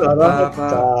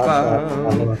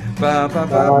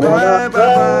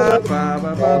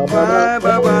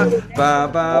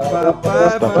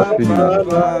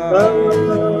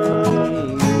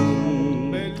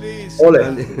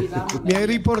Mi hai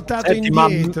riportato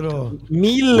indietro.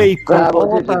 1000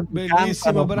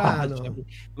 bellissimo brano.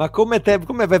 Ma come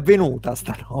è venuta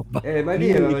sta roba? Ma lì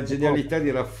era la genialità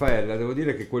di Raffaella, devo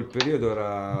dire che quel periodo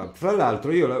era... Fra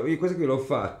l'altro io questa qui l'ho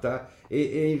fatta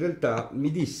e in realtà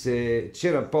mi disse,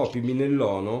 c'era Popi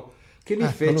Minellono che mi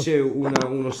fece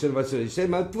un'osservazione, dice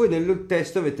ma voi nel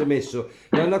testo avete messo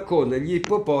l'anaconda e gli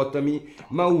ippopotami,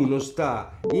 ma uno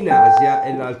sta in Asia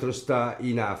e l'altro sta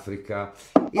in Africa.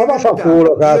 In realtà,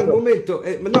 io al momento,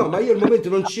 ma io al momento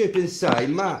non ci pensai,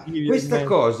 ma questa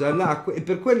cosa nacque, e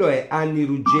per quello è Anni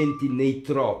ruggenti nei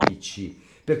tropici,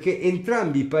 perché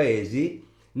entrambi i paesi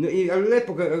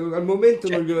all'epoca, al momento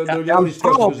non gli avevo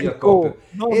risposto così a coppia,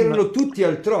 erano tutti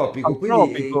al tropico,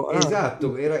 quindi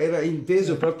esatto, era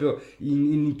inteso proprio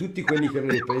in tutti quelli che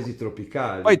erano i paesi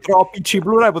tropicali. Poi tropici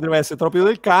plurale poteva essere tropico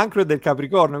del Cancro e del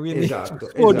Capricorno, quindi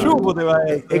giù poteva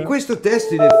essere. E questo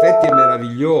testo in effetti è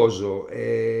meraviglioso,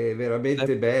 è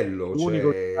veramente bello,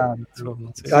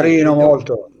 carino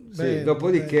molto. Sì,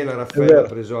 dopodiché la Raffaella ha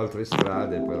preso altre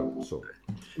strade, però insomma.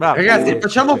 Ragazzi,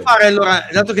 facciamo fare allora,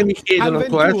 dato che mi chiedono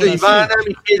ancora, Ivana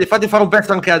mi chiede, fate fare un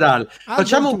pezzo anche ad Al.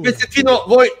 Facciamo un pezzettino,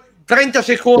 voi 30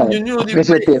 secondi, ognuno di voi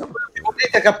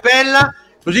a cappella,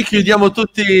 così chiudiamo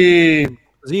tutti.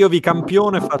 Così io vi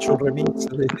campione faccio un remix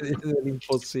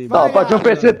dell'impossibile. No, faccio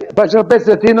un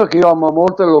pezzettino che io amo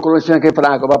molto e lo conosce anche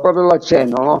Franco, ma proprio lo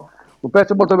accenno, no? Un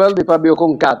pezzo molto bello di Fabio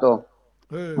Concato.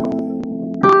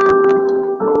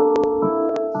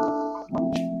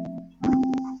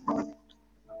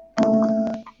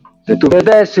 Se tu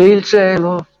vedessi il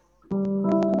cielo,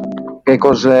 che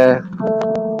cos'è?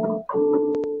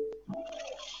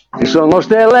 Ci sono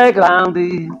stelle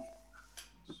grandi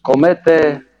come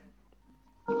te.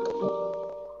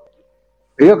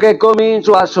 Io che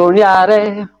comincio a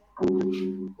sognare,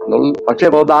 lo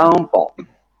facevo da un po'.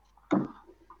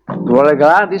 Due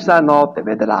grandi stanotte,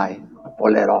 vedrai,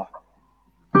 volerò.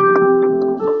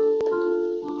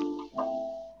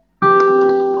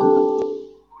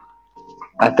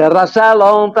 La terra si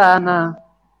allontana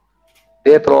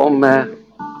dietro me,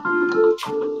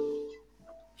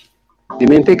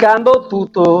 dimenticando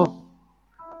tutto,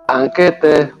 anche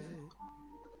te.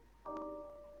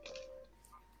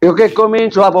 Io che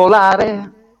comincio a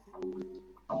volare,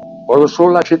 volo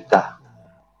sulla città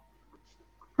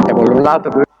e volo un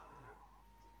altro.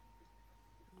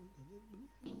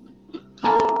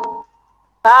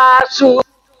 Su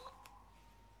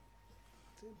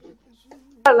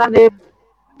la nebbia.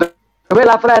 Dove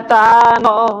la fretta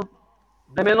no,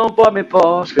 nemmeno un po' mi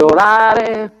può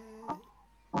sfiorare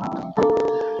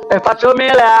e faccio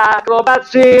 1000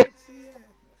 acrobazie.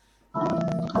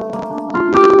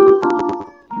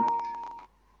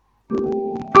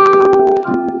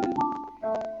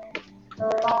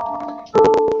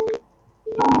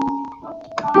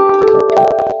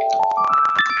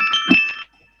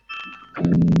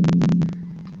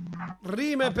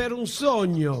 Rime per un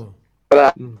sogno.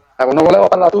 Non volevo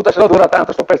parlare tutta, ce l'ho dura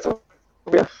tanto sto pezzo.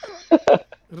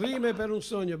 Rime per un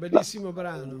sogno, bellissimo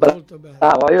brano, molto bello.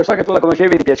 Io so che tu la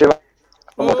conoscevi, ti piaceva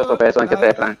molto questo pezzo, anche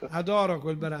te Franco. Adoro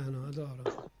quel brano, adoro.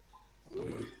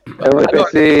 È uno dei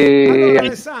pezzi... Allora,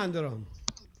 Alessandro.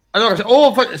 Allora,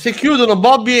 se chiudono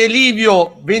Bobby e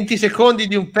Livio 20 secondi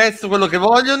di un pezzo, quello che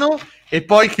vogliono, e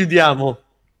poi chiudiamo.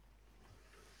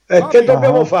 Che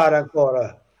dobbiamo fare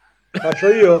ancora? Faccio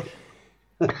io?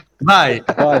 Vai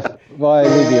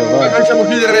Livio, vai. Facciamo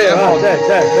chiudere.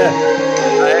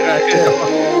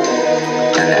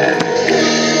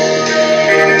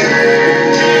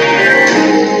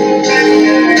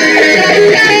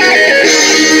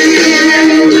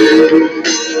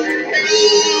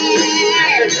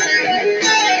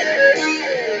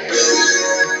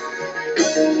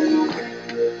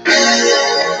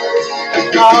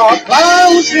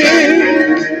 Applausi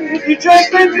di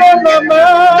gente intorno a me,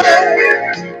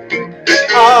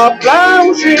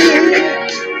 applausi,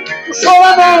 tu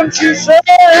sola non ci sei,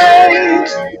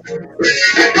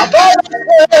 a volte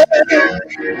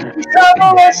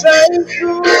diciamo lo sei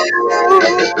tu.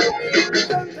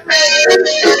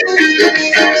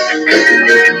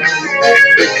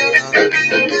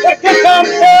 Perché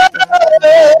cantare,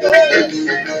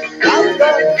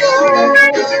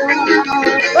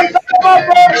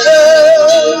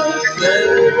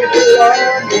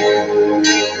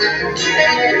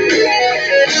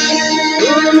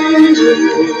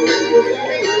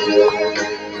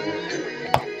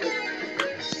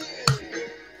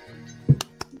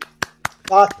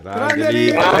 Grande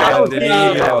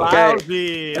Livio.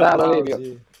 Bravo Livio.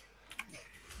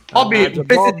 Bobby, un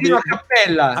pezzettino a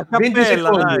cappella. 20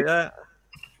 secondi.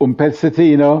 Un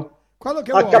pezzettino? Quello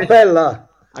che A vuoi. cappella.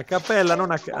 A cappella,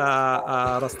 non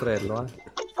a rastrello.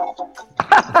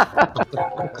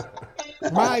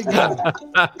 My God.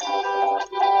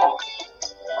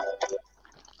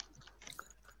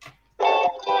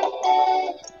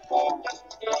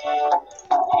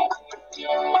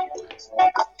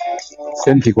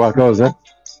 Senti qualcosa?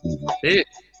 Sì.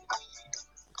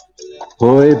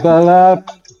 Puoi ballare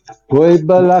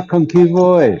con chi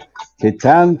vuoi, che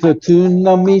tanto tu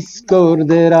non mi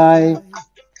scorderai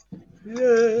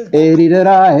e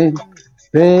riderai,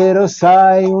 però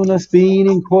sai una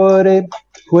spina in cuore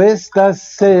questa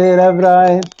sera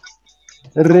avrai.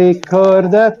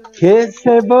 Ricorda che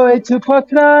se vuoi tu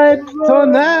potrai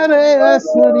tornare a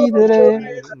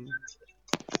sorridere.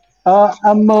 Oh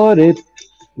amore,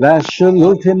 lascio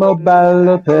l'ultimo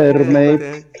ballo per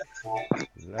me.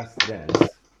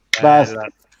 Basta.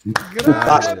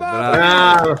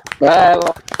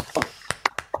 Bravo.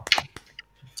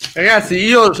 Ragazzi,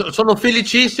 io sono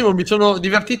felicissimo, mi sono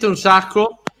divertito un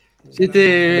sacco.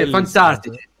 Siete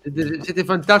fantastici. Siete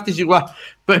fantastici qua.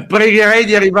 Pregherei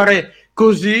di arrivare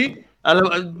così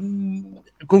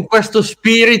con questo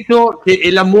spirito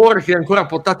e l'amore che ancora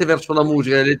portate verso la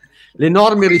musica,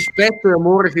 l'enorme rispetto e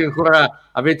amore che ancora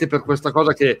avete per questa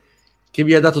cosa che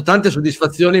vi ha dato tante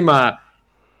soddisfazioni, ma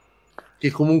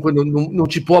che comunque non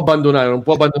ci può abbandonare, non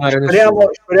può abbandonare nessuno.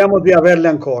 Speriamo di averle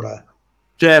ancora.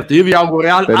 Certo, io vi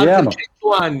auguro altri 100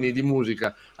 anni di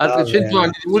musica, altri 100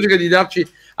 anni di musica, di darci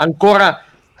ancora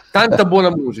tanta buona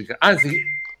musica. Anzi,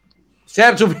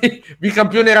 Sergio vi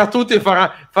campionerà tutti e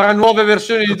farà nuove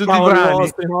versioni di tutti i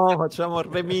brani. Facciamo il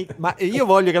remix. Ma io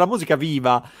voglio che la musica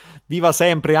viva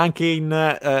sempre, anche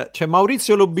in c'è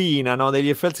Maurizio Lobina, no,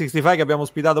 degli FL65, che abbiamo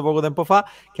ospitato poco tempo fa,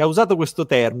 che ha usato questo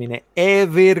termine,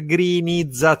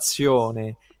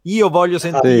 evergreenizzazione. Io voglio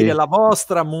sentire la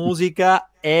vostra musica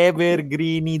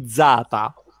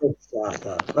evergreenizzata,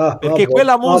 perché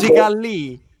quella musica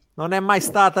lì non è mai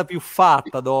stata più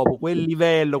fatta dopo, quel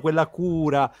livello, quella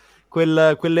cura,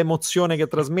 quell'emozione che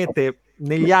trasmette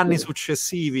negli anni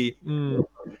successivi,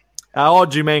 a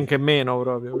oggi men che meno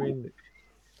proprio, quindi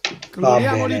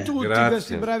cloniamoli tutti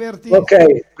questi bravi artisti. Ok,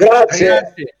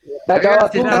 grazie.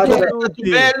 Ragazzi, è stato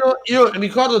bello. Io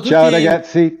ricordo tutti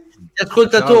ragazzi, gli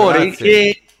ascoltatori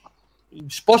che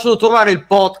possono trovare il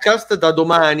podcast da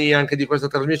domani anche di questa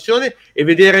trasmissione e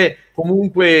vedere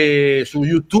comunque su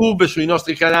YouTube, sui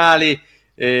nostri canali,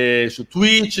 su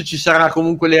Twitch ci sarà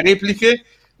comunque le repliche.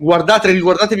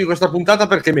 Riguardatevi questa puntata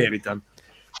perché merita.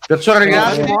 Perciò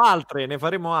ragazzi, ne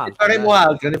faremo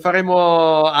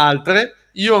altre.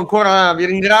 Io ancora vi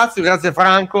ringrazio, grazie a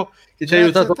Franco che ci ha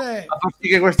aiutato a far sì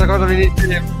che questa cosa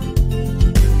venisse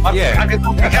anche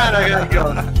complicata, ragazzi.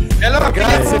 E allora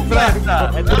grazie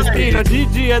Franco, è destino,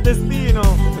 Gigi, è destino.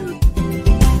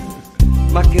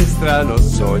 Ma che strano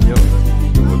sogno,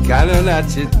 Vulcano è una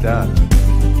città,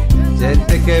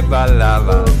 gente che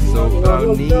ballava sopra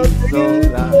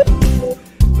un'isola,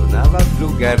 suonava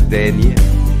blu gardenie,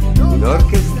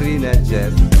 un'orchestrina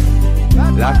jazz,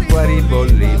 l'acqua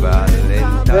ribolliva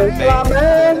lentamente.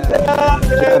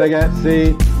 Ciao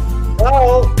ragazzi,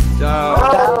 ciao,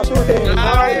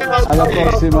 alla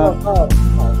prossima.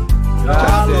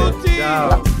 Grazie,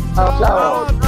 ciao.